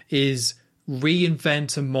well, is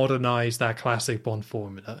reinvent and modernize that classic Bond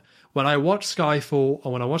formula. When I watch Skyfall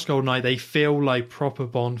or when I watch GoldenEye, they feel like proper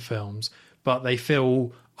Bond films, but they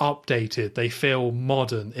feel updated. They feel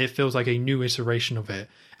modern. It feels like a new iteration of it.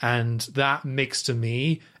 And that mix to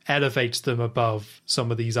me elevates them above some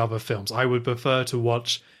of these other films. I would prefer to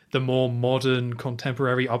watch the more modern,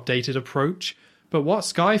 contemporary, updated approach. But what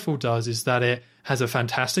Skyfall does is that it has a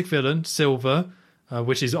fantastic villain, Silver,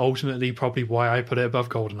 which is ultimately probably why I put it above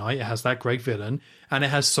GoldenEye. It has that great villain, and it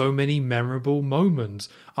has so many memorable moments.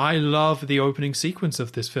 I love the opening sequence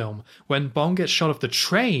of this film. When Bond gets shot off the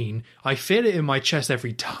train, I feel it in my chest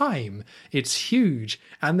every time. It's huge,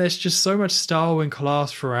 and there's just so much style and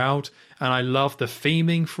class throughout, and I love the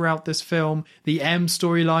theming throughout this film. The M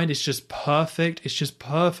storyline is just perfect. It's just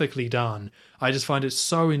perfectly done. I just find it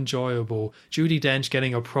so enjoyable. Judi Dench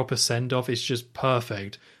getting a proper send-off is just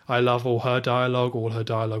perfect. I love all her dialogue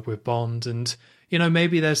with Bond. And, you know,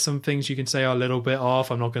 maybe there's some things you can say are a little bit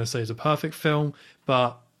off. I'm not going to say it's a perfect film,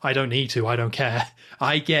 but I don't need to. I don't care.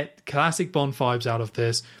 I get classic Bond vibes out of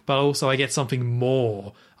this, but also I get something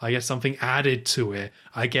more. I get something added to it.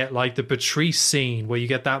 I get like the Patrice scene where you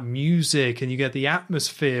get that music and you get the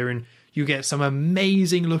atmosphere and you get some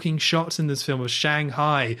amazing looking shots in this film of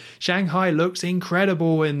Shanghai. Shanghai looks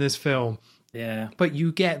incredible in this film. Yeah. But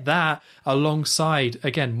you get that alongside,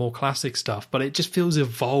 again, more classic stuff, but it just feels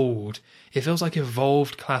evolved. It feels like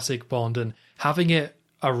evolved classic Bond, and having it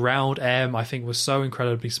around M, I think, was so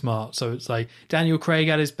incredibly smart. So it's like Daniel Craig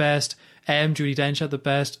at his best, M, Judi Dench at the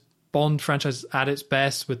best, Bond franchise at its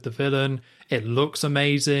best with the villain. It looks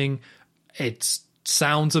amazing. It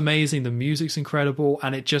sounds amazing. The music's incredible,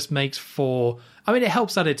 and it just makes for, I mean, it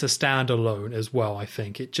helps that it's a standalone as well, I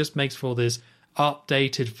think. It just makes for this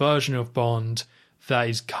updated version of Bond that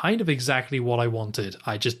is kind of exactly what I wanted.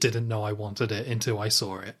 I just didn't know I wanted it until I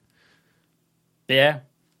saw it. Yeah.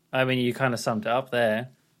 I mean, you kind of summed it up there.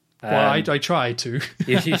 Well, I tried to.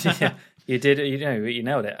 you did. You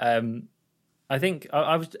nailed it. I think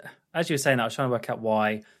I was, as you were saying that, I was trying to work out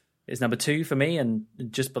why it's number 2 for me and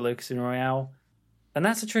just below Casino Royale. And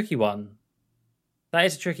that's a tricky one That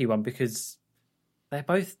is a tricky one because they're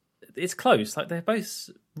both. It's close. Like they're both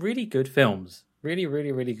really good films. Really,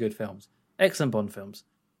 really, really good films. Excellent Bond films.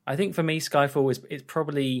 I think for me, Skyfall is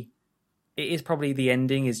probably the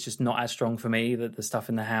ending is just not as strong for me. That the stuff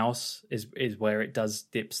in the house is where it does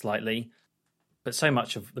dip slightly, but so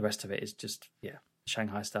much of the rest of it is just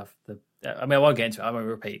Shanghai stuff. I mean, I won't get into it. I won't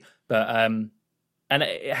repeat, but and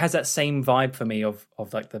it has that same vibe for me of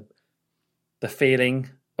like the feeling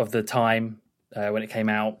of the time when it came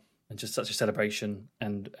out, and just such a celebration,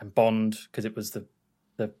 and Bond because it was the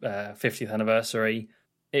 50th anniversary.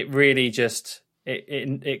 It really just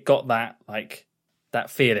it got that like that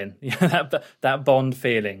feeling, that Bond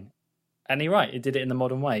feeling, and you're right, it did it in the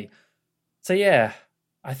modern way. So yeah,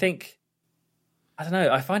 I think I don't know.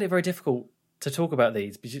 I find it very difficult to talk about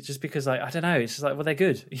these just because I don't know. It's just like, well, they're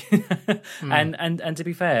good, and to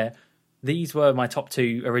be fair, these were my top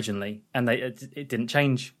two originally, and it didn't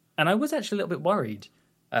change. And I was actually a little bit worried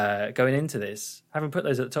going into this, having put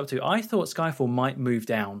those at the top two. I thought Skyfall might move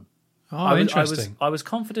down. Oh, interesting. I was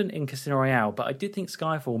confident in Casino Royale, but I did think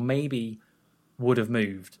Skyfall maybe would have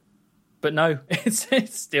moved. But no, it's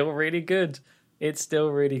still really good. It's still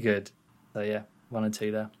really good. So yeah, 1 and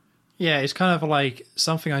 2 there. Yeah, it's kind of like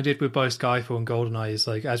something I did with both Skyfall and GoldenEye is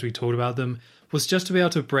like, as we talked about them, was just to be able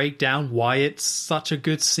to break down why it's such a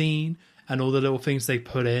good scene and all the little things they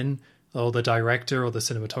put in, or the director or the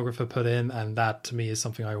cinematographer put in, and that to me is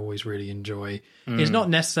something I always really enjoy. It's not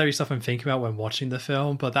necessarily stuff I'm thinking about when watching the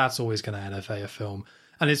film, but that's always going to elevate a film.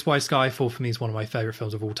 And it's why Skyfall for me is one of my favourite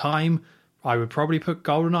films of all time. I would probably put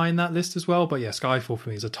GoldenEye in that list as well, but yeah, Skyfall for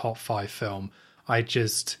me is a top 5 film. I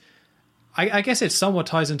guess it somewhat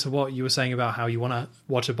ties into what you were saying about how you want to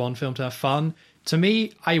watch a Bond film to have fun. To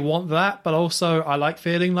me, I want that, but also I like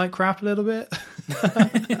feeling like crap a little bit.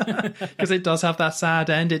 Because it does have that sad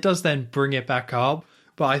end. It does then bring it back up,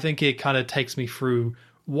 but I think it kind of takes me through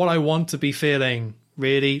what I want to be feeling,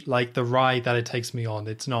 really, like the ride that it takes me on.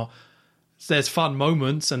 It's not... There's fun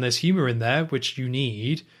moments and there's humor in there, which you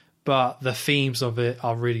need, but the themes of it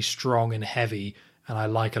are really strong and heavy, and I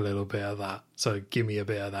like a little bit of that. So give me a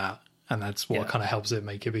bit of that. And that's what kind of helps it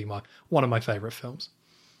make it be one of my favourite films.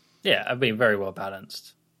 Yeah, I've been very well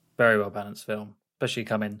balanced film, especially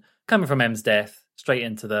coming from M's death straight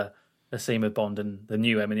into the scene with Bond and the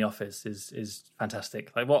new M in the office is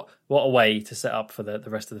fantastic. Like what a way to set up for the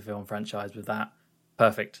rest of the film franchise with that.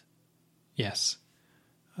 Perfect. Yes.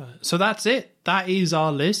 So that's it. That is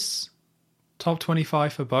our lists. Top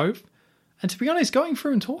 25 for both. And to be honest, going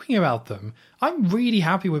through and talking about them, I'm really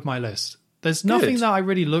happy with my list. There's nothing that I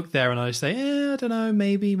really look there and I say, I don't know,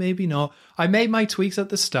 maybe not. I made my tweaks at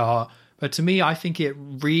the start, but to me, I think it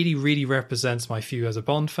really, really represents my view as a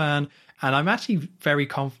Bond fan. And I'm actually very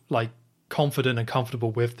confident and comfortable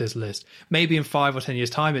with this list. Maybe in 5 or 10 years'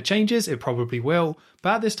 time it changes. It probably will.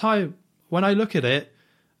 But at this time, when I look at it,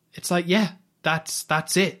 it's like, yeah, that's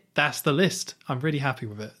it. That's the list. I'm really happy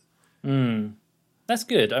with it. That's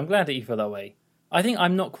good. I'm glad that you feel that way. I think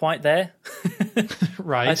I'm not quite there.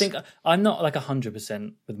 Right. I think I'm not like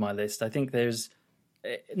 100% with my list. I think there's,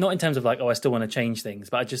 not in terms of like, I still want to change things,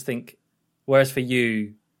 but I just think, whereas for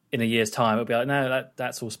you, in a year's time, it'll be like, no,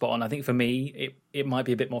 that's all spot on. I think for me, it might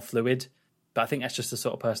be a bit more fluid, but I think that's just the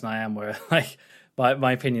sort of person I am where like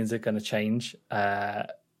my opinions are going to change. And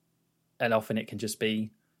often it can just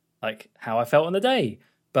be like how I felt on the day.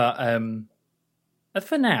 But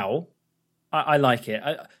for now, I like it.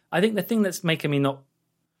 I think the thing that's making me not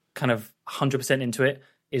kind of 100% into it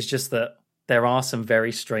is just that there are some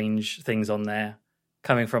very strange things on there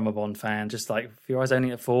coming from a Bond fan. Just like, For Your Eyes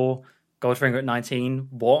Only at 4, Goldfinger at 19,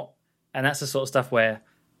 what? And that's the sort of stuff where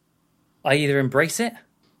I either embrace it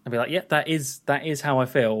and be like, yeah, that is how I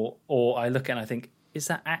feel, or I look at it and I think, is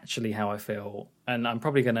that actually how I feel? And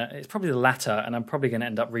it's probably the latter, and I'm probably going to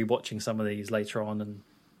end up rewatching some of these later on and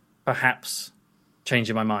perhaps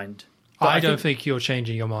changing my mind. But I don't think you're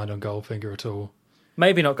changing your mind on Goldfinger at all.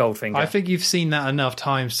 Maybe not Goldfinger. I think you've seen that enough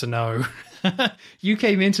times to know. You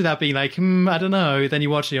came into that being like, I don't know. Then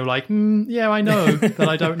you watch it, you're like, yeah, I know that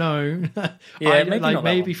I don't know. Yeah,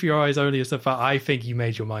 maybe For Your Eyes Only and stuff. But I think you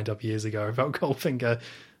made your mind up years ago about Goldfinger.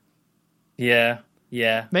 Yeah.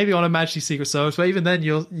 Maybe on a Majesty's Secret Service, but even then,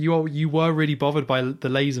 you were really bothered by the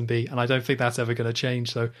Lazenby, and I don't think that's ever going to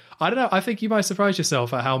change. So I don't know. I think you might surprise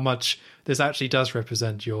yourself at how much this actually does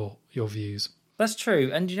represent your views. That's true,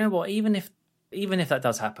 and you know what? Even if that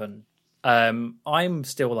does happen, I'm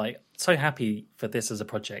still like so happy for this as a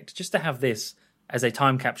project, just to have this as a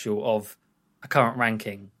time capsule of a current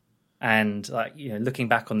ranking, and like looking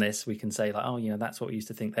back on this, we can say like, oh, that's what we used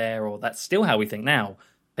to think there, or that's still how we think now,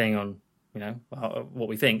 depending on what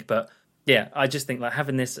we think. But yeah, I just think like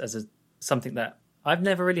having this as something that I've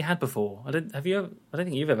never really had before. I don't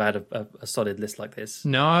think you've ever had a solid list like this.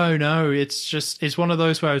 No, it's one of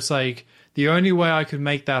those where it's like the only way I could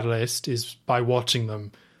make that list is by watching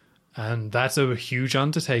them, and that's a huge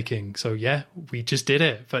undertaking. So yeah, we just did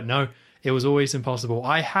it, but no, it was always impossible.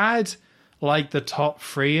 I had like the top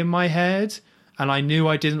 3 in my head, and I knew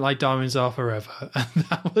I didn't like Diamonds Are Forever, and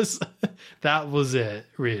that was it,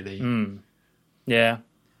 really. Yeah,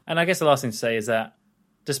 and I guess the last thing to say is that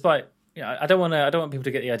despite I don't want people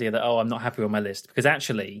to get the idea that I'm not happy with my list, because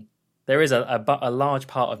actually there is a large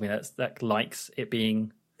part of me that likes it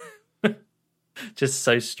being just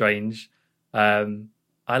so strange. I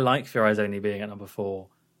like Fear Eyes Only being at number 4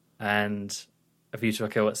 and A View to a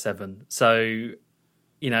Kill at 7. So,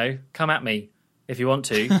 come at me if you want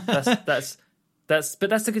to. But that's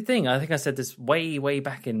the good thing. I think I said this way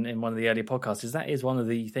back in one of the earlier podcasts. That is one of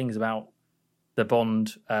the things about the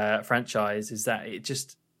Bond franchise, is that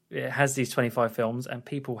it has these 25 films and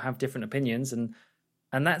people have different opinions, and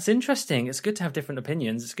that's interesting. It's good to have different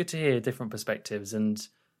opinions. It's good to hear different perspectives and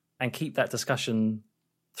keep that discussion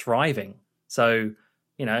thriving. So,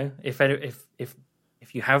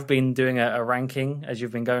 if you have been doing a ranking as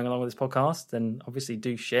you've been going along with this podcast, then obviously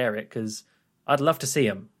do share it, because I'd love to see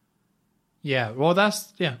them. Yeah, well,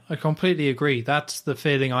 I completely agree. That's the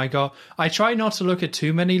feeling I got. I try not to look at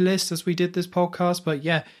too many lists as we did this podcast, but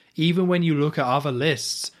yeah, even when you look at other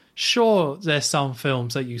lists, sure, there's some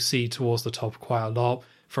films that you see towards the top quite a lot,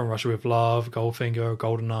 from Russia with Love, Goldfinger,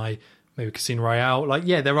 GoldenEye, maybe Casino Royale. Like,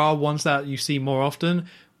 yeah, there are ones that you see more often,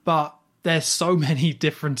 but there's so many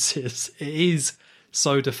differences. It is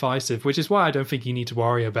so divisive, which is why I don't think you need to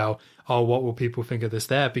worry about, what will people think of this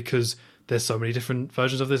there, because there's so many different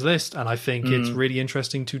versions of this list, and I think it's really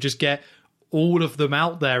interesting to just get all of them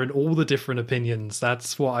out there and all the different opinions.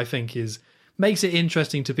 That's what I think makes it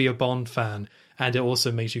interesting to be a Bond fan, and it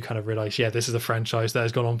also makes you kind of realize, yeah, this is a franchise that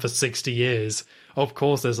has gone on for 60 years. Of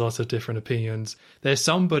course, there's lots of different opinions. There's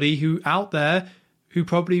somebody who out there who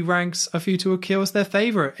probably ranks A View to a Kill as their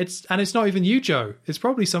favorite. It's not even you, Joe. It's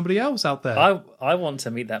probably somebody else out there. I want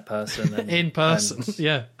to meet that person in person.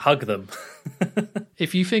 Yeah, hug them.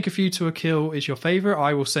 If you think A View to a Kill is your favorite,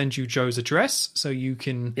 I will send you Joe's address so you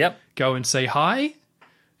can go and say hi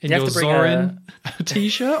in your Zorin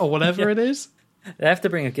t-shirt or whatever it is. They have to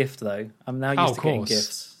bring a gift, though. I'm now used to getting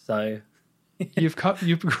gifts, so you've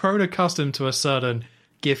grown accustomed to a certain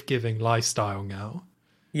gift-giving lifestyle now.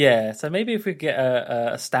 Yeah, so maybe if we get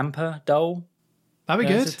a Stamper doll, that'd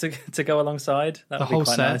be good to go alongside. That would be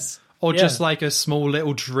quite nice. Or just like a small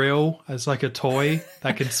little drill as like a toy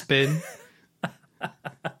that can spin.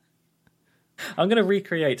 I'm going to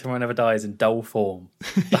recreate Tomorrow Never Dies in doll form.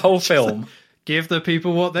 The whole film. Give the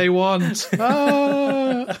people what they want.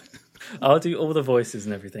 Ah! I'll do all the voices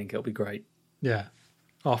and everything. It'll be great. Yeah.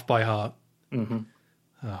 Off by heart. Mm-hmm.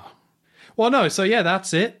 Oh. Well, no, so yeah,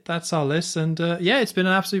 that's it. That's our list. And it's been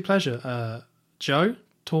an absolute pleasure. Joe,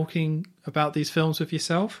 talking about these films with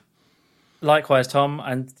yourself. Likewise, Tom.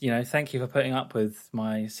 And, thank you for putting up with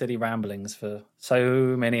my silly ramblings for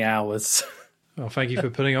so many hours. Well, thank you for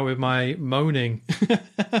putting up with my moaning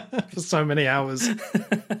for so many hours.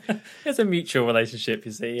 It's a mutual relationship,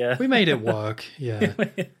 you see. Yeah. We made it work, yeah.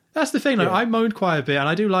 That's the thing. Like, I moaned quite a bit, and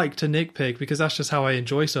I do like to nitpick because that's just how I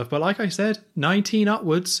enjoy stuff. But like I said, 19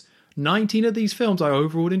 upwards, 19 of these films I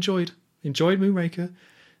overall enjoyed. Enjoyed Moonraker.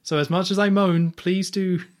 So as much as I moan, please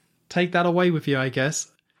do take that away with you, I guess.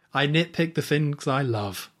 I nitpick the things I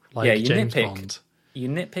love, like James Bond. You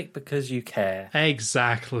nitpick because you care.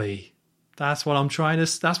 Exactly. That's what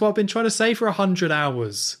I've been trying to say for 100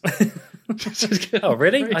 hours. Oh,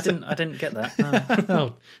 really? I didn't get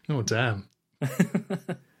that. Oh, damn.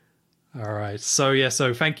 All right.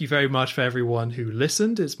 So thank you very much for everyone who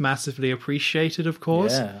listened. It's massively appreciated, of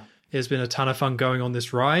course. Yeah. It's been a ton of fun going on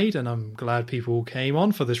this ride, and I'm glad people came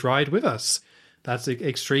on for this ride with us. That's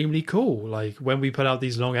extremely cool. Like, when we put out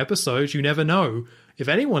these long episodes, you never know if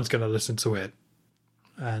anyone's going to listen to it.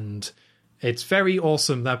 And it's very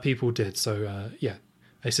awesome that people did. So,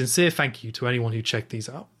 a sincere thank you to anyone who checked these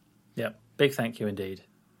out. Yeah, big thank you indeed.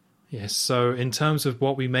 Yes, so in terms of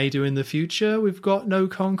what we may do in the future, we've got no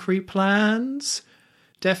concrete plans.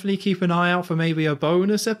 Definitely keep an eye out for maybe a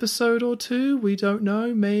bonus episode or two. We don't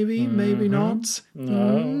know. Maybe not.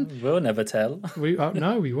 No, we'll never tell.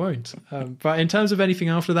 No, we won't. But in terms of anything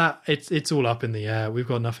after that, it's all up in the air. We've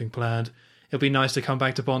got nothing planned. It'll be nice to come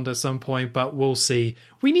back to Bond at some point, but we'll see.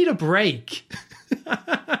 We need a break.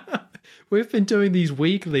 We've been doing these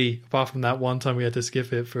weekly, apart from that one time we had to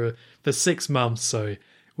skip it for 6 months. So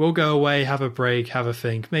we'll go away, have a break, have a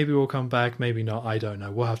think. Maybe we'll come back, maybe not. I don't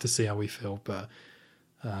know. We'll have to see how we feel. But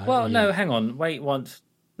no, hang on. Wait,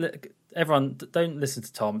 everyone, don't listen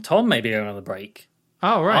to Tom. Tom may be going on the break.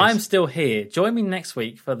 Oh, right. I'm still here. Join me next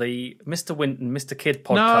week for the Mr. Winton, Mr. Kid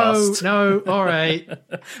podcast. No, all right.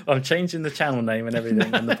 I'm changing the channel name and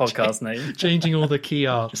everything and the podcast name. Changing all the key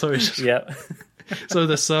art. So Yeah. so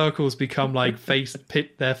the circles become like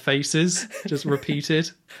their faces, just repeated.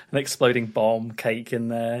 An exploding bomb cake in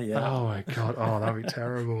there. Yeah. Oh my God. Oh, that'd be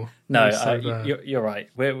terrible. No, So you're right.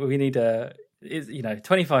 We need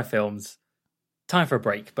 25 films. Time for a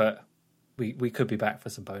break, but we could be back for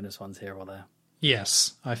some bonus ones here or there.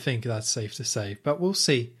 yes, I think that's safe to say. But we'll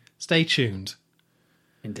see. Stay tuned.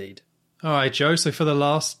 Indeed. All right, Joe. So for the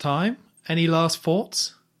last time, any last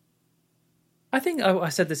thoughts? I think I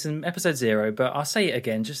said this in episode 0, but I'll say it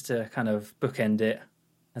again just to kind of bookend it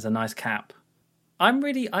as a nice cap. I'm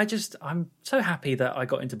so happy that I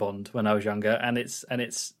got into Bond when I was younger, and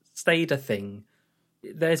it's stayed a thing.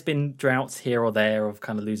 There's been droughts here or there of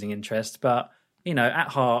kind of losing interest, but at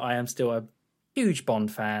heart, I am still a huge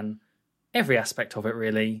Bond fan. Every aspect of it,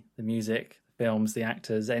 really. The music, the films, the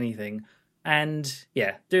actors, anything. And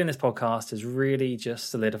yeah, doing this podcast has really just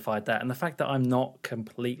solidified that. And the fact that I'm not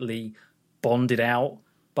completely bonded out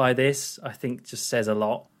by this, I think just says a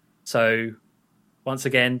lot. So once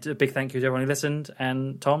again, a big thank you to everyone who listened.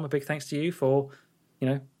 And Tom, a big thanks to you for,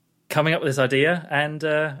 coming up with this idea and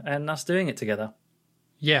us doing it together.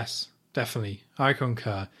 Yes, definitely. I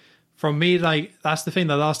concur. From me, that's the thing.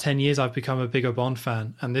 The last 10 years, I've become a bigger Bond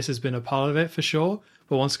fan, and this has been a part of it for sure.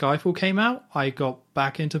 But once Skyfall came out, I got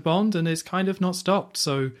back into Bond, and it's kind of not stopped.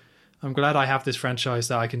 So I'm glad I have this franchise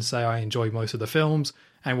that I can say I enjoy most of the films,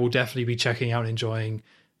 and will definitely be checking out and enjoying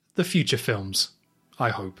the future films, I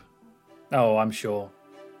hope. Oh, I'm sure.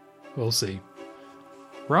 We'll see.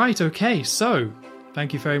 Right, okay, so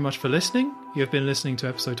thank you very much for listening. You have been listening to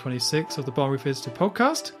episode 26 of the Bond Revisited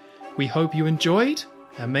podcast. We hope you enjoyed,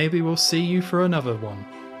 and maybe we'll see you for another one.